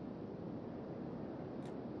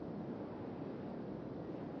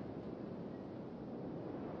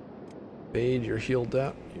 Bade, you're healed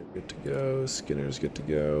up. You're good to go. Skinner's good to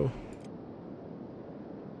go.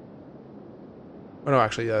 Oh no,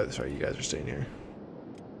 actually, sorry, you guys are staying here.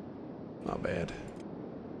 Not bad.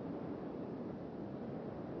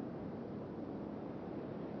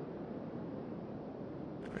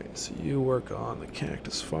 Alright, so you work on the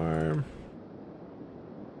cactus farm.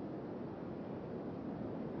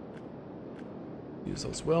 Use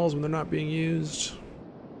those wells when they're not being used.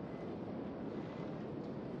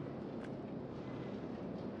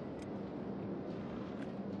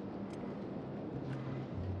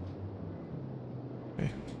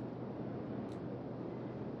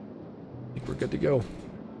 We're good to go.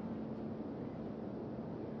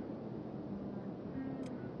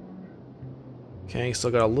 Okay,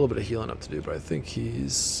 still got a little bit of healing up to do, but I think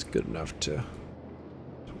he's good enough to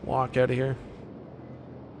walk out of here.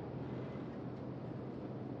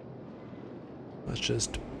 Let's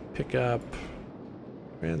just pick up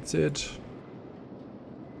Rancid.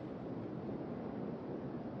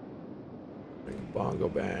 Bring Bongo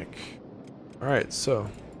back. Alright, so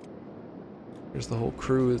here's the whole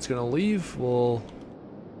crew that's gonna leave. We'll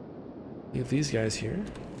leave these guys here.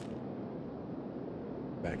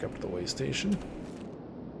 Back up to the way station.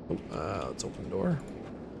 Oh, let's open the door.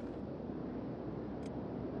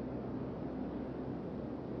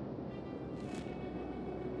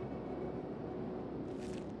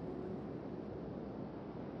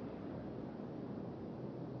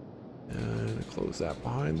 And close that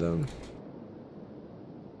behind them.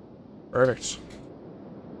 Perfect.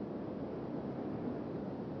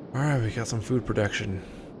 Alright, we got some food production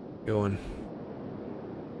going.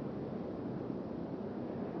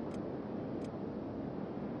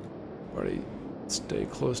 Everybody stay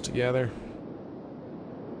close together.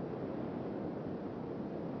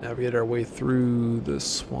 Navigate our way through the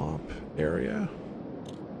swamp area.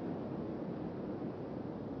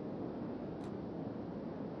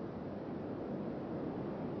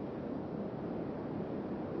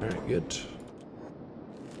 Alright, good.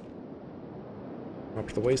 Up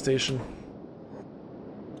to the way station.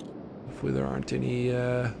 Hopefully there aren't any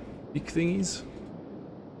beak thingies.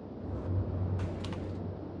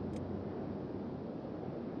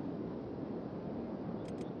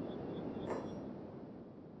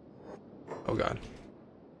 Oh god.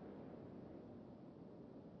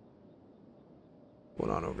 What's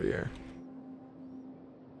going on over here?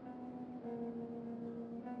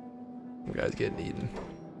 Some guy's getting eaten.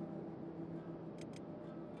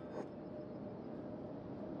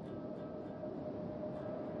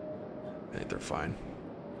 I think they're fine.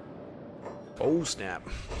 Oh snap.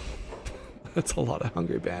 That's a lot of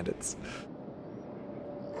hungry bandits.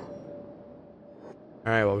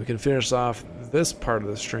 Alright, well we can finish off this part of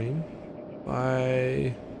the stream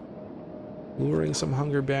by luring some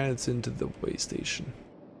hunger bandits into the way station.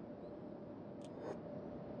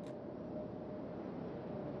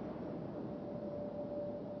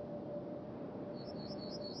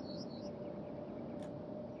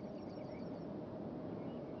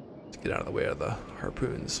 Let's get out of the way of the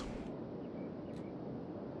harpoons.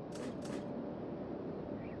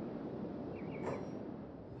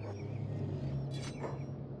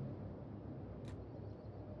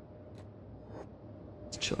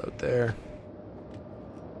 Let's chill out there.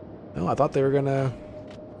 No, I thought they were gonna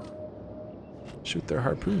shoot their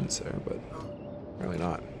harpoons there, but apparently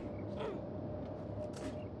not.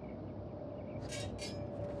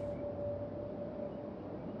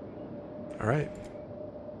 All right.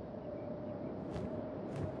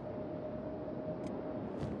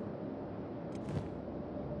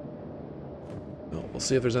 Well, we'll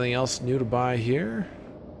see if there's anything else new to buy here.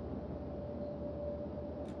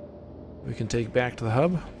 We can take back to the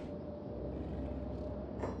hub.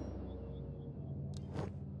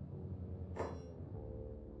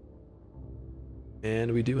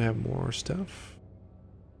 And we do have more stuff.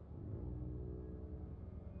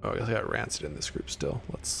 Oh, I guess I got Rancid in this group still.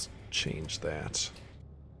 Let's change that.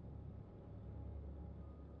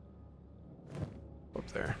 Up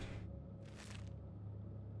there.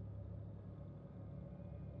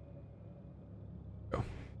 Go.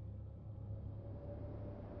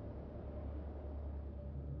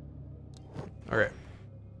 Okay.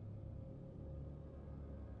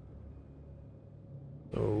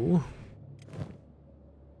 So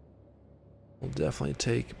we'll definitely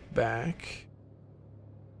take back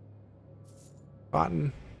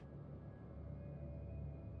cotton.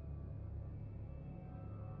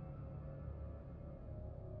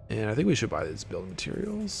 And I think we should buy these building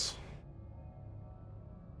materials.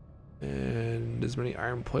 And as many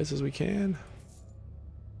iron plates as we can.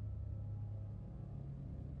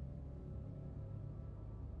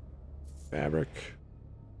 Fabric.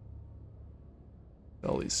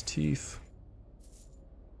 All these teeth.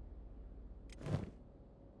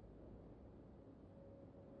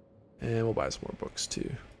 And we'll buy some more books too.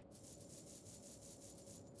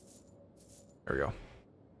 There we go.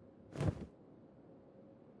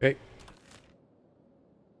 Okay.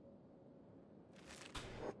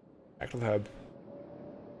 Back to the hub.